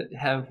to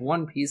have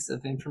 1 piece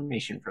of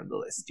information from the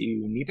list. Do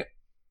you need it?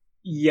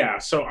 Yeah,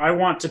 so I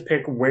want to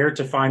pick where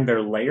to find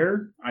their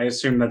lair. I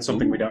assume that's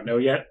something we don't know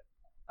yet.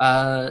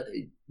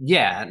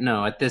 Yeah,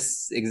 no, at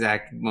this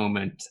exact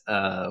moment,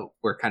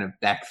 we're kind of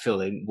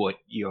backfilling what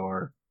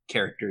your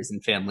characters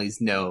and families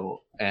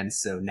know, and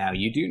so now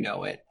you do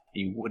know it.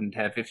 You wouldn't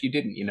have if you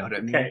didn't, you know what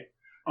I mean? Okay,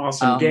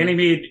 awesome.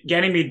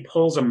 Ganymede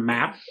pulls a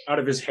map out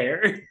of his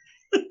hair.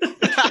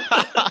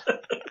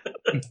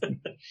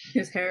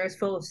 His hair is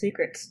full of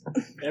secrets.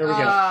 There we go.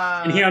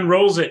 And he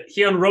unrolls it.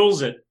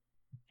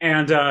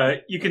 And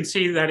you can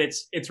see that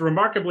it's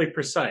remarkably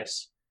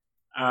precise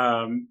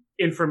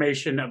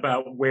information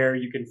about where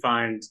you can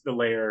find the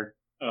lair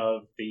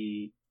of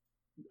the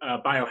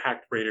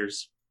biohacked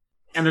raiders.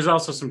 And there's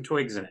also some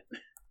twigs in it.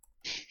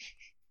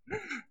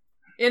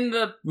 In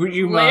the Would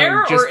you lair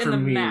mind just or in for the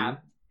me?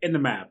 map? In the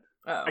map.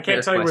 Oh. I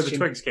can't tell you where the question.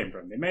 twigs came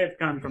from. They may have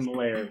come from the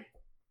lair,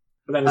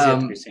 but that is yet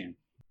to be seen.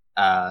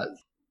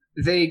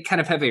 They kind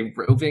of have a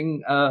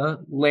roving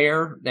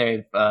lair.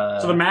 They've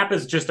So the map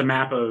is just a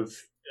map of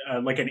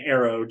like an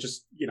arrow,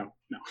 just, no,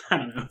 I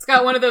don't know. It's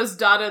got one of those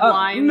dotted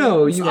lines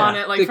on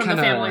it, like they from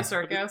kinda, the Family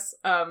Circus.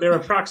 They're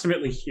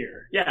approximately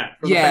here. Yeah.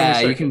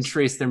 Yeah, you can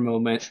trace their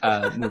movements.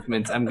 I'm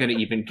going to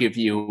even give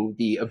you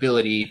the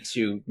ability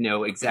to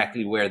know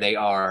exactly where they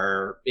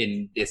are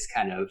in this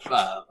kind of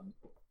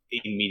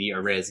in media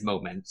res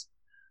moment.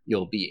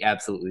 You'll be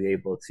absolutely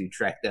able to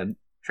track down.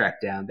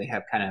 They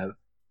have kind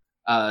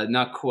of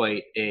not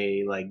quite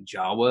a like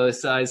Jawa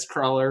sized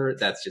crawler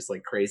that's just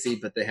like crazy,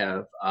 but they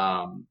have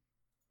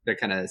their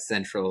kind of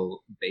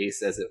central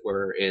base, as it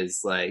were,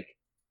 is like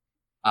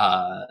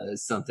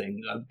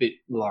something a bit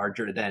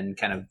larger than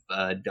kind of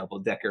a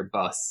double-decker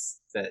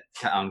bus that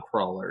on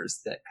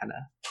crawlers that kind of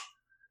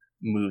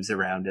moves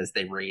around as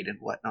they raid and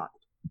whatnot.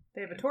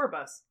 They have a tour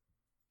bus.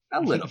 A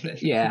little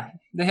bit, yeah.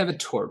 They have a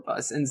tour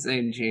bus.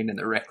 Insane Jane and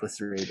the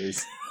Reckless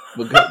Raiders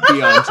will be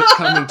on to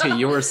coming to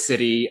your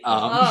city.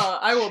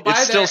 I will buy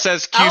It still their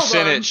says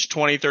Q-Sinich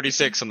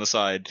 2036 on the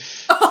side.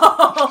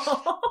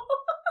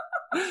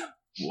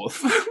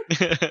 Woof.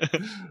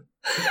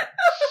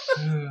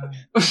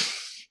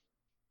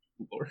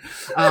 Lord.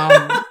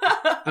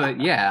 But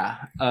yeah,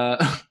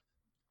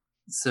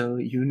 so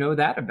you know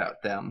that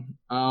about them.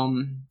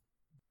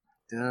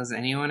 Does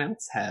anyone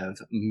else have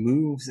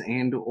moves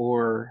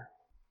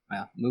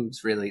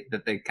moves really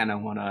that they kind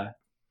of want to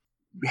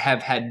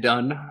have had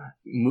done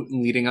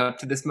leading up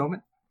to this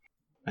moment?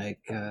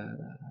 Like,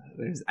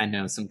 there's, I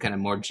know, some kind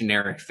of more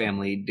generic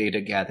family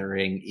data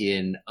gathering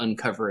in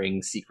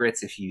uncovering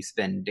secrets. If you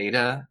spend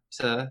data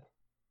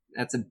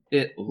that's a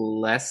bit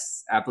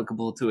less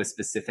applicable to a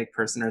specific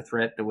person or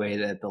threat the way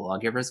that the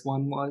Lawgivers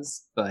one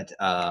was, but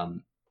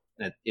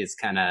that is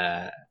kind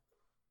of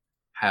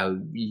how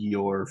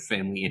your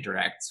family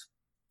interacts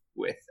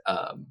with,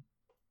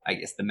 I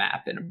guess, the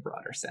map in a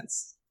broader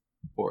sense.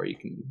 Or you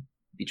can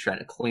be trying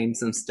to claim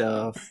some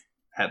stuff,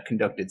 have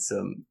conducted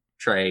some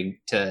trying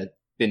to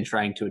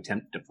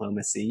attempt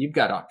diplomacy. You've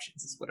got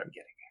options, is what I'm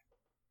getting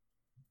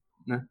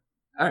at. No?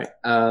 Alright,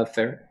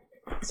 fair.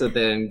 So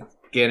then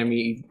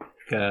Ganymede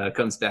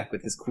comes back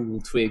with his cool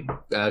twig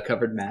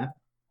covered map,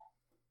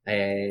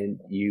 and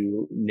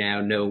you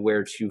now know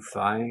where to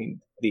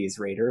find these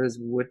raiders.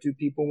 What do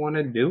people want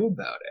to do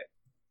about it?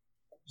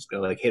 Just go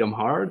like hit them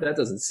hard? That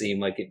doesn't seem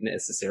like it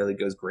necessarily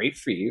goes great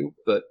for you,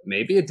 but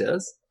maybe it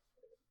does.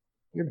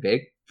 You're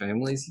big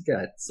families, you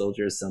got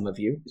soldiers, some of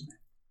you.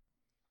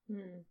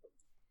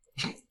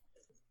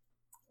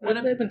 What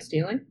have they been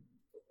stealing?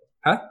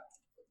 Huh?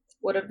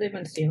 What have they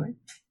been stealing?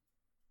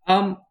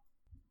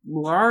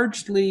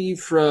 Largely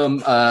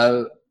from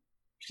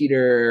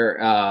Peter.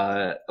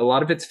 A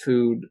lot of it's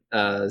food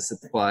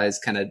supplies,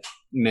 kind of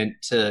meant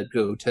to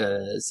go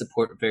to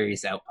support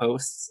various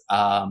outposts.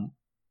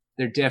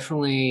 There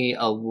definitely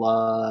a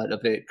lot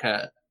of it.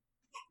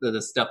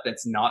 The stuff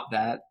that's not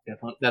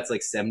that's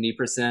like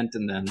 70%,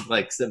 and then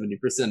like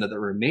 70% of the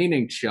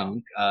remaining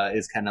chunk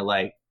is kind of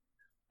like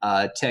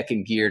tech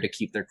and gear to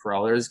keep their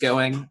crawlers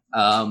going.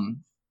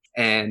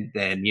 And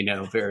then,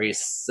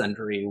 various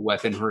sundry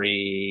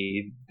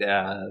weaponry,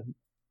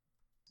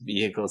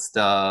 vehicle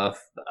stuff,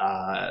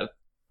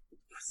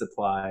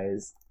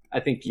 supplies. I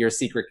think your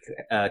secret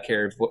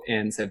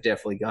caravans have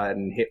definitely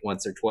gotten hit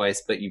once or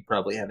twice, but you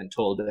probably haven't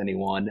told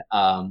anyone.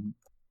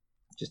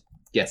 Just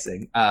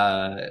guessing.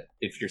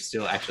 If you're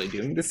still actually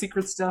doing the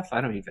secret stuff,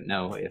 I don't even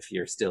know if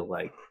you're still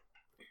like.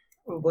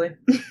 Probably.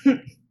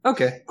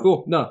 Okay,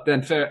 cool. No,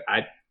 then fair.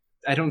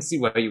 I don't see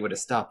why you would have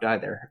stopped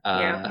either.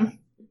 Yeah.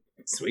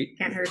 Sweet.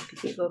 Can't hurt to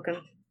keep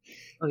looking.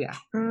 Oh yeah.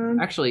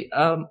 Actually,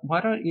 why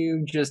don't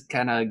you just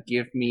kind of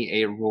give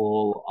me a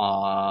roll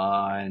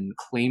on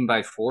claim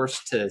by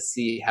force to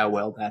see how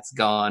well that's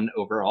gone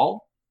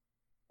overall?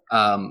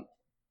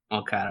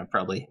 I'll kind of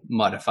probably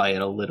modify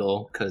it a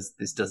little because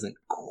this doesn't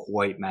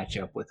quite match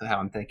up with how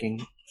I'm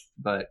thinking.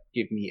 But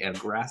give me a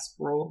grasp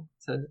roll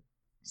to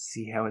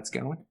see how it's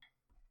going.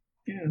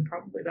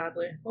 Probably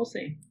badly. We'll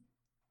see.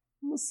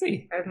 We'll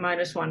see. I have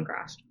 -1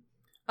 grasp.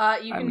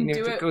 You can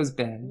do if it goes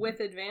bad, with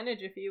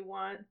advantage if you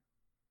want.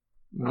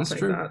 That's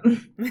true.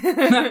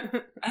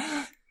 That.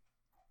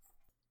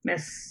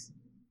 Miss.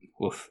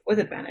 Woof. With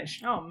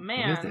advantage. Oh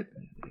man. With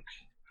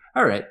advantage.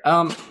 All right.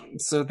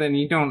 So then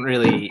you don't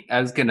really.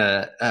 I was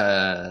gonna.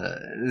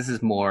 This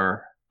is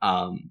more.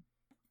 I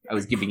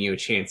was giving you a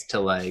chance to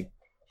like,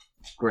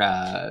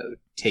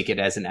 take it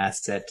as an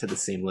asset to the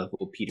same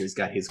level. Peter's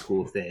got his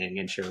cool thing,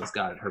 and Cheryl's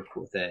got her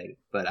cool thing.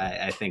 But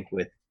I think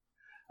with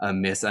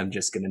Miss, I'm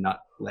just gonna not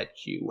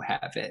let you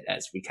have it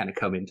as we kind of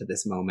come into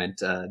this moment.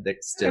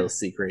 That's still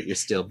secret. You're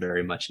still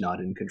very much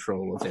not in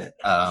control of it.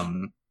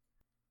 Oh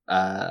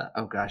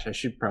gosh, I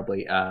should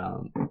probably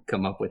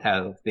come up with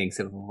how things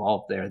have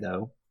evolved there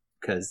though,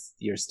 because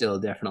you're still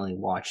definitely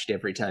watched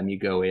every time you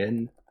go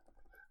in.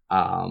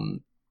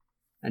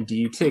 And do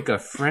you take a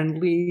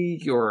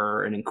friendly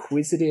or an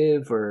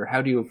inquisitive, or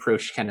how do you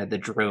approach kind of the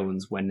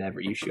drones whenever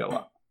you show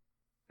up?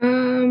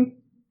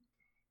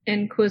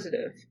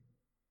 Inquisitive.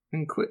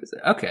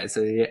 Inquisitive. Okay,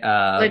 so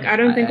I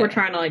don't think we're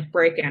trying to like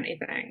break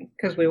anything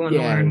because we want to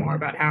learn more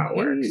about how it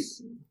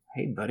works.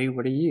 Hey, buddy,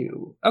 what are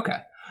you?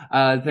 Okay.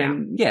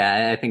 Then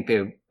I think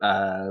they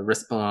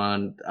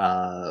respond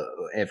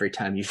every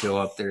time you show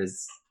up.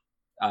 There's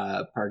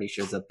party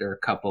shows up. There are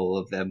a couple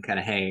of them kind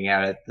of hanging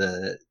out at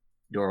the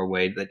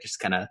doorway that just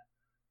kind of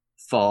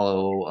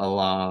follow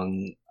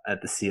along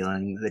at the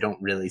ceiling. They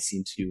don't really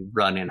seem to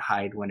run and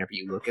hide whenever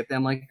you look at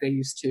them like they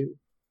used to.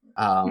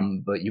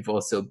 But you've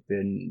also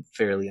been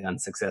fairly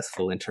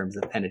unsuccessful in terms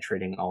of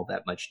penetrating all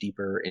that much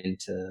deeper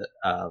into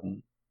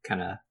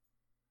kind of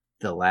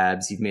the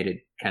labs. You've made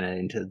it kind of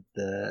into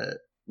the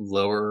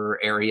lower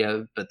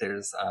area, but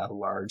there's a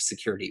large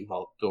security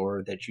vault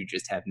door that you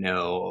just have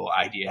no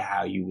idea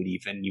how you would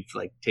even. You've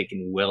like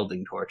taken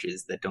welding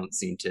torches that don't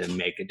seem to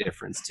make a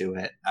difference to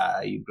it.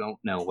 You don't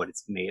know what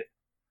it's made.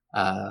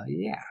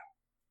 You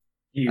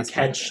That's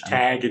catch,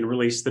 tag, and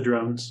release the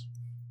drones.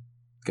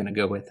 Gonna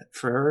go with it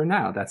for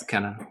now. That's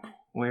kind of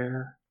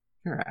where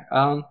you're at.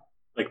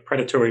 Like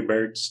predatory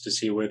birds to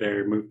see where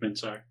their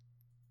movements are.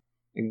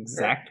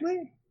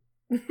 Exactly.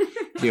 Do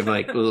you have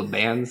like little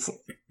bands?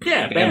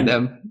 Yeah, band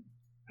them.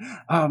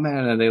 Oh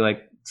man, and they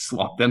like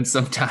swap them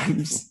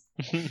sometimes.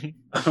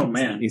 Oh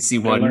man, you see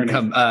one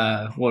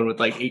one with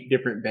like 8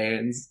 different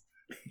bands.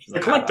 The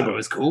collectible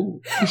is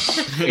cool.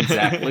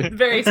 Exactly.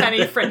 Very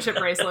tiny friendship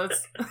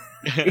bracelets.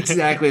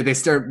 Exactly. They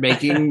start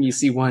making. You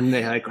see one.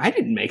 They're like, I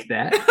didn't make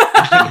that.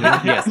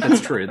 Yes,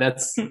 that's true.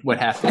 That's what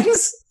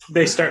happens.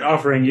 They start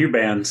offering you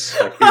bands.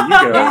 Like, here you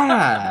go.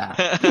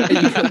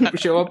 Yeah. You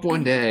show up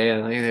one day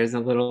and like, there's a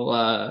little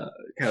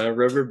kind of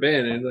rubber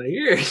band, and it's like,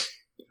 here,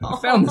 I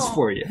found this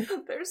for you.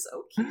 They're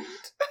so cute.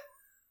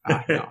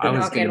 I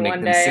was going to make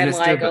them day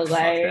sinister, and, like, but fuck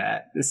like,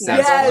 that. This sounds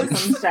Yes. fun.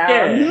 Comes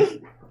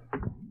down.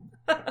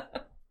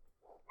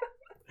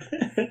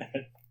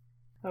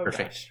 Oh,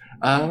 Perfect.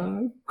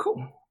 gosh.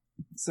 Cool.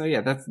 So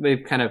yeah,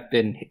 they've kind of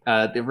been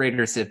the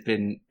raiders have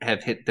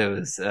hit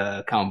those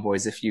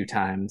convoys a few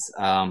times.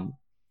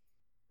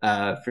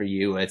 For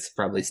you, it's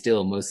probably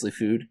still mostly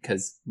food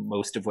because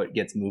most of what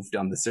gets moved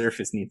on the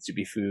surface needs to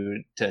be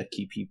food to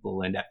keep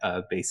people and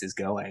bases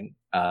going.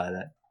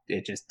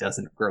 It just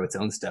doesn't grow its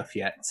own stuff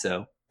yet,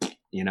 so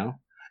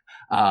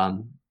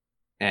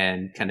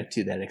and kind of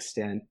to that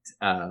extent.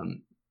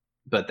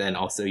 But then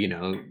also,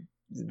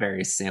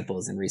 various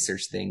samples and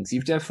research things.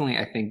 You've definitely,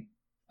 I think,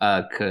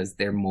 because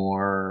they're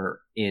more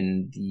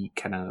in the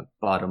kind of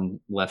bottom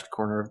left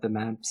corner of the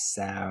map,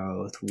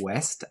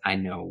 southwest. I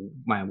know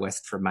my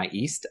west from my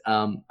east.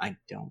 I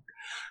don't.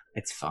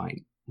 It's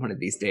fine. One of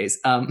these days.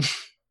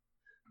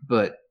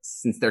 But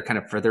since they're kind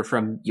of further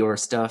from your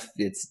stuff,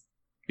 it's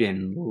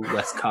been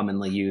less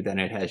commonly you than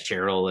it has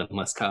Cheryl, and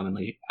less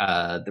commonly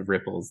the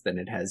Ripples than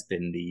it has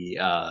been the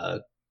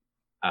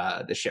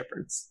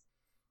Shepherds,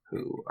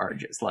 who are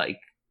just like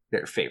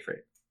their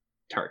favorite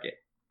target.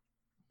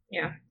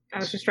 Yeah. I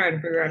was just trying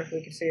to figure out if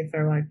we could see if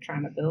they're like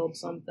trying to build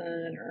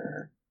something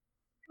or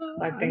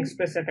collecting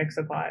specific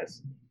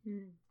supplies.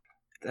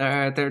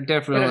 They're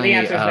definitely. But the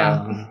answer's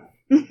no.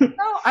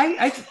 No,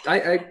 I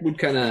would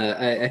kind of.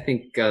 I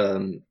think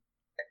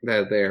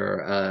that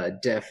they're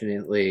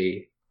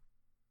definitely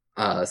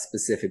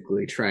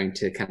specifically trying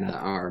to kind of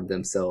arm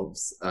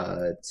themselves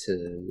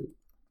to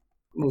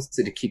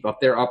mostly to keep up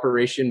their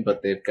operation,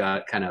 but they've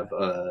got kind of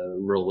a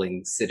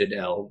rolling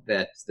citadel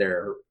that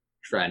they're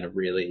trying to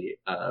really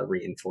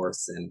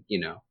reinforce. And,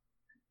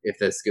 if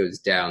this goes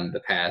down the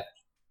path,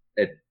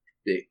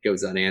 it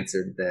goes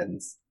unanswered, then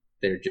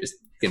they're just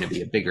going to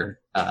be a bigger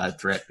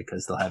threat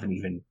because they'll have an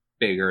even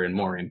bigger and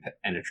more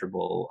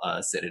impenetrable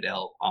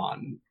citadel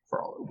on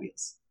crawler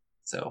wheels.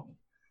 So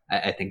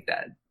I think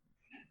that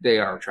they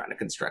are trying to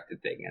construct a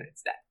thing, and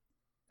it's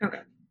that.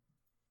 Okay.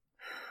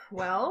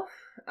 Well,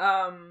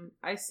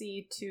 I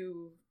see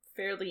two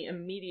fairly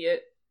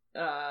immediate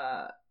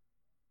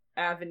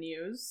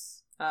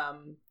avenues.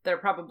 They're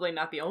probably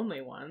not the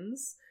only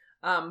ones,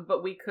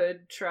 but we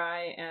could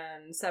try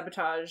and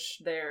sabotage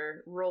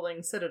their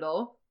rolling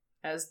citadel,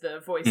 as the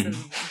voice in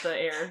the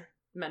air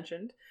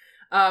mentioned.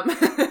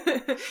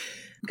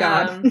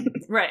 God.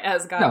 Right,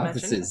 as God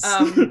mentioned. This is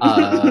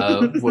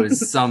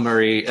was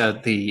summary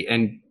of the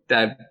and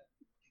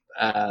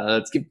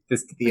let's give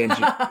this to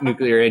the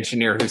nuclear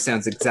engineer who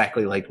sounds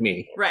exactly like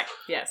me. Right.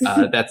 Yes.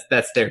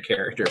 That's their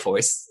character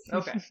voice.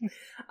 Okay.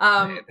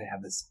 They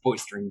have this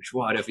boistering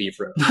joie de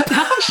vivre.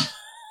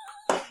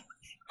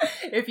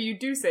 If you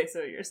do say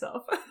so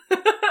yourself.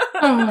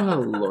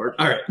 Oh Lord!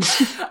 All right.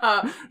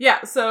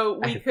 Yeah. So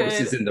we could.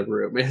 Voices in the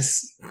room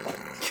is.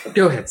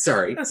 Go ahead.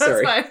 Sorry. That's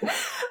Sorry.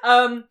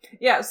 fine.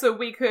 Yeah. So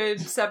we could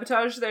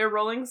sabotage their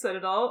rolling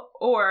citadel,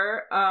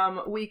 or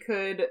we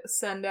could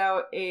send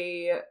out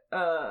a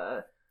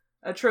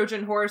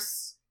Trojan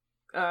horse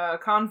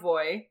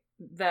convoy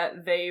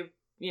that they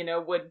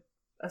would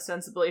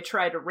ostensibly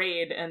try to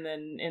raid, and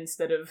then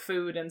instead of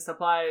food and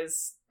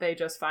supplies, they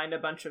just find a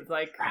bunch of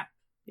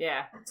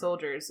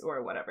soldiers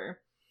or whatever.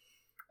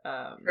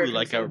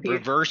 Like a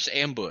reverse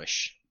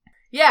ambush.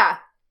 Yeah,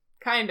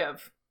 kind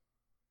of.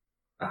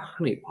 A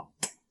honeypot.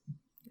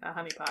 A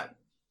honeypot.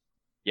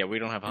 Yeah, we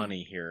don't have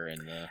honey here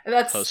in the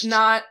That's post-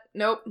 not...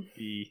 Nope.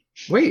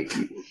 Wait,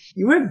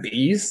 you have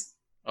bees?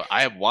 Oh,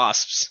 I have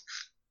wasps.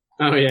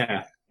 Oh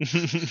yeah. Yeah,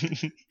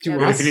 If you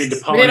need to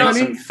They pollinate don't-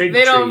 some fig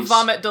They trees. don't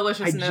vomit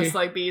deliciousness ju-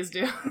 like bees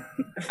do.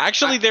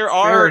 Actually, there Fair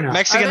are enough.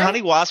 Mexican Are they?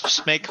 honey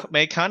wasps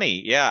make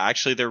honey. Yeah,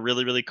 actually, they're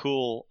really really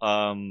cool.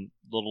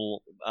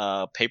 Little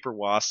paper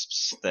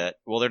wasps that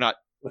they're not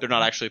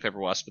actually paper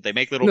wasps, but they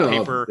make little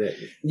paper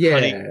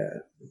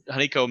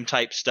honeycomb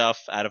type stuff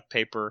out of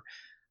paper,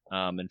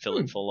 and fill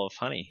it full of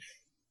honey.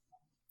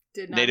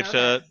 Did not Native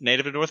know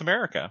that. to North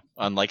America,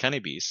 unlike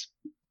honeybees.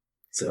 The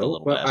So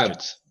little well,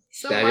 bastards.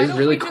 So that why is don't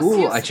really we just cool.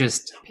 use I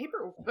just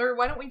paper, or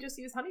why don't we just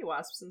use honey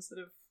wasps instead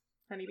of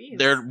honeybees?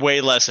 They're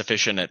way less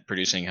efficient at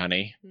producing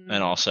honey, Mm.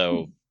 and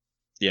also,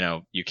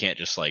 you can't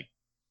just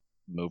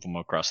move them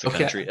across the Okay.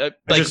 country. I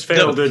just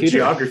failed a Peter.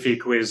 geography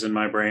quiz in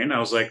my brain. I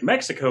was like,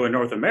 Mexico and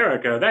North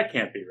America, that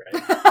can't be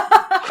right.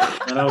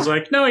 And I was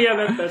like, no, yeah,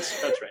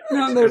 that's right.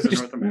 no, Mexico's they're in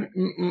just. North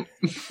America.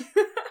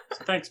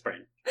 So thanks,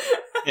 brain.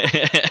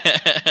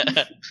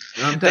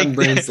 Sometimes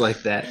brains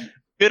like that.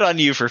 Good on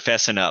you for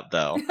fessing up,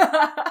 though.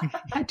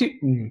 I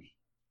do.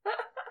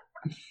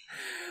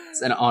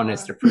 It's an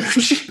honest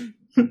approach.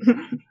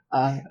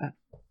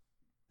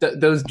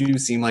 Those do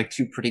seem like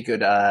two pretty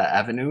good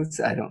avenues.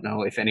 I don't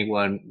know if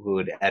anyone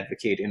would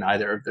advocate in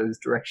either of those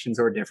directions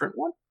or a different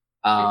one.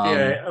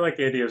 Yeah, I like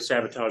the idea of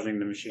sabotaging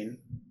the machine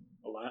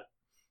a lot.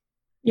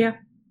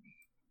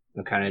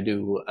 We'll kind of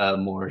do a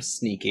more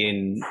sneak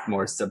in,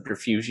 more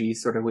subterfuge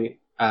sort of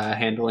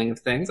handling of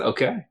things.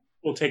 Okay.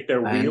 We'll take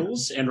their And-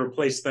 wheels and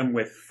replace them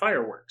with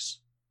fireworks.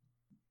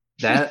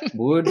 That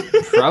would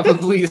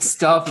probably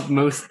stop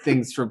most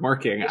things from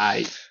working.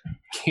 I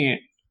can't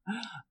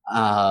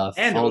And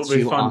it fault will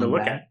be you fun on to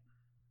look that. at.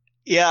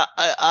 Yeah,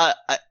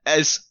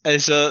 as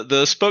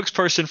the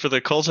spokesperson for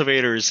the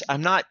cultivators,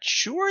 I'm not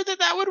sure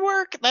that would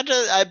work.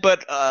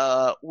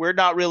 But we're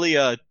not really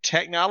a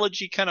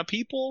technology kind of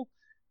people.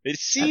 It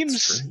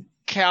seems true.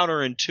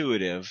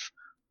 counterintuitive.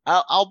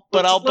 I'll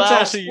Let's bow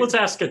ask, to you. let's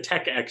ask a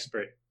tech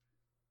expert.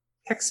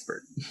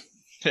 Expert.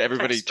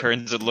 Everybody expert.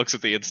 turns and looks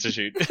at the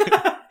institute.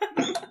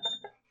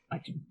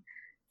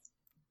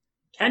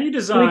 Can you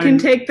design? We can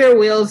take their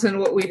wheels, and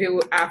what we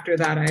do after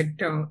that, I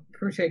don't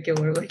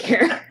particularly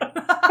care.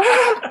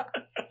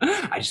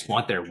 I just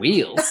want their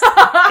wheels.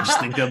 I just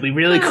think they'll be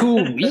really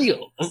cool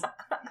wheels.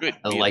 Good.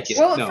 I like it.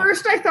 Well, at No.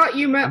 first I thought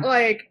you meant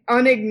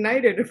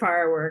unignited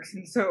fireworks,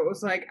 and so it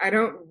was like I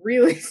don't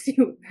really see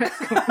what that's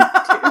going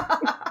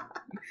to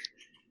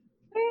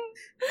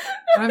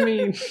I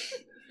mean,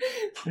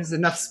 there's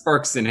enough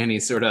sparks in any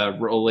sort of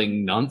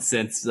rolling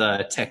nonsense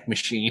tech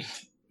machine.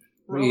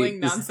 Rolling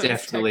This nonsense. is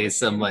definitely tech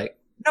some machine.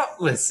 no.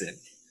 Listen,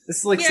 this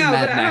is like Yeah, some but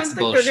Mad I Max don't think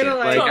bullshit. they're gonna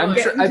Like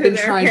get I've into been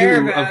their trying to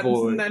caravans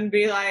avoid. and then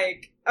be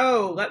like,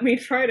 "Oh, let me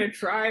try to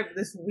drive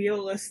this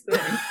wheelless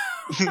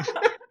thing."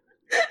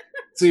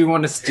 So you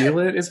want to steal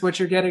it? Is what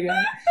you're getting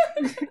at?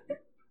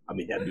 I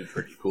mean, that'd be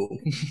pretty cool.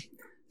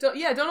 Don't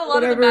a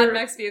lot of the Whatever. Mad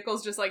Max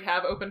vehicles just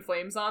have open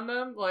flames on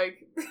them?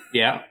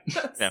 Yeah.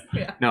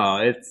 Yeah. No,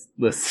 it's Seems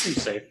listen.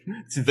 safe.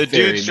 It's The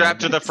very dude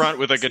strapped to Mad the Max. front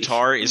with a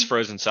guitar is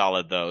frozen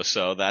solid, though,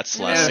 so that's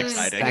less Yes,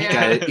 exciting. That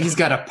Yeah. guy, he's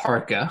got a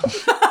parka.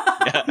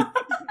 Yeah.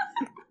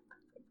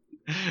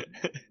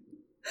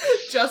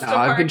 Just a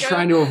parka? I've been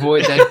trying to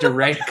avoid that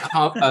direct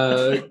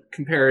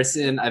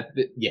comparison.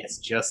 Yes,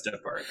 just a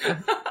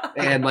parka.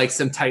 And like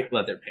some tight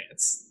leather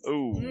pants.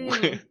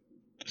 Ooh.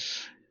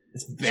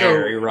 It's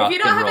very rough. If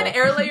you don't have an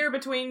air layer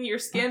between your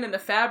skin and the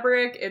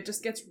fabric, it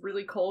just gets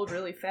really cold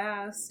really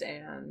fast,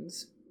 and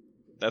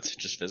That's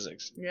just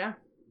physics. yeah.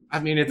 I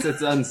mean, it's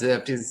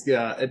unzipped. It's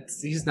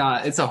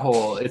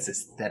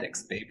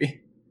aesthetics,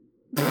 baby.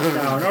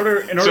 Now, in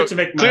order So to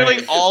make clearly,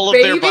 my all of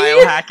their Baby?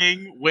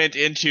 biohacking went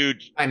into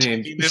I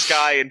mean, taking this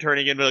guy and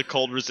turning him into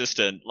cold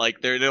resistant.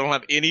 Like they don't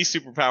have any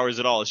superpowers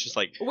at all. It's just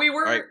like, We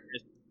were all right,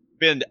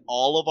 spend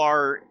all of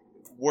our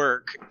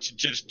work to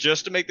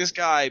just to make this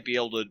guy be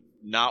able to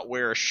not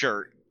wear a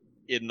shirt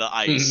in the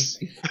ice.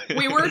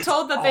 we were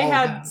told that they Oh,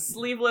 had no.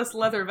 sleeveless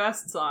leather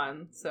vests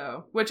on,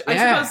 so which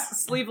Yeah. I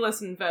suppose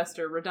sleeveless and vest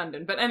are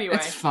redundant, but anyway,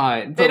 it's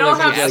fine. They But, don't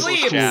like, have it's, like,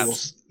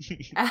 sleeves. cool.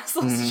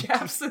 assless Mhm.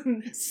 chaps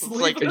and like-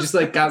 sleeveless. They just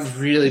like got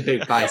really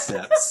big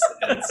biceps.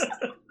 It's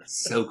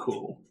so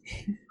cool.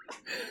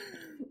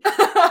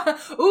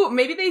 Ooh,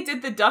 maybe they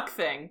did the duck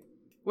thing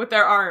with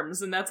their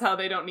arms, and that's how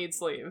they don't need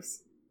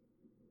sleeves.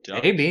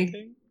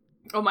 Maybe.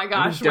 Oh my What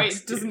gosh, do wait,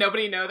 ducks does do?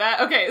 nobody know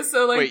that? Okay,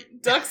 so like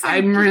Wait, ducks and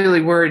I'm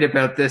really worried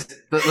about this,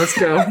 but let's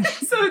go.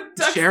 so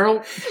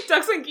Cheryl.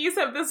 ducks and geese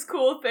have this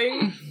cool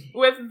thing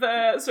with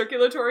the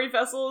circulatory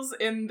vessels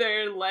in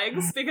their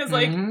legs because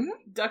like Mhm.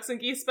 ducks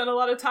and geese spend a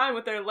lot of time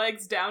with their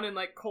legs down in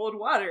like cold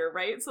water,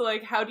 right? So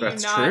like how do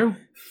That's you not true.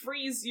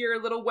 freeze your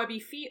little webby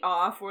feet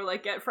off or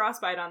like get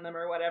frostbite on them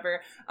or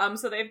whatever?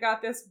 So they've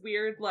got this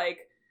weird like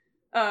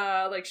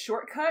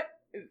shortcut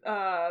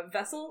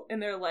vessel in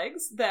their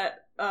legs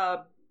that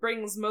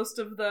brings most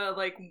of the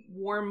like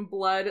warm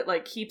blood,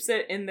 like keeps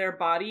it in their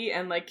body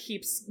and like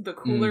keeps the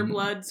cooler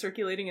blood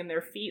circulating in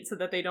their feet so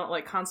that they don't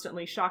like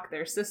constantly shock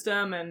their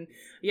system. And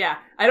yeah,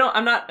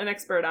 I'm not an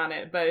expert on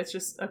it, but it's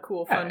just a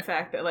cool fun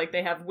fact that like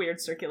they have weird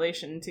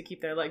circulation to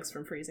keep their legs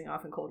from freezing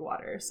off in cold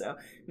water. So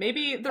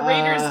maybe the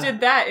Raiders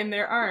did that in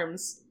their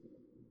arms.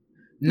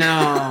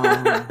 No.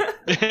 No.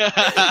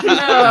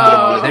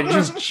 No, they're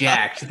just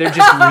jacked. They're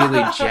just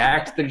really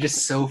jacked. They're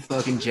just so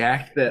fucking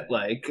jacked that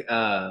like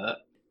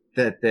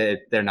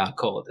that they're not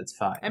cold. It's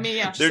fine. I mean,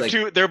 yeah. They're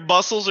like- their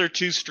muscles are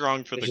too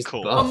strong for They're the just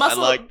cold. buff. Well,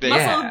 muscle, I like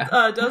that.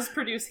 Yeah. does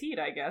produce heat,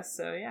 I guess.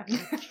 So yeah.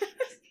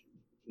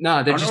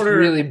 No, they're On just order-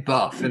 really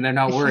buff and they're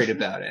not worried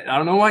about it. I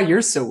don't know why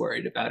you're so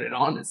worried about it,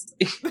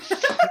 honestly.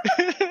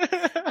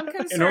 I'm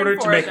concerned in order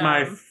to for make them.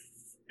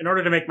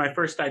 my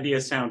first idea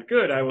sound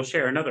good, I will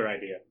share another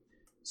idea.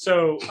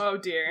 So Oh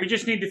dear. we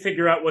just need to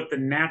figure out what the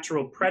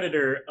natural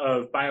predator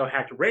of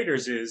biohacked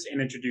raiders is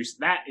and introduce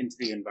that into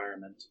the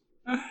environment.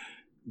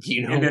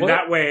 You know And then what?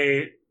 that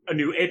way, a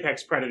new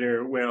apex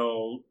predator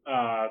will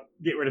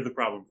get rid of the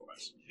problem for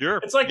us. Sure.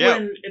 It's like Yeah.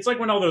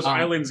 when all those Um,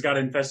 islands got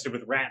infested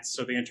with rats,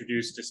 so they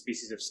introduced a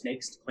species of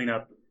snakes to clean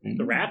up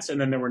the rats, and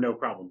then there were no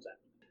problems after.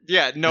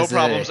 Yeah, no It's a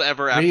problems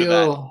ever after that.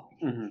 real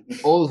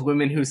old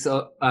women who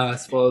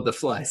swallow the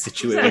fly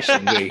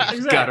situation we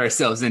Exactly. got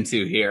ourselves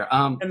into here.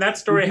 And that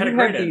story had a You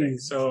great have ending.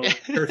 these- So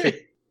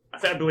Perfect.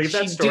 I believe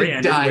that She story did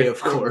ended die, with of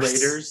course.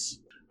 the Raiders.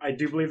 I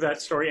do believe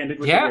that story ended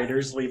with Yeah. the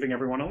Raiders leaving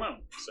everyone alone.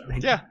 So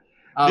Yeah.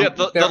 Yeah,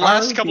 the there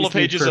last are couple of these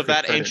new pages of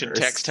that perfect ancient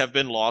predators. text have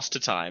been lost to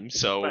time,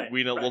 so Right,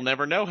 we'll right.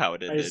 never know how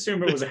it I ended.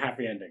 assume it was a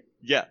happy ending.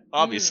 Yeah,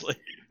 obviously.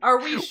 Are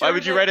we sure? Why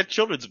would you that- write a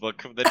children's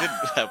book that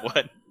didn't have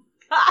one?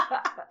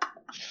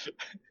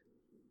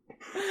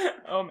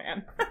 Oh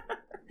man.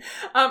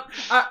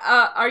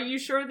 Are you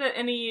sure that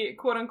any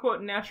quote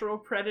unquote natural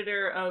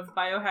predator of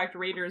biohacked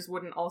raiders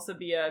wouldn't also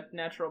be a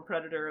natural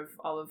predator of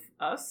all of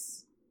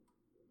us?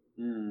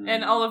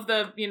 And all of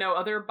the,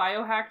 other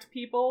biohacked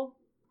people?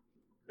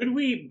 Could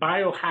we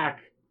biohack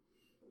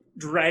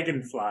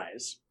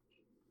dragonflies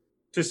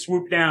to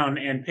swoop down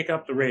and pick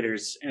up the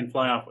Raiders and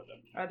fly off with them?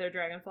 Are there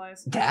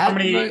dragonflies? That How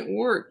many- might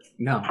work.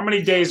 No. How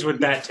many days would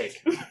that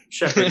take?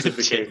 Shepherds of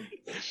the cave.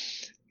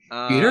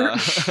 Peter?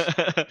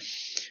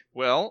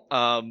 Well,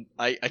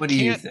 I What do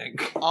you can't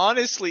think?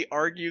 honestly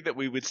argue that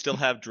we would still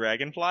have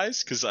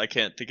dragonflies, because I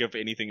can't think of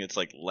anything that's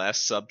like less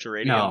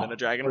subterranean No. than a We're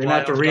dragonfly. gonna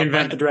have to off the top of my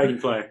reinvent the head.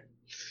 dragonfly.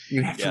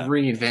 You have Yeah. to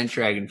reinvent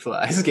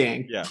dragonflies,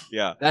 gang.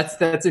 Yeah.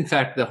 That's in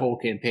fact the whole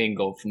campaign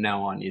goal from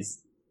now on is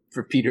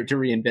for Peter to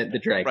reinvent the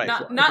dragonfly.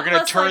 Right. Not We're gonna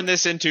unless, turn like-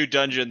 this into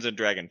Dungeons and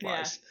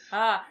Dragonflies.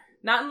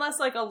 Not unless,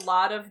 like, a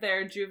lot of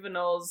their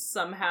juveniles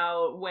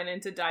somehow went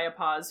into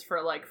diapause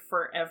for, like,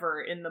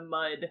 forever in the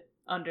mud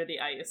under the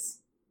ice.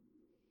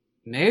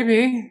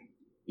 Maybe.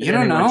 Did You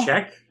don't anyone know.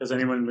 check? Has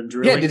anyone been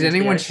drilling? Yeah, did into the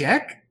anyone ice?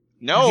 check?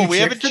 No, Have you we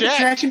haven't for the checked.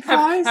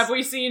 dragonflies? Have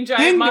we seen Dang,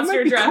 giant it monster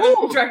might be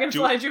cold.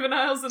 dragonfly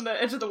juveniles in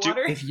the edge of the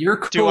water? If you're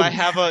cold, Do I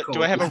have a cold,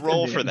 do I have a let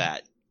roll them for in.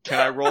 that? Can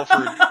I roll for?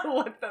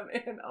 Let them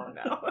in. Oh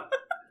no.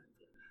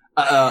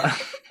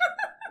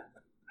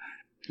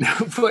 No,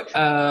 but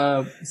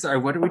sorry,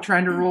 what are we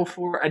trying to roll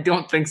for? I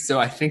don't think so.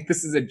 I think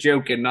this is a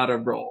joke and not a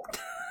roll.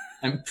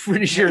 I'm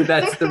pretty sure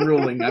that's the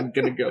ruling I'm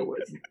gonna go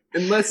with.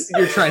 Unless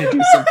you're trying to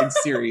do something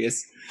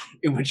serious,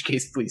 in which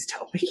case please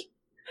tell me.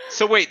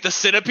 So wait, the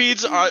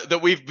centipedes that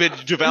we've been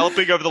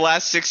developing over the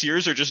last 6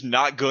 years are just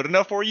not good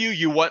enough for you?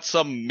 You want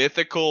some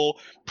mythical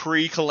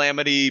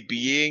pre-calamity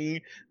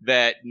being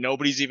that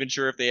nobody's even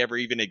sure if they ever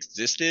even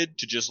existed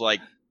to just like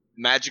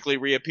magically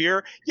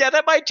reappear? Yeah,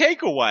 that might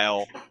take a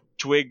while.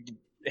 Twig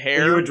Are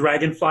hair. you a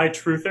dragonfly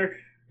truther?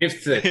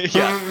 If the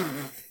Yeah.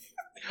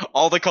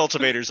 All the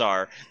cultivators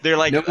are. They're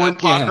like No one-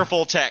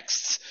 apocryphal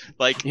texts.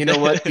 Like you know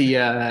what, the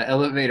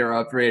elevator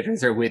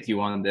operators are with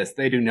you on this.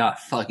 They do not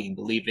fucking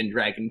believe in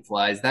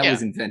dragonflies. That Yeah.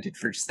 was invented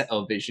for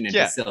television and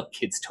Yeah. to sell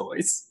kids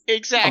toys.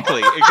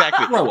 Exactly.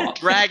 Grow up.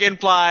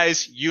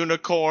 Dragonflies,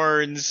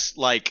 unicorns,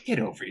 like Get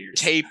over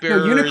yourself.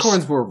 tapirs. No,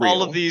 unicorns were real.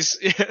 All of these.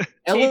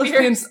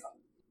 Elephants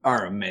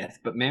are a myth,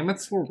 but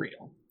mammoths were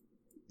real.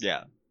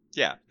 Yeah.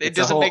 It It's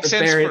a doesn't whole- make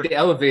sense for. The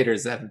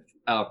elevators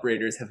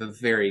operators have a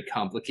very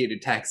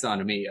complicated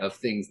taxonomy of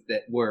things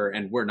that were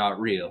and were not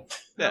real.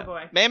 Yeah. Oh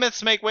boy.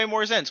 Mammoths make way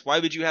more sense. Why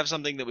would you have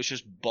something that was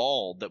just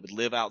bald that would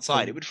live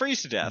outside? It would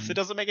freeze to death. It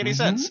doesn't make any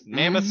sense.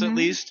 Mammoths, at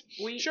least.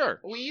 Sure.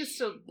 We used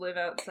to live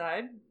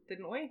outside,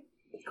 didn't we?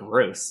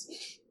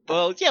 Gross.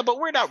 Well, yeah, but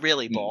we're not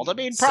really bald. I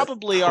mean,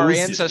 probably our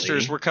Supposedly.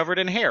 ancestors were covered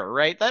in hair,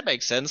 right? That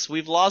makes sense.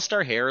 We've lost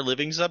our hair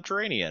living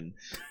subterranean.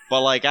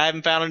 But, like, I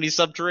haven't found any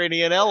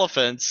subterranean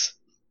elephants.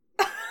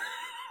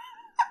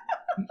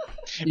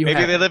 Maybe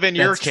they live in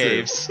your That's true.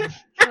 caves.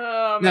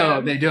 Oh, No,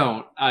 man. they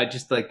don't.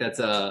 Just like that's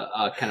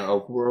a kind of a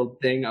world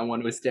thing I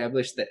want to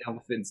establish that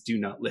elephants do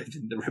not live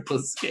in the ripple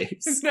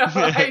escapes. No,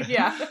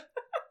 yeah.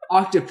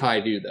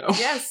 Octopi do though.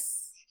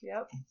 Yes.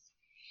 Yep.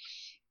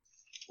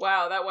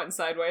 Wow, that went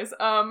sideways.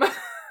 Wait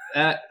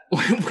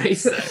a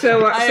So, sec.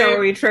 so I- are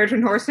we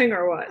Trojan horsing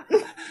or what?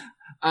 blame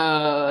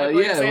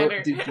Yeah. Xander.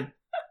 What, did you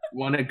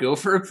want to go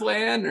for a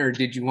plan, or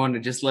did you want to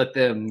just let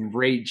them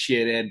raid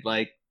shit and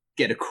like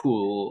get a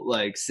cool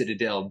like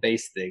Citadel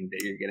base thing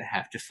that you're gonna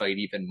have to fight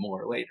even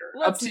more later?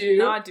 Let's Up to you.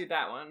 not do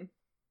that one.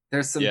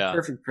 There's some Yeah.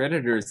 perfect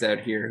predators out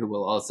here who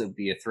will also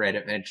be a threat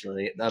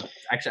eventually.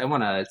 Actually, I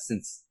want to,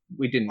 since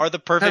we didn't. Are the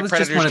that perfect was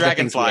just predators one of the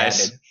things we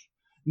dragonflies? added.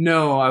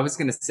 No, I was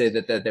going to say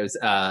that there's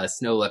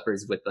snow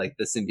leopards with like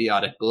the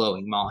symbiotic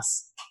glowing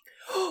moss.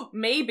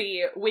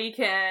 Maybe we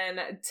can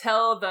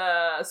tell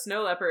the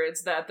snow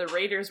leopards that the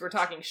raiders were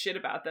talking shit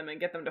about them and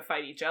get them to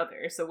fight each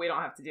other so we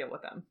don't have to deal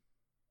with them.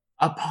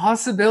 A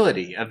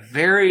possibility, a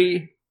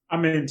very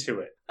I'm into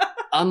it.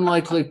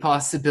 unlikely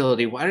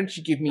possibility. Why don't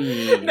you give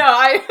me?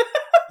 No,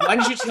 Why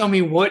don't you tell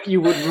me what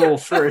you would roll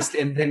first,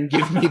 and then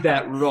give me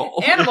that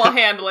roll? animal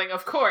handling,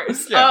 of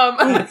course.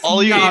 Yeah.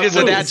 All you Not need is a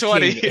what nat is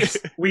 20. genius.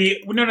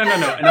 No.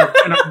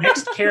 In our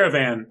next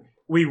caravan,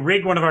 we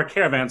rig one of our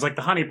caravans, like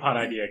the honeypot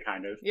idea,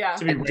 kind of, Yeah.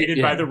 to be raided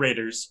by Yeah. the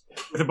raiders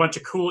with a bunch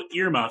of cool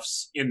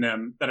earmuffs in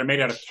them that are made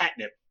out of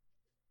catnip.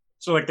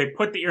 So, like, they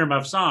put the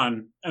earmuffs on,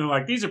 and they're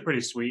like, these are pretty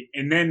sweet.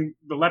 And then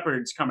the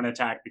leopards come and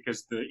attack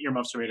because the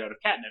earmuffs are made out of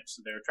catnip,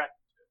 so they're attracted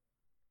to it.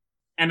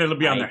 And it'll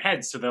be on their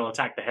heads, so they'll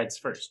attack the heads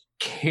first.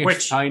 Can't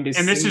Which, find a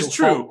and this is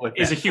single fault true, with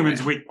is a that human's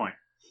plan. weak point.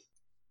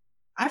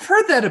 I've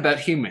heard that about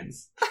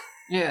humans.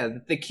 Yeah,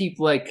 that they keep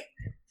like.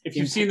 If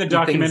you've seen the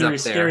Important things documentary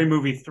up there. Scary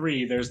Movie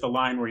 3, there's the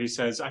line where he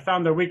says, I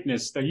found their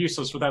weakness. They're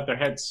useless without their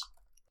heads.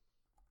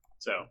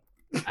 So,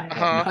 I have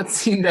Uh-huh. not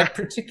seen that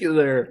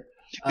particular.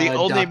 The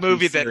only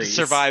movie that docuseries.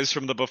 survives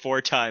from the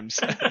before times.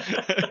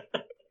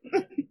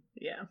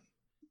 Yeah.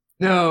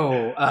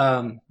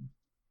 No,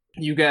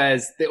 you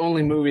guys. The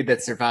only movie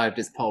that survived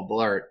is Paul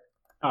Blart,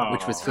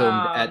 which was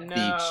filmed Oh, at no.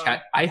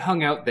 the. I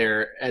hung out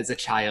there as a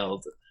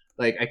child.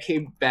 Like I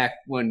came back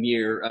one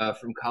year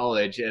from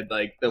college, and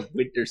like the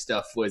winter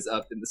stuff was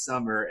up in the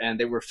summer, and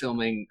they were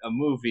filming a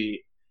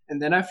movie.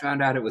 And then I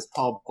found out it was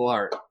Paul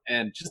Blart,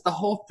 and just the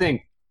whole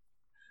thing.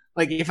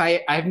 Like if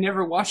I've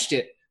never watched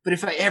it, but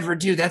if I ever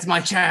do, that's my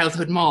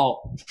childhood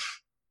mall.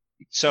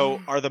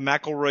 So, are the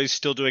McElroys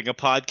still doing a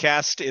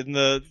podcast in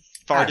the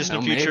far I don't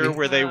distant know, future maybe.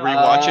 where they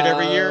rewatch it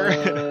every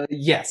year?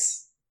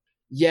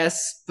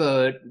 Yes,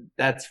 but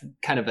that's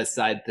kind of a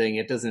side thing.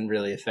 It doesn't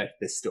really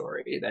affect this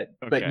story.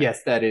 But Okay.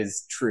 yes, that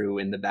is true.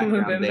 In the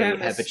background, Bim they Bam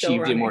is have still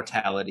achieved running.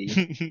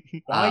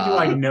 immortality. why do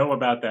I know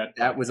about that?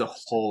 That was a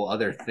whole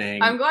other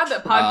thing. I'm glad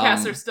that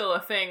podcasts Um, are still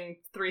a thing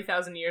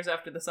 3,000 years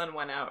after the sun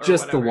went out. Or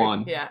Just the whatever.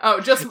 one. Yeah. Oh,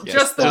 just the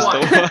Just one.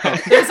 the one.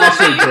 There's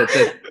Actually,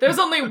 only there's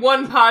only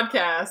one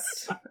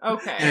podcast. and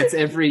Okay. it's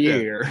every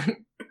year.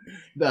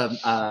 The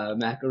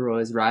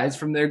McElroys rise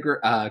from their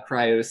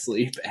cryo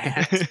sleep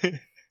and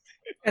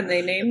And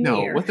they named no,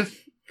 the year. what the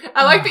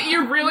I like that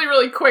you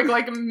really quick,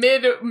 like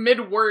mid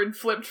word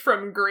flipped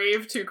from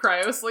grave to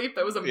cryo sleep.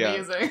 That was Yeah.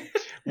 amazing.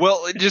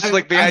 Well, just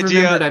like the I idea.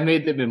 remembered I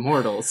made them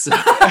immortal, so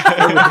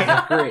I would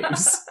have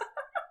graves.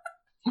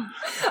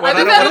 I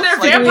think that don't they're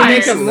like- We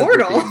make vampires.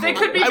 immortal. They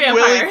could be I'm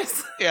willing-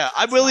 vampires. Yeah,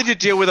 I'm willing to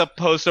deal with a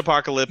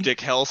post-apocalyptic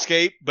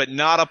hellscape, but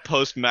not a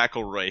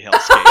post-McElroy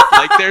hellscape.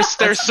 Like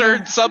there's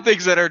certain some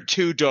things that are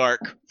too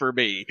dark for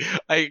me.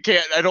 I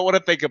don't want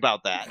to think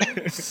about that.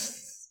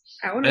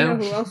 I want to know Yeah.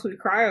 who else we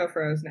cryo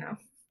froze now.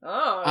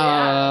 Oh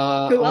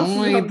yeah. Who else is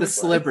Only on the this list?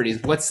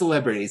 celebrities. What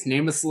celebrities?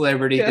 Name a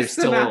celebrity. They're Just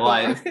the still McElroys.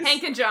 alive.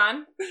 Hank and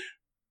John.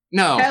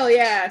 No. Hell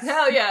yes.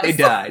 Hell yes. They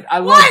died. I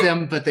What? love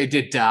them, but they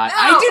did die. No.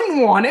 I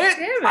didn't want it.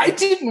 Damn it. I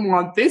didn't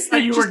want this. Oh, They're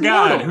you were just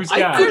God. mortal. Who's I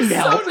God? They're couldn't so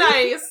help it.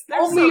 nice. They're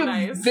Only so a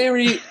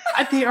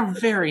nice. they are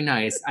very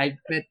nice. I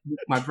bet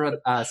my brother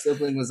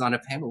sibling was on a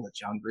panel with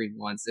John Green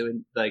once. It was,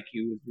 like,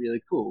 he was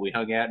really cool. We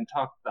hung out and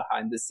talked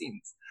behind the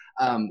scenes.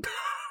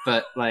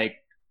 But like,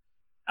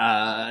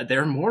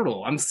 they're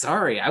mortal. I'm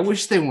sorry. I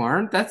wish they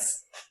weren't.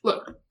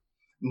 Look.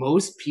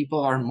 Most people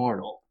are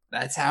mortal.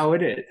 That's how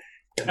it is.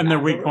 And their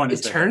weak point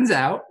is It their turns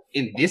out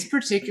in this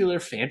particular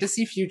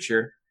fantasy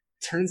future,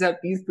 turns out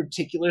these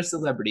particular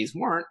celebrities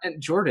weren't. And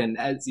Jordan,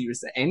 as you were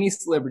saying, any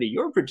celebrity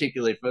you're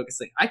particularly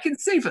focusing, I can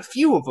save a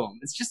few of them.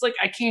 It's just like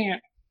I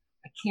can't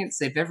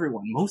save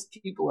everyone. Most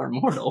people are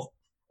mortal.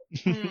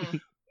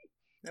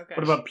 Okay.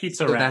 What about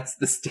Pizza So Rat? that's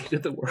the state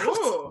of the world.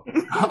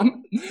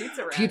 Ooh,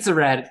 Pizza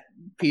Rat.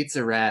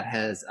 Pizza Rat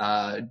has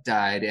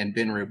died and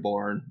been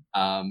reborn.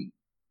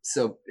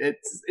 So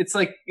it's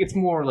like it's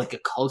more like a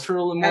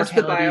cultural As the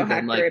immortality biohack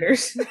than like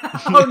raiders.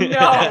 Oh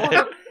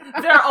no.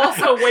 They're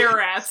also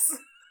were-rats.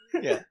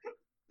 Yeah.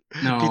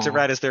 no Pizza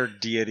Rat is their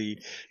deity.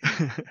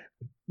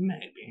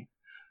 maybe.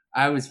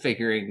 I was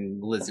figuring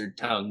lizard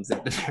tongues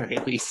at the very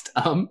least.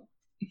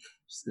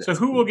 So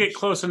who will get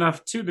close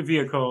enough to the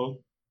vehicle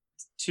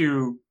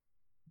to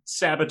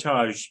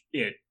sabotage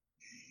it?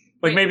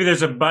 Like Wait. maybe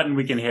there's a button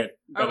we can hit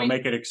Are that'll we-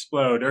 make it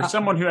explode, or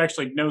someone who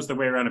actually knows the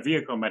way around a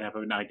vehicle might have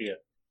an idea.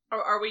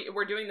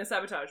 We're doing the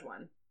sabotage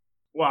one.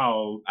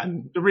 Well,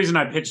 I'm the reason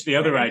I pitched the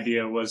other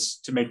idea was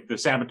to make the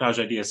sabotage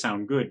idea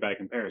sound good by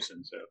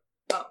comparison. So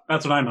Oh.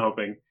 that's what I'm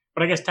hoping.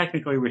 But I guess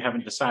technically we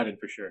haven't decided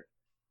for sure.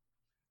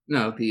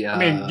 no the I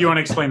mean, do you want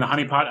to explain the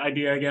honeypot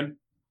idea again?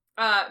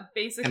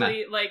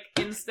 Basically, like,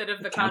 instead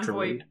of the convoy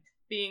counterweight.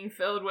 being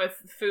filled with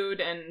food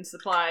and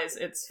supplies,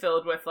 it's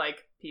filled with,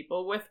 like,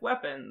 people with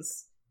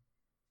weapons.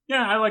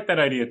 Yeah, I like that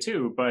idea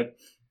too, but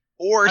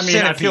Or I mean,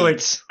 I feel like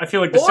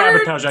the Or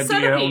sabotage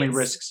idea only centipedes.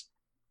 risks,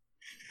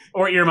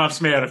 or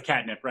earmuffs made out of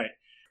catnip, right?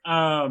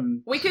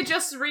 We could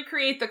just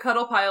recreate the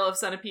cuddle pile of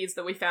centipedes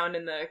that we found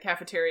in the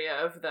cafeteria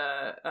of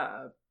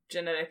the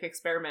genetic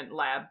experiment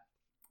lab,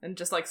 and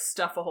just like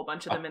stuff a whole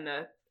bunch of them in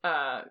the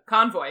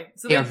convoy.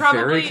 So they they are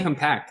probably very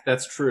compact.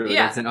 That's true.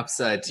 Yeah. That's an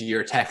upside to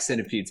your attack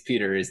centipedes,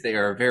 Peter. Is they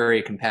are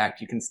very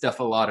compact. You can stuff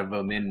a lot of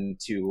them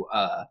into.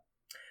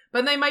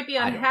 But they might be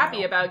I don't unhappy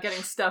know. about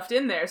getting stuffed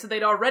in there, so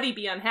they'd already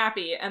be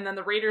unhappy, and then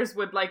the raiders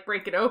would like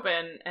break it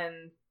open,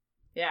 and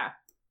yeah.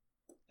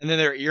 and then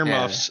their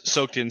earmuffs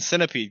soaked in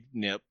centipede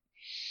nip.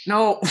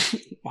 No,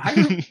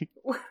 why?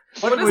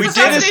 What is we the did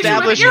fascination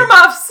establish- with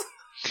earmuffs?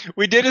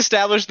 We did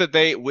establish that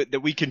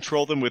that we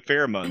control them with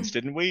pheromones,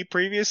 didn't we?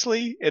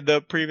 Previously in the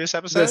previous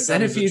episode. The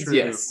centipedes, true.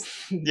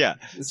 yes. Yeah.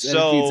 The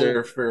centipedes So-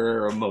 are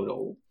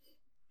pheromodal.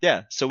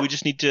 Yeah. So we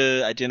just need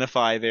to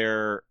identify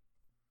their.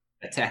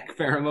 Attack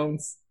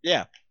pheromones.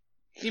 Yeah.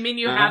 You mean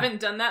you haven't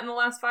done that in the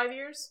last 5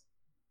 years?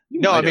 You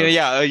No, I might mean,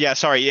 have. yeah.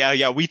 Sorry.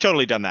 Yeah. We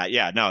totally done that.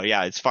 Yeah. No.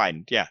 Yeah. It's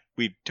fine. Yeah.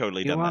 We've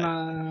totally You done that.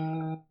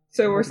 wanna?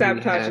 So we're We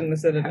sabotaging had- the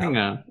Citadel. Hang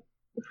on.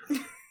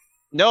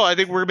 No, I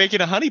think we're making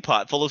a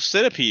honeypot full of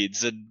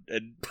centipedes and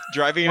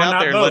driving it Why out not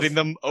there and both? letting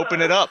them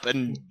open it up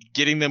and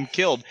getting them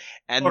killed.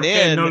 And Porque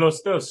then, no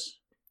los dos.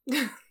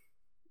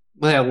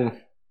 Well,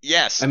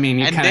 yes. I mean,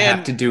 you and kind of then,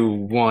 have to do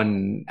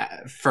one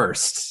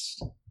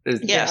first.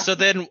 Yeah, so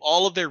then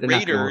all of their They're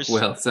not gonna work raiders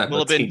well will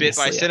have been bit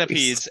by simultaneously, at centipedes,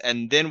 least.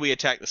 and then we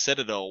attack the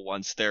Citadel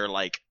once their,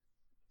 like,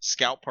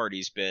 scout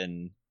party's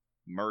been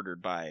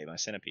murdered by my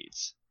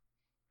centipedes.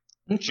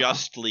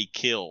 Justly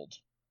killed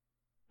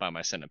by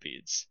my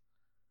centipedes.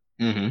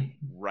 Mhm.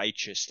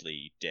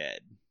 Righteously dead.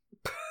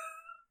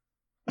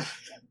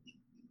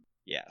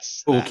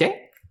 Yes.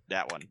 Okay.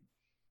 That one.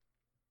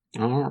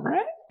 All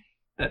right.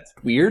 That's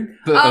weird,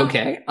 but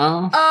okay.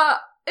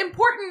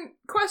 Important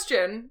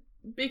question,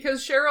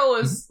 because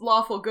Cheryl is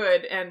lawful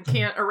good and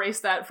can't erase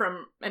that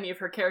from any of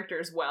her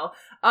characters well.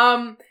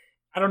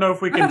 I don't know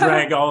if we can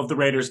drag all of the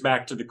raiders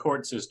back to the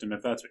court system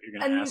if that's what you're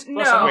going to ask.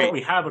 Plus, I don't no. think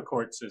we have a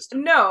court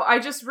system. No, I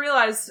just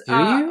realized Do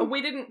you?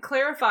 we didn't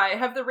clarify.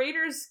 Have the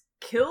raiders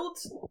killed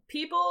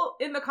people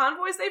in the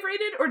convoys they've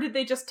raided, or did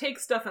they just take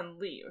stuff and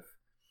leave?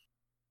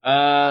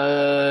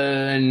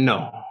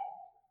 No.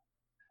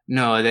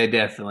 No, there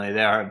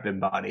have been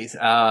bodies.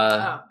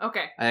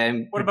 Okay.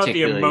 I'm What about the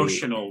particularly-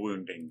 emotional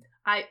wounding?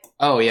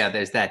 Oh yeah,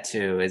 there's that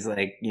too. It's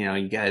like,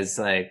 you guys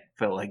like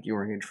felt like you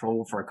were in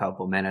control for a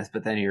couple minutes,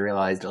 but then you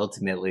realized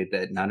ultimately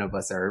that none of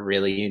us are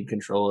really in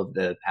control of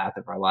the path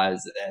of our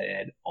lives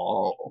at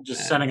all.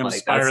 Just And, sending them like,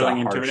 that's spiraling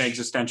a into an harsh-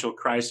 existential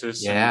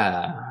crisis. and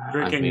Yeah,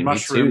 drinking me too,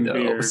 mushroom though,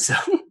 beer. So.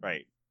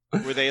 Right.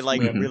 Were they,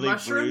 like, Mhm. really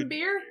Mushroom rude,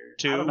 beer?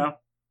 too? I don't know.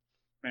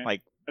 Man,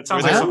 Like, it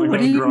sounds were like they- something What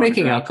that are would you grow on the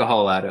making ground.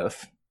 alcohol out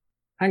of?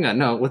 Hang on,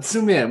 no, let's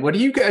zoom in. What are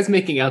you guys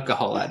making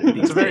alcohol out of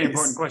these It's a very days?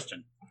 important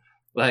question.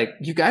 Like,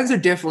 you guys are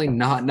definitely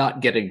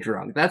not getting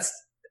drunk. That's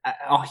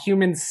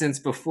humans since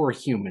before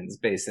humans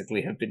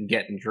basically have been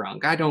getting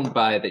drunk. I don't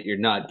buy that you're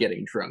not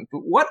getting drunk.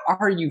 But what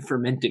are you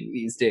fermenting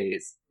these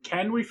days?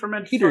 Can we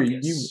ferment Peter,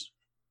 fungus?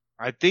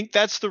 I think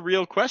that's the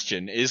real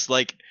question. Is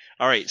like,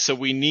 all right, so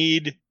we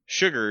need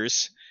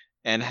sugars,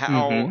 and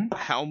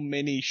how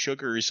many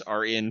sugars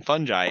are in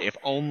fungi. If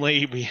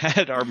only we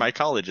had our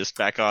mycologist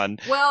back on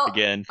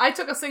again. I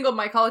took a single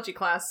mycology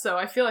class, so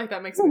I feel like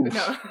that makes me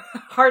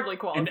hardly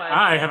qualified. And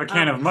I have a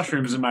can of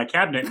mushrooms in my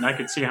cabinet, and I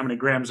could see how many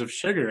grams of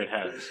sugar it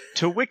has.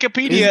 To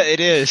Wikipedia, it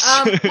is.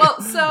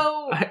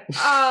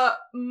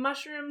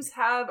 Mushrooms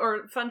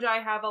or fungi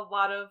have a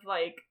lot of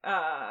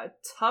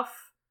tough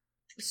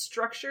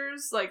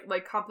structures,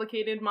 like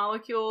complicated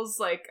molecules,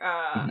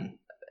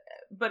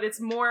 but it's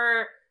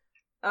more.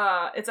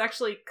 It's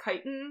actually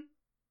chitin,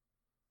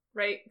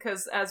 right?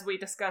 Because as we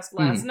discussed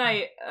last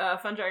night,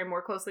 fungi are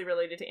more closely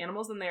related to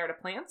animals than they are to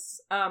plants.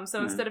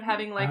 So instead of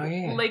having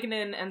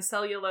lignin and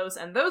cellulose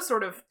and those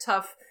sort of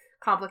tough,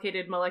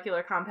 complicated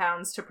molecular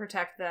compounds to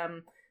protect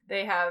them,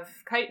 they have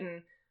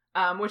chitin,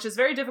 which is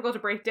very difficult to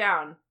break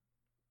down.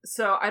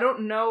 So I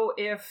don't know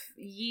if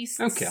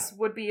yeasts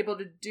would be able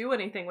to do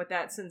anything with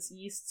that, since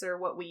yeasts are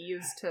what we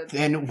use to...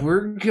 Then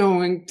we're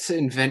going to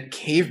invent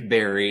cave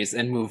berries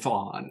and move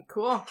on.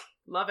 Cool.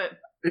 Love it.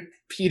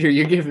 Peter,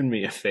 you're giving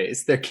me a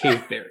face. They're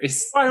cave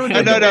berries. No,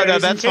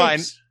 that's fine.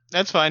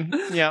 That's fine.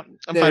 Yeah,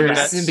 I'm fine with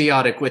that. They're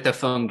symbiotic with a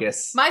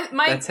fungus.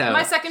 My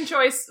second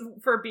choice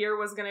for beer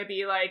was going to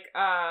be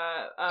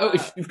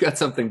if you've got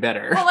something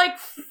better. Well,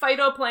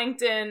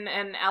 phytoplankton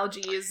and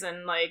algae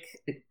and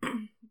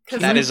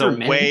that is a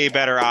way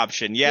better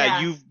option.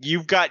 Yeah.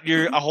 You've got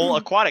a whole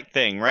aquatic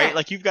thing, right?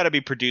 Like you've got to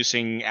be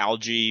producing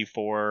algae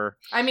for...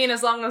 I mean,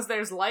 as long as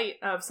there's light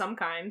of some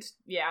kind,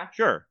 yeah.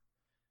 Sure.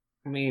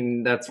 I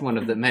mean, that's one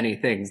of the many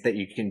things that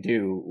you can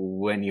do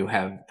when you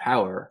have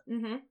power.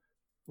 Mm-hmm.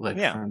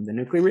 From the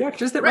nuclear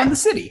reactors that run the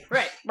city.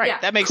 Right. Yeah.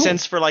 That makes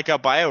sense for a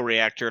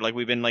bioreactor. Like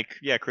we've been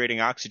creating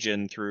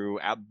oxygen through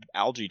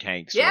algae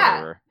tanks. Or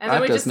whatever. And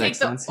then we just take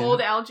the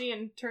old algae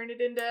and turn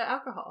it into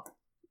alcohol.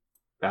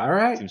 All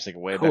right. Seems like a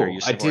way better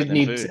use of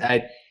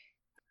food.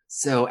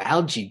 So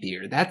algae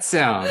beer. That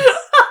sounds...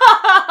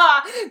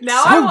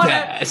 Now I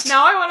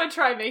want to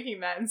try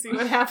making that and see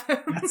what happens.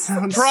 That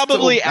sounds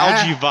probably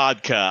algae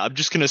vodka. I'm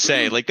just gonna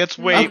say, that's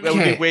that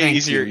would be way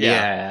easier.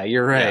 Yeah,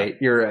 you're right. Yeah.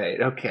 You're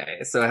right. Okay,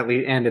 so at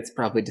least, and it's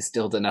probably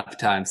distilled enough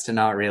times to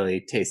not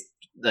really taste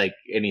like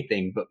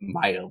anything but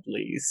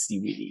mildly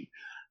seaweedy.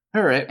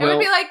 All right. It would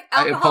be like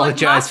I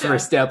apologize matcha. for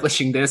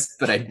establishing this,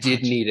 but I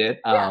did need it.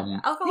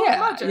 Alcoholic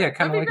matcha. Yeah,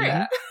 kind of like great.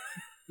 that.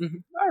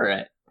 All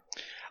right.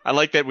 I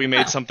like that we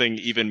made something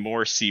even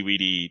more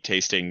seaweedy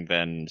tasting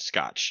than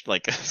Scotch.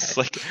 What?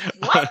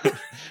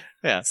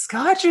 Yeah.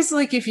 Scotch is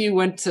like if you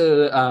went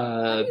to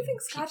How do you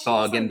think Scotch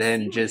fog and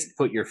then seaweed? just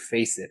put your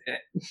face in it.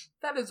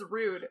 That is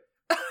rude.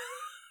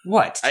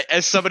 What?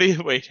 As somebody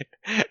who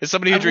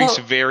drinks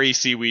very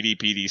seaweedy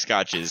peaty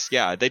scotches,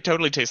 they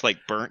totally taste like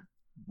burnt,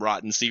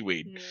 rotten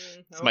seaweed.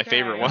 It's my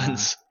favorite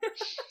ones.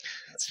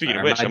 Speaking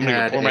of which, I'm going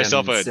to pour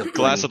myself a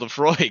glass of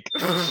Lefroy.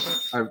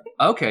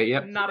 Okay,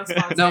 yep. Not a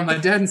sponsor. No, my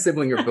dad and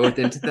sibling are both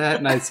into that,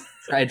 and I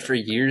tried for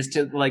years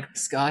to like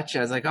Scotch. I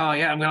was like, oh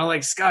yeah, I'm going to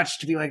like Scotch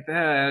to be like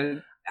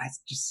that. I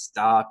just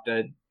stopped.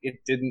 It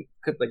didn't,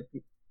 tried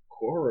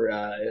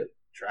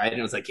it,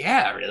 and I was like,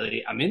 yeah,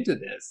 really, I'm into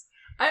this.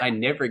 I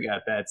never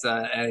got that, so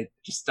I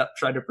just stopped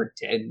trying to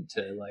pretend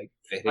to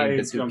fit in.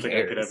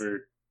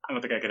 I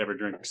don't think I could ever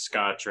drink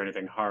Scotch or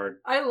anything hard.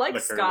 I like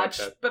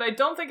Scotch, but I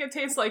don't think it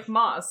tastes like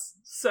moss.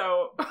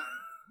 So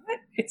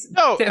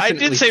I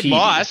did say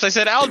moss. I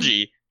said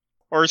algae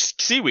or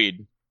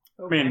seaweed.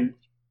 Okay. I mean,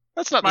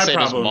 that's not the same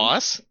as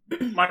moss.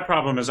 My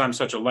problem is I'm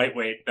such a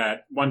lightweight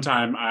that one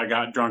time I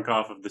got drunk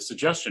off of the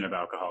suggestion of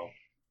alcohol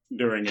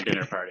during a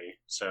dinner party.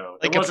 So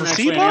there wasn't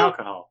actually any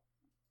alcohol.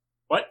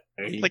 What?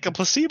 Like a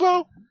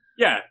placebo?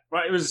 Yeah.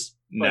 Well, it was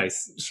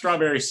nice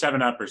strawberry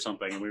 7-Up or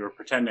something, and we were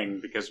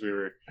pretending because we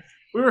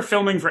were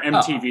filming for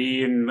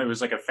MTV, and it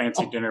was like a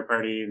fancy dinner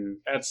party, and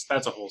that's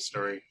a whole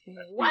story.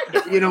 What?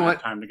 You know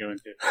what? Time to go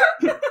into.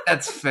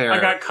 That's fair. I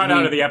got cut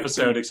out of the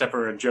episode except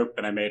for a joke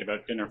that I made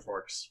about dinner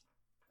forks.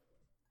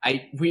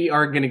 We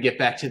are going to get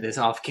back to this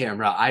off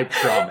camera, I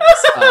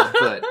promise.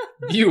 But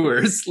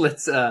viewers,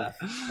 let's come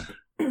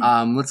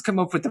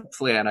up with a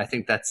plan. I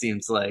think that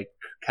seems like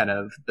kind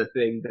of the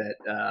thing that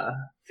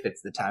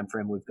fits the time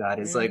frame we've got.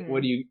 Is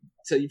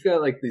so you've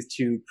got these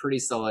two pretty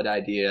solid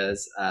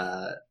ideas.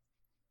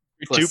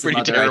 Two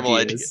pretty terrible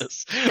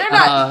ideas. They're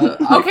not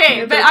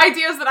okay. The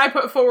ideas that I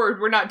put forward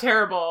were not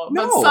terrible,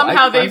 but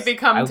somehow they've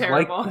become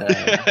terrible. Like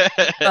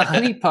the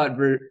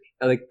honeypot,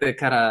 the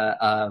kind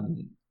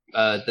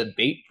of the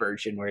bait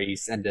version where you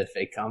send a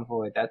fake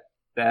convoy.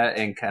 That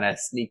and kind of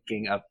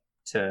sneaking up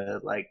to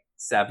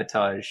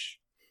sabotage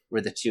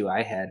were the two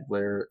I had.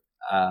 Where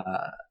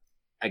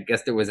I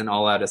guess there was an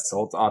all-out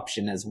assault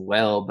option as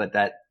well, but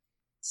that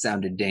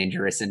sounded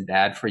dangerous and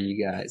bad for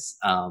you guys.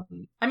 I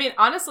mean,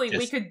 honestly,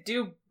 we could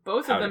do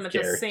both of them at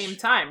the same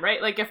time, right?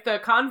 If the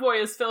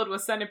convoy is filled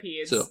with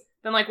centipedes,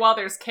 then while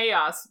there's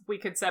chaos, we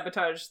could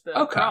sabotage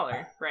the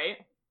crawler, right?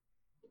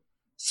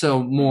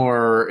 So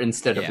more,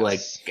 instead of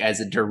as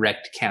a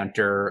direct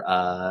counterattack,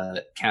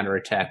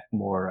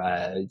 more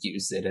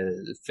use it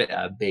as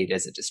bait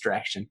as a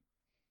distraction.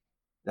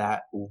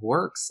 That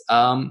works.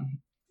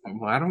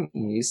 Why don't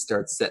we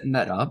start setting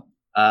that up?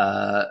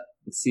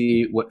 Let's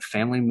see what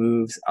family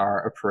moves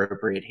are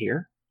appropriate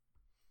here.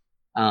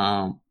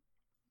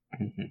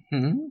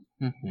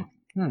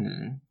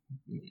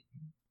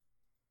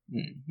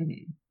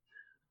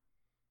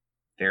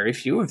 Very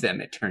few of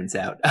them, it turns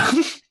out.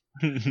 I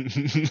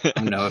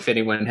don't know if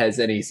anyone has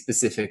any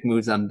specific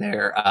moves on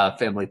their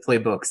family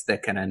playbooks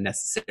that kind of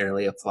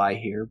necessarily apply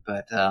here,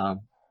 but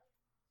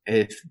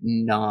if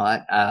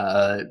not,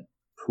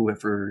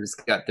 whoever's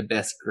got the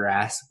best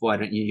grasp, why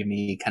don't you give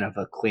me kind of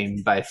a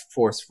claim by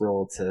force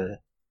roll to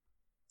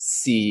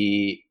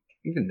see?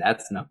 Even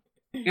that's not.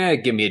 Yeah,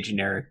 give me a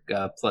generic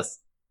plus.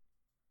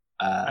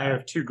 I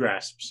have 2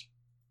 grasps.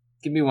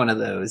 Give me one of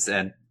those,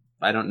 and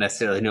I don't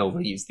necessarily know if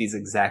we'll use these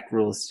exact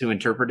rules to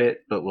interpret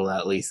it, but we'll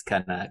at least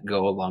kind of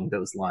go along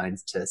those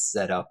lines to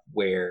set up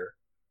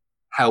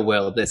how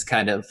well this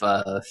kind of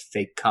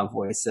fake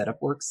convoy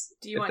setup works.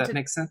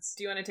 Makes sense.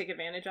 Do you want to take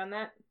advantage on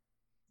that?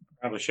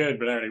 Probably should,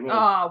 but I already will.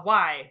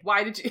 Why?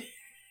 Why did you?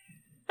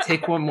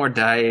 Take one more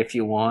die if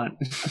you want.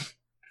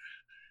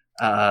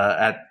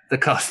 At the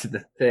cost of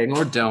the thing,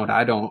 or don't.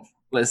 I don't.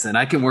 Listen,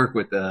 I can work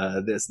with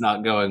this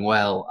not going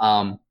well.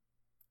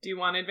 Do you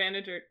want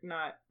advantage or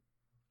not?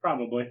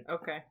 Probably.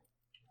 Okay.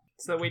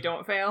 So we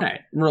don't fail? All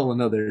right, roll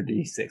another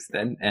d6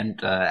 then,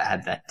 and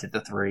add that to the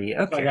 3.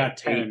 Okay. I got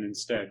 10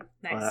 instead.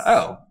 Nice.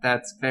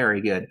 That's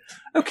very good.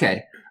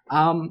 Okay.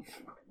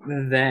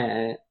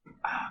 Then...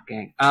 Oh,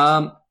 gang.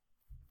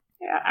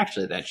 Yeah,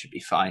 actually, that should be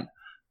fine.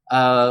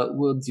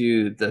 We'll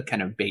do the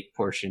kind of bait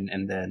portion,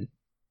 and then...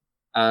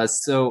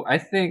 So I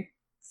think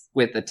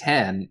with a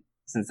 10,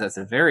 since that's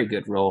a very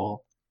good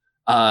roll,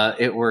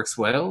 it works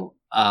well.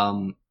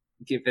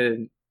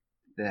 Given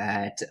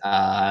that,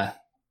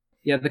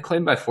 the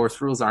claim by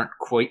force rules aren't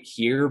quite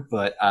here,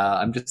 but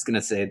I'm just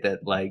gonna say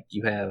that like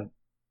you have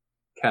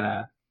kind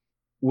of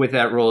with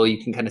that roll,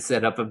 you can kind of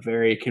set up a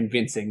very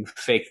convincing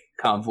fake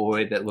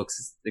convoy that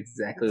looks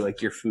exactly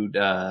like your food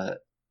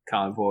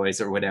convoys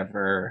or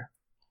whatever,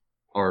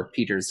 or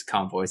Peter's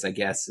convoys, I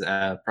guess,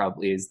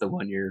 probably is the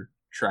one you're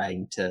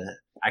trying to.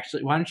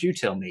 Actually, why don't you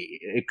tell me?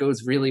 It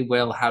goes really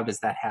well. How does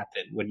that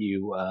happen? What do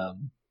you,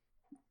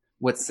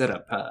 what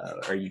setup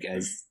are you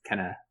guys kind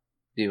of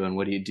doing?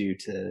 What do you do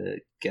to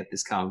get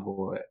this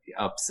convoy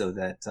up so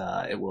that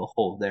it will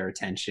hold their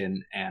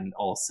attention and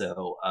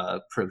also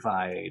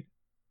provide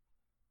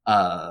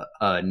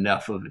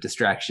enough of a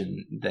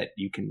distraction that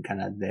you can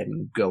kind of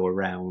then go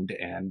around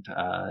and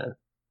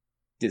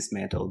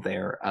dismantle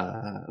their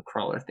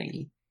crawler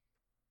thingy?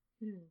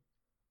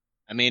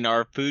 I mean,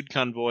 our food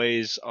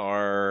convoys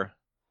are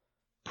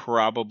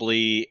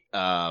probably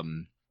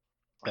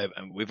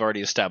we've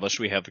already established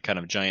we have the kind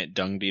of giant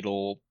dung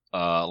beetle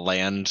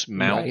land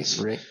mounts.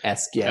 Right.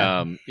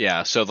 Yeah.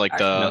 Yeah. So like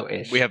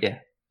we have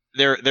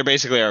they're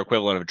basically our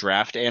equivalent of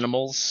draft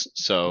animals.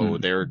 So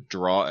they're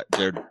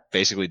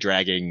basically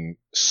dragging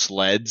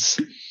sleds.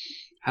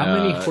 How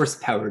many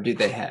horsepower do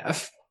they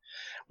have?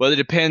 Well, it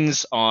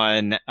depends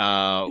on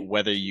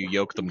whether you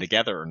yoke them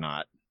together or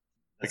not.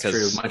 That's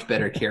true. Much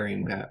better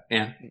carrying power.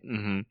 Yeah.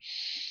 Mm-hmm.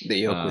 The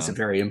yoke was a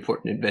very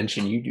important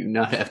invention. You do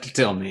not have to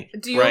tell me.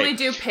 Do you only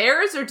do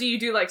pairs, or do you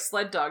do like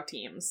sled dog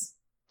teams?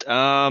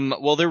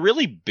 Well, they're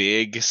really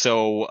big,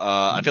 so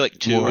I feel like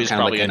 2 is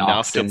probably like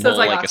enough to pull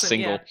like a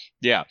single.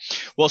 Yeah.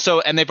 Well,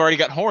 and they've already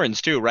got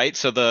horns too, right?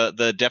 So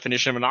the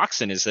definition of an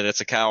oxen is that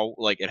it's a cow.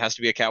 Like it has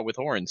to be a cow with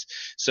horns.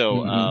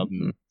 So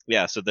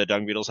so the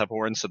dung beetles have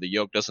horns, so the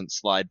yoke doesn't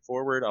slide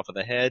forward off of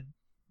the head.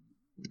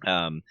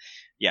 So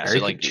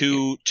like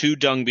two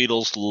dung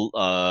beetles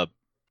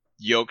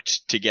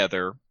yoked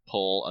together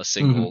pull a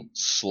single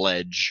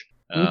sledge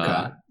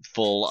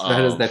full of.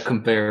 How does that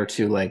compare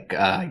to like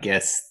I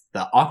guess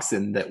the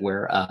oxen that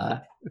we're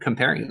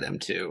comparing them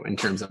to in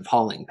terms of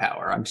hauling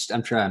power? I'm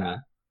trying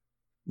to.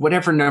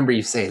 Whatever number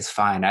you say is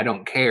fine. I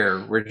don't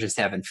care. We're just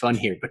having fun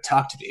here. But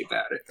talk to me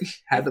about it.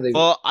 How do they?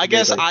 Well, I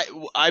guess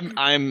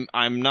I'm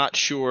not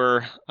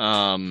sure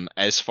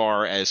as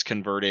far as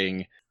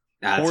converting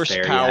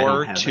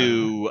horsepower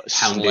to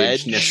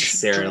sledge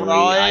necessarily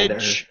either.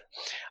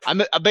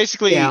 I'm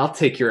basically. Yeah, I'll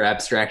take your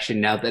abstraction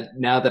now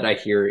that I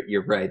hear it.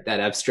 You're right. That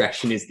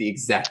abstraction is the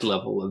exact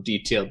level of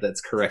detail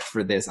that's correct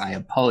for this. I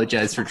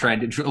apologize for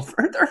trying to drill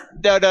further.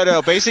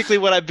 No. Basically,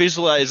 what I'm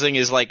visualizing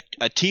is like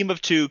a team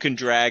of 2 can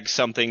drag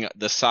something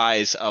the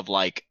size of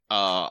like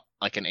an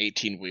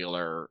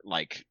 18-wheeler,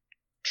 like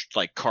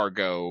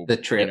cargo. The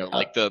trailer,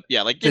 like the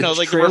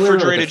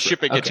refrigerated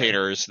shipping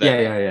containers.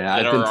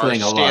 I've been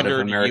playing a lot of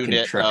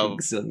American Trucking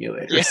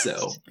Simulator,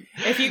 so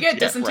if you get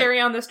dysentery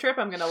on this trip,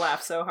 I'm gonna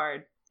laugh so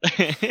hard.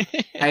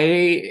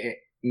 I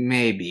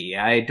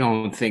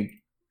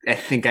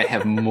think I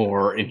have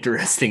more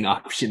interesting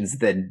options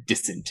than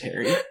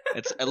dysentery.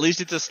 At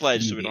least it's a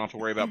sledge, so we don't have to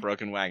worry about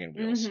broken wagon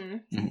wheels.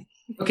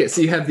 Okay,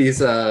 so you have these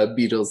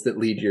beetles that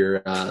lead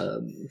your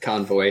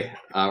convoy,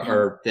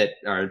 or that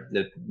are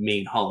the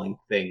main hauling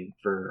thing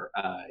for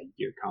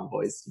your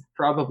convoys.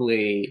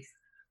 Probably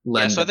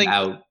lend them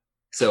out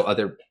so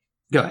other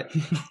Go ahead.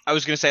 I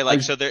was gonna say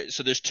like so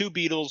there's 2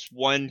 beetles,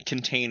 1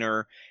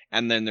 container,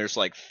 and then there's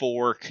like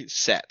 4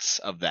 sets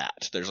of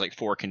that. There's like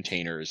 4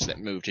 containers that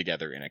move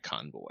together in a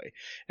convoy,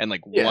 and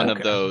like one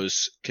of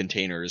those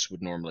containers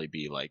would normally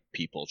be like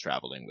people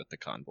traveling with the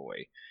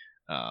convoy,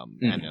 and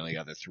then the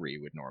other 3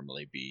 would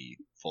normally be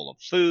full of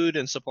food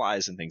and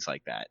supplies and things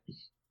like that.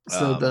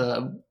 So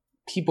the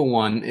people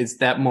one, is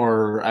that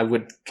more? I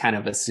would kind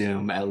of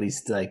assume at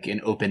least like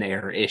an open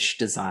air-ish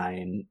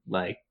design,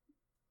 like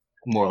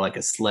more like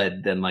a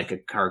sled than like a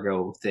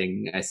cargo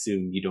thing. I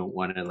assume you don't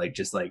want to like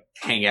just like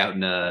hang out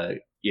in a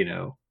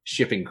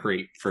shipping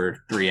crate for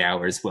 3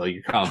 hours while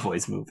your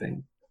convoy's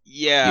moving.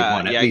 Yeah, you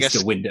want at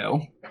least a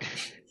window.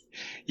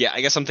 Yeah,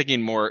 I guess I'm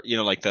thinking more,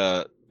 like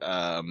the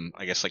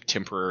I guess like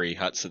temporary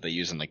huts that they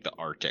use in like the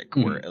Arctic,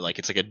 where like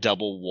it's like a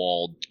double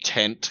walled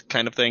tent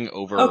kind of thing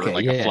over a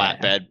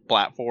flatbed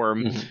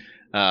platform.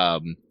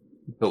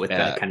 But with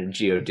that kind of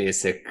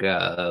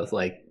geodesic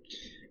like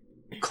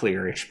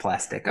clearish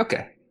plastic.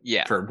 Okay.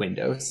 Yeah. For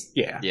windows.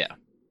 Yeah. Yeah.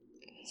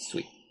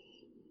 Sweet.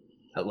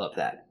 I love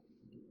that.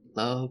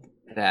 Love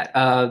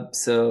that.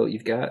 So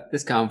you've got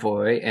this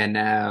convoy, and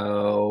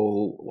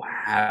now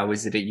how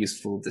is it a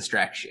useful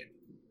distraction?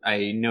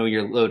 I know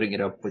you're loading it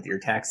up with your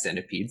attack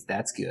centipedes.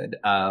 That's good.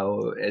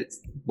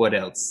 What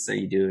else are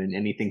you doing?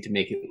 Anything to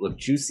make it look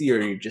juicy, or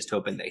are you just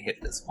hoping they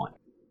hit this one?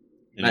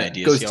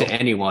 It goes to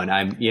anyone.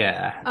 I'm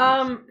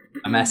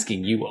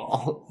asking you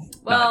all,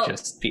 not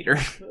just Peter.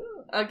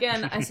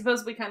 Again, I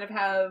suppose we kind of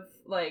have,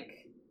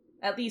 like,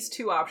 at least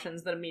 2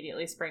 options that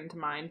immediately spring to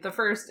mind. The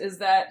first is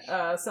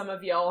that some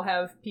of y'all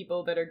have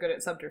people that are good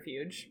at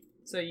subterfuge.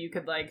 So you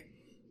could, like,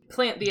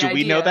 plant the idea. Do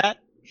we know that?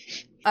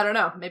 I don't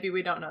know. Maybe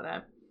we don't know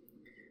that.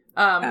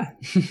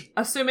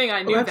 Assuming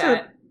I knew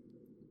that.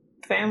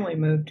 Family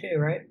move, too,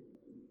 right?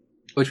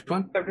 Which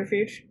one?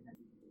 Subterfuge?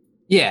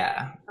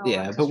 Yeah,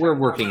 but we're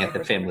working at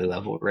the family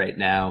level right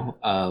now.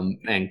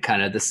 And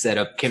kind of the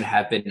setup can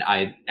happen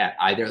at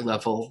either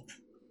level.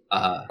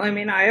 I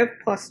mean, I have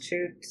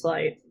 +2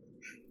 sleight.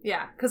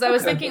 Yeah, because I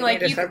was thinking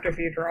like you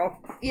subterfuge roll.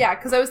 Yeah,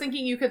 because I was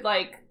thinking you could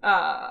like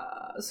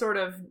sort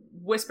of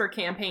whisper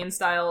campaign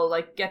style,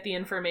 like get the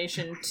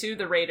information to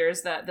the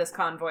raiders that this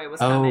convoy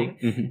was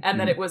coming and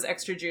that it was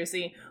extra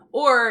juicy,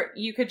 or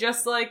you could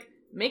just like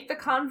make the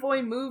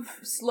convoy move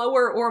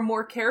slower or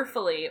more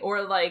carefully,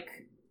 or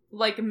like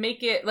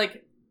make it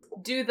like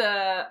do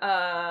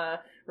the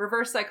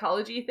reverse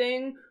psychology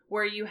thing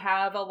where you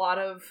have a lot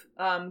of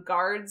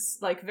guards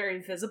like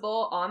very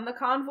visible on the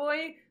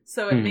convoy,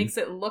 so it makes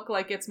it look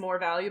like it's more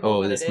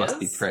valuable. This must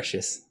be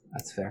precious.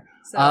 That's fair.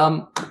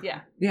 So,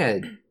 yeah.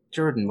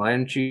 Jordan, why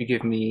don't you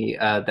give me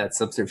that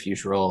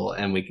subterfuge roll,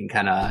 and we can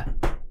kind of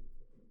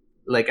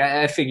like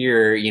I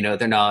figure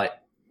they're not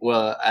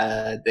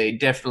they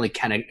definitely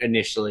kind of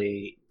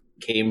initially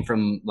came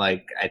from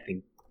like I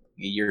think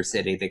your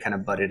city. They kind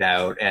of butted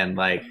out and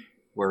like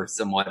were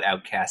somewhat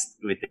outcast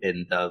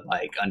within the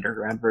like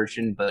underground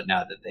version, but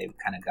now that they've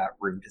kind of got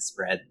room to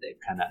spread, they've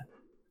kind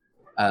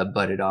of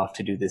butted off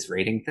to do this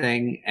raiding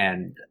thing,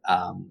 and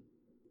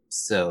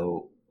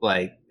so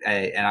like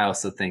I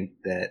also think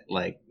that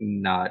like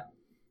not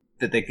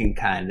that they can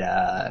kind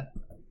of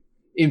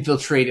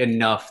infiltrate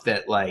enough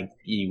that like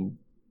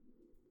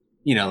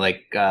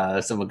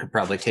someone could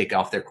probably take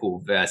off their cool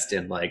vest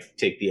and like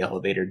take the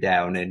elevator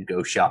down and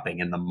go shopping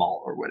in the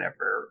mall or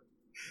whatever.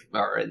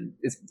 Or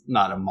it's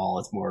not a mall,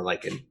 it's more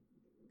like an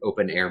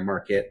open air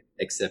market,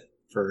 except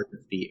for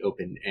the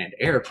open and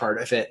air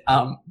part of it.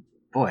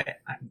 Boy,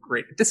 I'm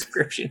great at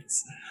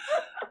descriptions.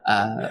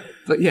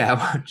 But yeah,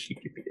 why don't you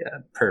give me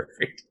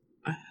perfect.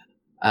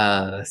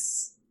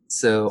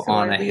 So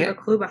on I a leave hit, a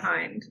clue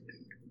behind.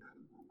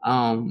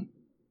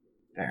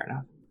 Fair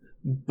enough.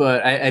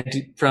 But I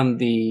do, from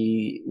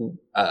the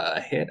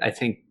hit, I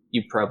think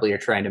you probably are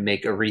trying to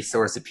make a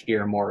resource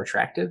appear more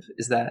attractive.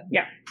 Is that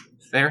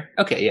fair?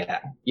 Okay,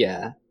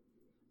 yeah.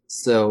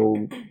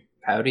 So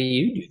how do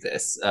you do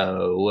this?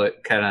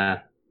 What kind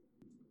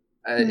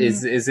of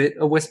is it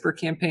a whisper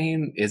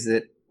campaign? Is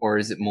it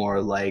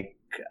more like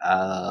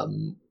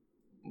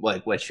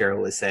what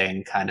Cheryl was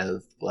saying, kind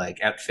of like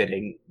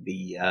outfitting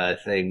the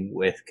thing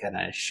with kind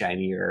of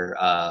shinier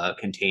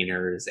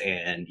containers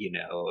and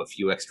a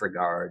few extra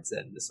guards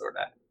and the sort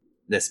of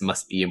this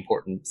must be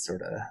important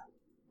sort of.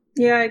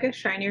 Yeah, I guess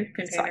shinier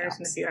containers psyops.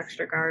 And a few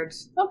extra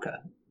guards. Okay,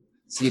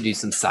 so you do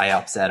some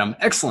psyops at them.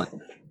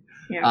 Excellent.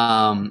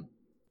 Yeah.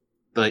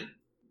 But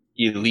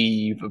you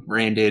leave a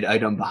branded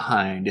item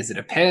behind. Is it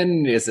a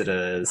pen? Is it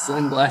a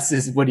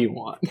sunglasses? What do you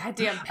want?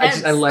 Goddamn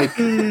pens. I like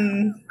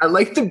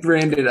the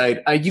branded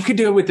item. You could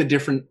do it with a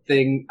different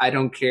thing. I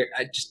don't care.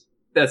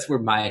 That's where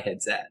my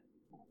head's at.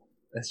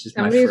 That's just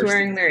Somebody's my first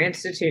wearing their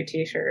Institute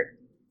t-shirt.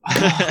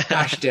 Oh,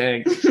 gosh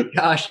dang.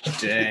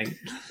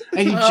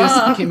 And you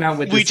just came out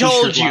with this We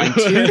told you. line,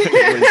 too.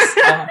 It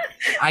was,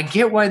 I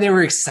get why they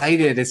were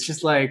excited. It's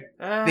just like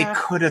they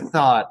could have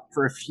thought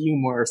for a few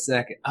more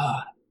seconds.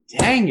 Oh,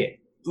 dang it.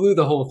 Blew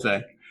the whole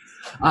thing.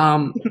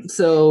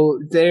 So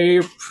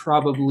they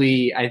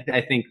probably,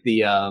 I think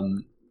the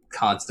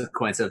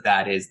consequence of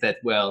that is that,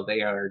 well,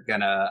 they are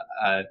gonna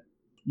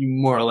you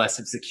more or less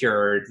have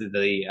secured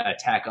the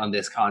attack on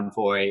this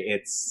convoy.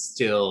 It's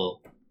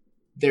still,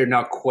 they're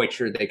not quite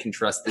sure they can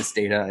trust this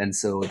data, and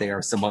so they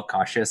are somewhat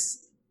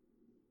cautious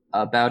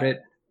about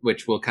it,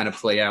 which will kind of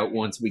play out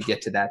once we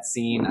get to that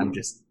scene.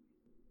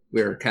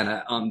 We're kind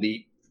of on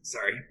the,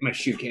 sorry, my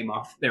shoe came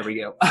off. There we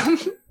go.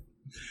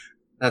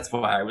 That's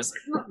why I was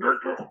like,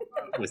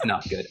 it was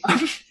not good.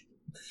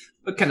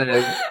 But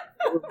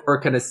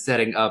we're kind of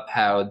setting up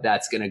how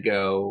that's going to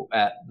go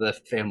at the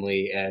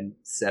family and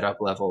setup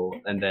level,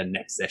 and then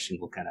next session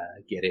we'll kind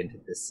of get into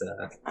this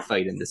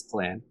fight and this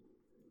plan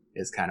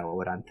is kind of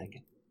what I'm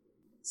thinking.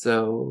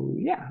 So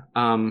yeah,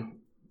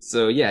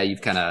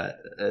 you've kind of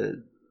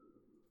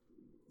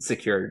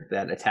secured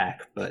that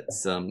attack, but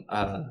some.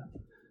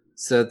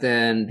 So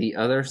then the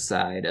other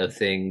side of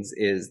things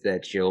is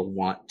that you'll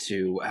want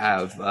to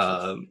have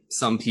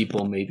some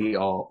people, maybe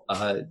all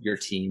your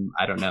team.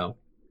 I don't know.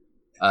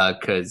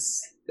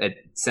 Because it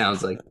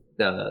sounds like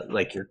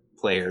your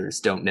players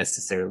don't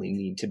necessarily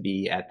need to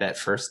be at that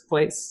first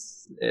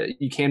place.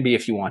 You can be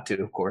if you want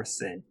to, of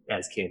course, and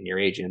as can your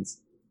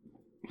agents.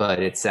 But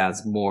it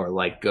sounds more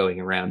like going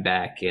around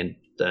back and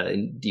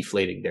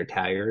deflating their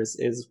tires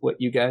is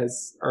what you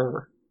guys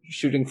are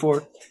shooting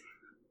for.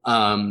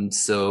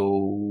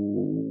 So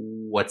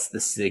what's the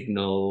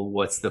signal?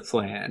 What's the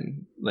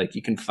plan? Like,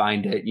 you can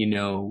find it,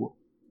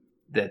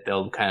 that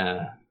they'll kind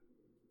of.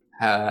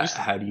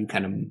 How do you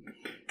kind of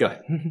go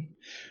ahead?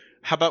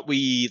 How about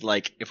we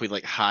if we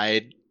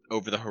hide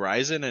over the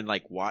horizon and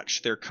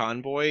watch their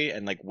convoy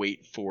and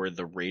wait for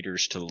the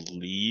raiders to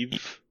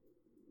leave,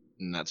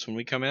 and that's when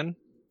we come in,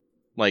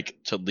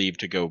 to leave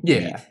to go.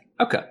 Yeah.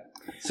 Okay.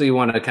 So you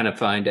want to kind of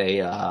find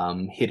a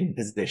hidden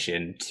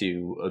position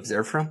to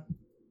observe from?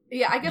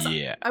 Yeah, I guess.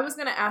 Yeah. I was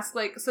gonna ask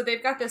so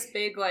they've got this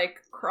big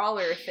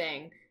crawler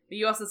thing. But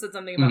you also said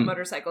something about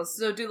motorcycles.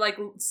 So do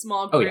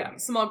small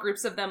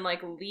groups of them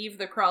leave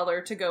the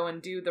crawler to go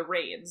and do the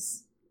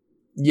raids?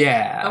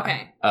 Yeah.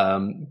 Okay.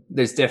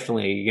 There's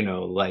definitely a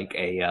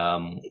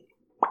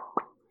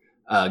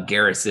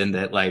garrison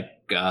that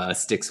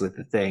sticks with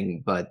the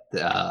thing, but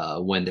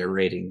when they're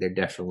raiding, they're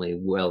definitely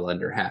well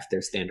under half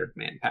their standard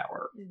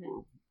manpower,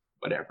 or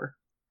whatever.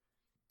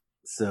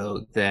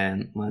 So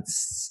then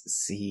let's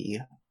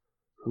see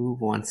who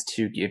wants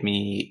to give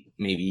me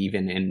maybe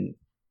even in.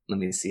 Let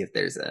me see if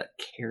there's a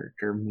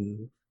character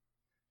move.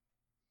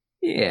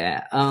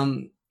 Yeah.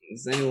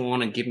 Does anyone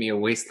want to give me a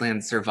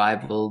Wasteland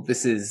Survival?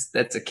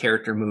 That's a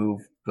character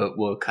move, but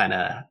we'll kind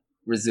of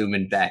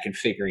resuming back and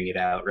figuring it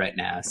out right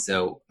now.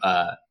 So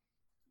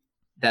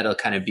that'll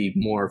kind of be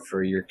more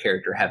for your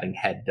character having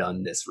had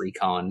done this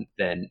recon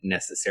than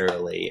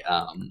necessarily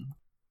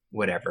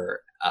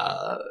whatever.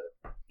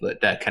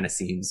 But that kind of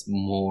seems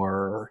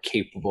more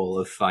capable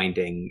of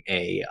finding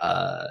a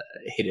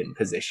hidden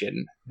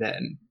position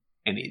than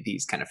any of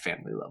these kind of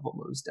family level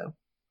moves do.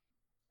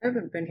 I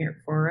haven't been here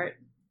before, right?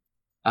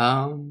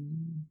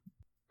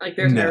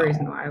 There's no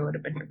reason why I would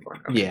have been here before.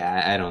 Okay.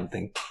 Yeah, I don't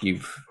think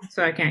you've.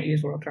 So I can't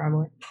use World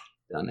Traveler?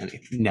 Done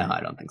anything. No, I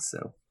don't think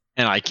so.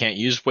 And I can't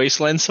use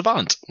Wasteland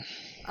Savant.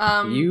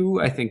 You,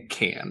 I think,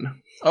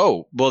 can.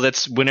 Oh, well,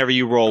 that's whenever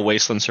you roll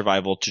Wasteland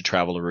Survival to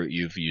travel a route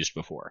you've used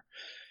before.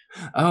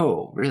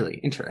 Oh,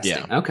 really?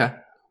 Interesting. Yeah. Okay.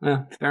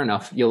 Well, fair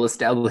enough. You'll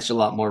establish a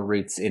lot more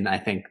routes in, I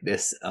think,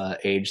 this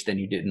age than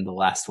you did in the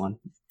last one,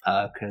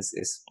 because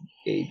this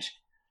age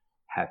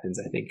happens,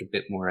 I think, a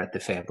bit more at the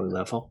family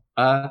level.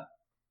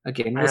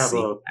 Again, we'll see.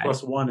 I have a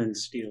 +1 in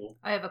steel.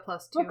 I have a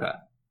 +2. Okay.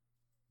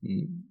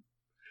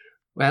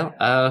 Well,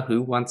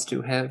 who wants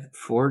to have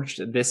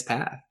forged this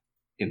path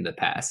in the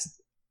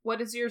past? What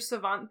does your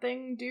savant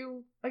thing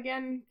do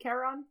again,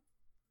 Charon?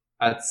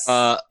 That's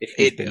if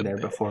you've been there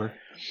before.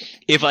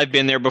 If I've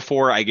been there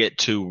before, I get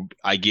to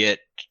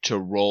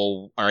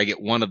roll, or I get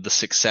one of the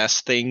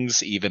success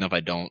things, even if I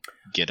don't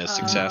get a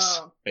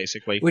success,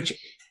 basically. Which,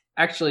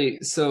 actually,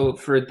 so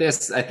for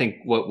this, I think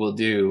what we'll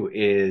do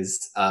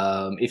is,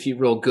 if you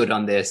roll good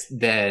on this,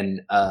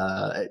 then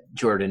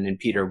Jordan and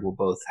Peter will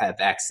both have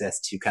access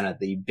to kind of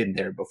the been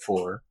there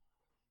before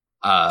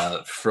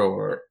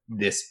for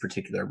this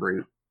particular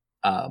route,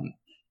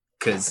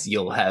 because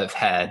you'll have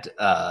had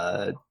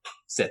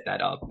set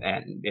that up,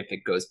 and if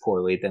it goes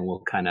poorly, then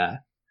we'll kind of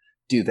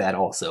do that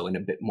also in a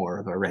bit more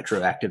of a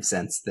retroactive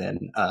sense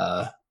than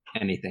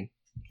anything.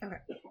 Okay.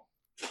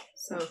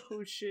 So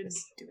who should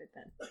do it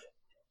then?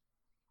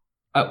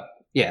 Oh,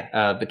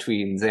 yeah,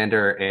 between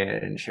Xander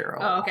and Cheryl.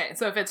 Oh, okay.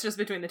 So if it's just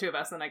between the two of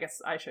us, then I guess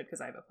I should,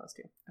 because I have a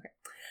 +2. Okay.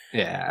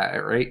 Yeah,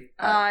 right.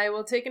 I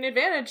will take an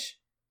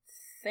advantage.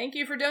 Thank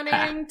you for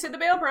donating to the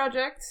Bail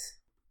Project.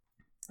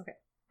 Okay.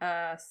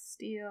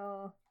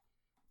 Steal.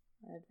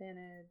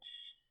 Advantage.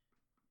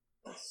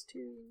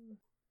 +2.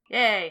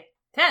 Yay!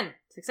 10!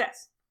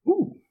 Success.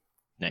 Ooh.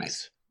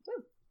 Nice.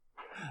 Woo.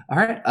 All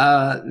right.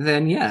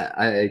 Then,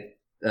 yeah,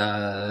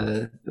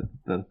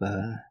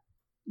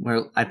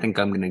 well, I think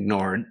I'm going to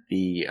ignore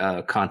the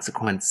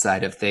consequence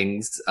side of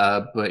things.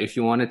 But if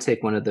you want to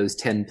take one of those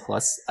 10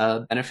 plus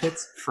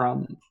benefits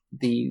from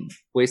the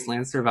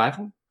Wasteland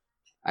Survival,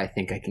 I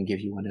think I can give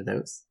you one of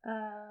those.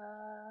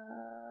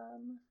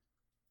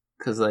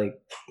 Because,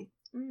 like,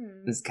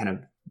 Mm. it's kind of...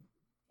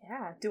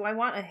 Yeah. Do I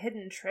want a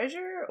hidden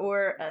treasure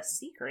or a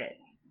secret?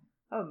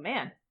 Oh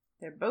man,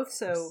 they're both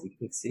so.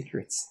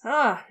 secrets.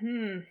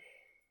 Let's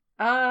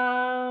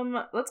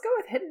go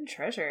with hidden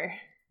treasure.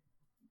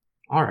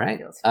 All right.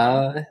 Feels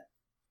fun.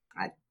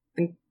 I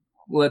think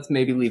let's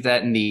maybe leave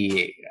that in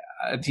the...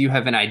 if you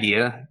have an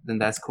idea, then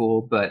that's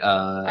cool. But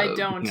I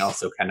don't. We can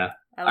also kind of...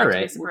 I like all to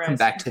be right, we'll come surprised.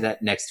 back to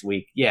that next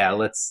week. Yeah,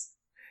 let's...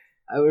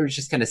 we're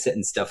just kind of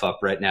setting stuff up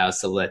right now,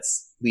 so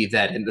let's leave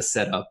that in the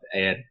setup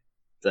and,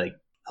 like,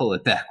 pull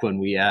it back when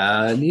we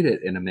need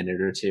it in a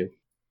minute or two.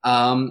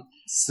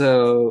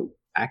 So,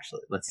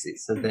 actually, let's see.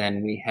 So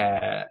then we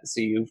have... So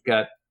you've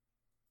got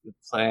the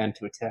plan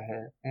to attack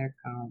their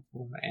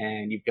convoy,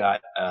 and you've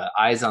got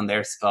eyes on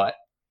their spot.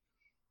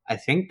 I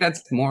think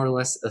that's more or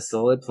less a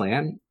solid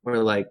plan. We're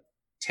like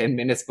 10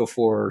 minutes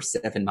before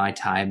 7 my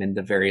time and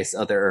the various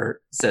other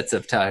sets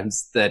of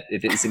times that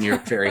it is in your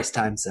various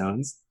time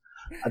zones.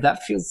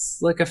 That feels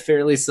like a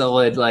fairly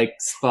solid like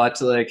spot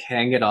to like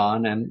hang it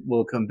on, and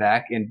we'll come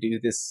back and do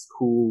this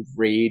cool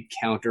raid,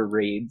 counter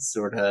raid,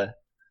 sort of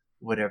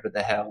whatever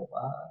the hell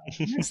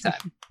next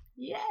time.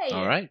 Yay!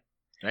 All right.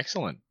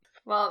 Excellent.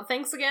 Well,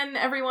 thanks again,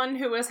 everyone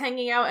who was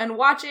hanging out and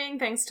watching.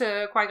 Thanks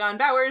to Qui-Gon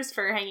Bowers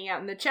for hanging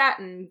out in the chat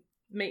and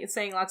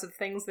saying lots of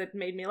things that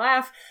made me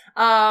laugh.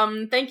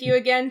 Thank you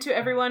again to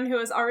everyone who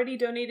has already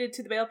donated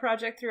to the Bail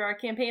Project through our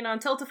campaign on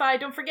Tiltify.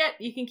 Don't forget,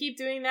 you can keep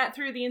doing that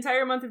through the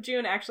entire month of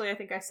June. Actually, I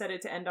think I set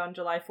it to end on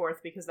July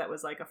 4th because that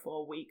was like a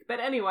full week. But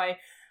anyway,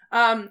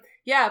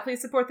 yeah,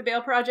 please support the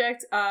Bail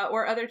Project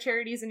or other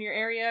charities in your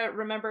area.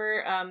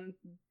 Remember,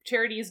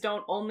 charities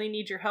don't only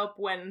need your help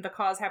when the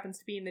cause happens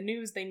to be in the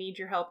news. They need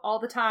your help all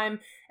the time.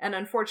 And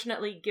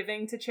unfortunately,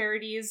 giving to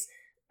charities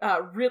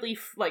really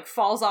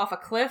falls off a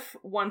cliff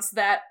once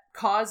that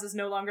cause is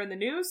no longer in the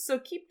news. So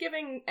keep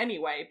giving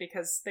anyway,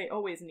 because they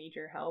always need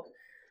your help.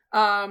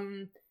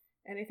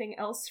 Anything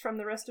else from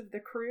the rest of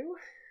the crew?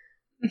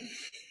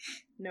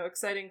 No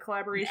exciting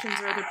collaborations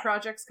or other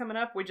projects coming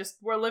up?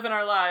 We're living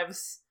our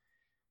lives.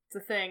 It's a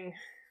thing.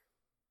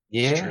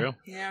 Yeah. True.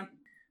 Yeah.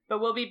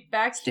 But we'll be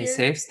back Stay here.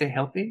 safe, stay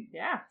healthy.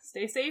 Yeah.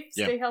 Stay safe,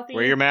 Yeah. stay healthy.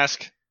 Wear your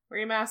mask. Wear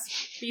your mask.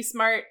 Be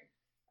smart.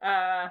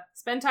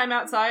 Spend time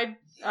outside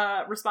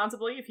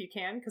responsibly if you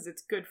can, because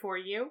it's good for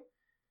you.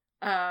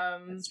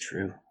 That's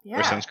true. Yeah.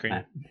 Wear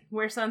sunscreen.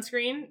 Wear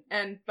sunscreen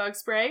and bug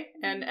spray.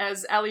 And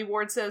as Ali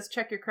Ward says,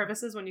 check your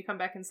crevices when you come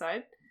back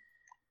inside.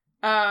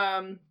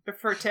 But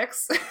for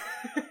ticks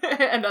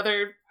and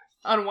other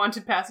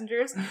unwanted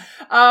passengers.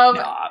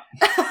 Nah.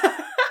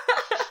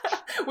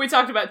 We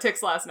talked about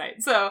ticks last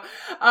night. So,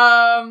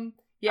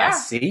 yeah. I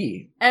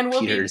see. And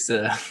we'll Peter's,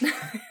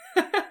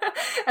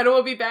 and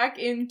we'll be back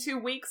in 2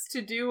 weeks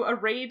to do a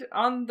raid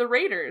on the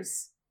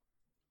Raiders.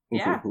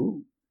 Yeah.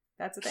 Ooh.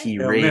 That's a thing. Key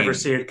They'll raid. never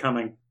see it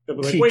coming. They'll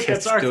be like, wait,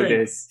 that's our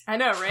thing. I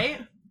know,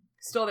 right?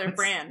 Stole their What's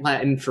brand.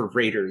 Latin for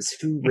Raiders.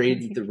 Who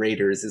raided the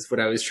Raiders is what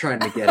I was trying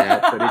to get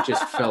at, but it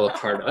just fell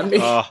apart on me.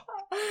 Oh,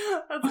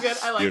 That's good.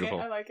 I like Beautiful.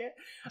 it. I like it.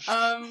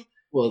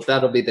 Well,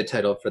 that'll be the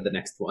title for the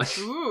next one.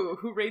 Ooh,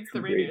 who raids the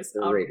Who Raiders? raids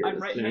the Raiders? I'm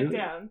writing it Yeah.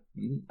 down.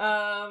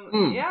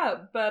 Mm. Yeah,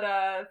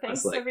 but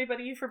thanks like-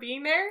 everybody for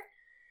being there,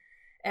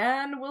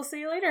 and we'll see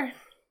you later.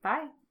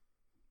 Bye.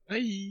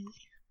 bye.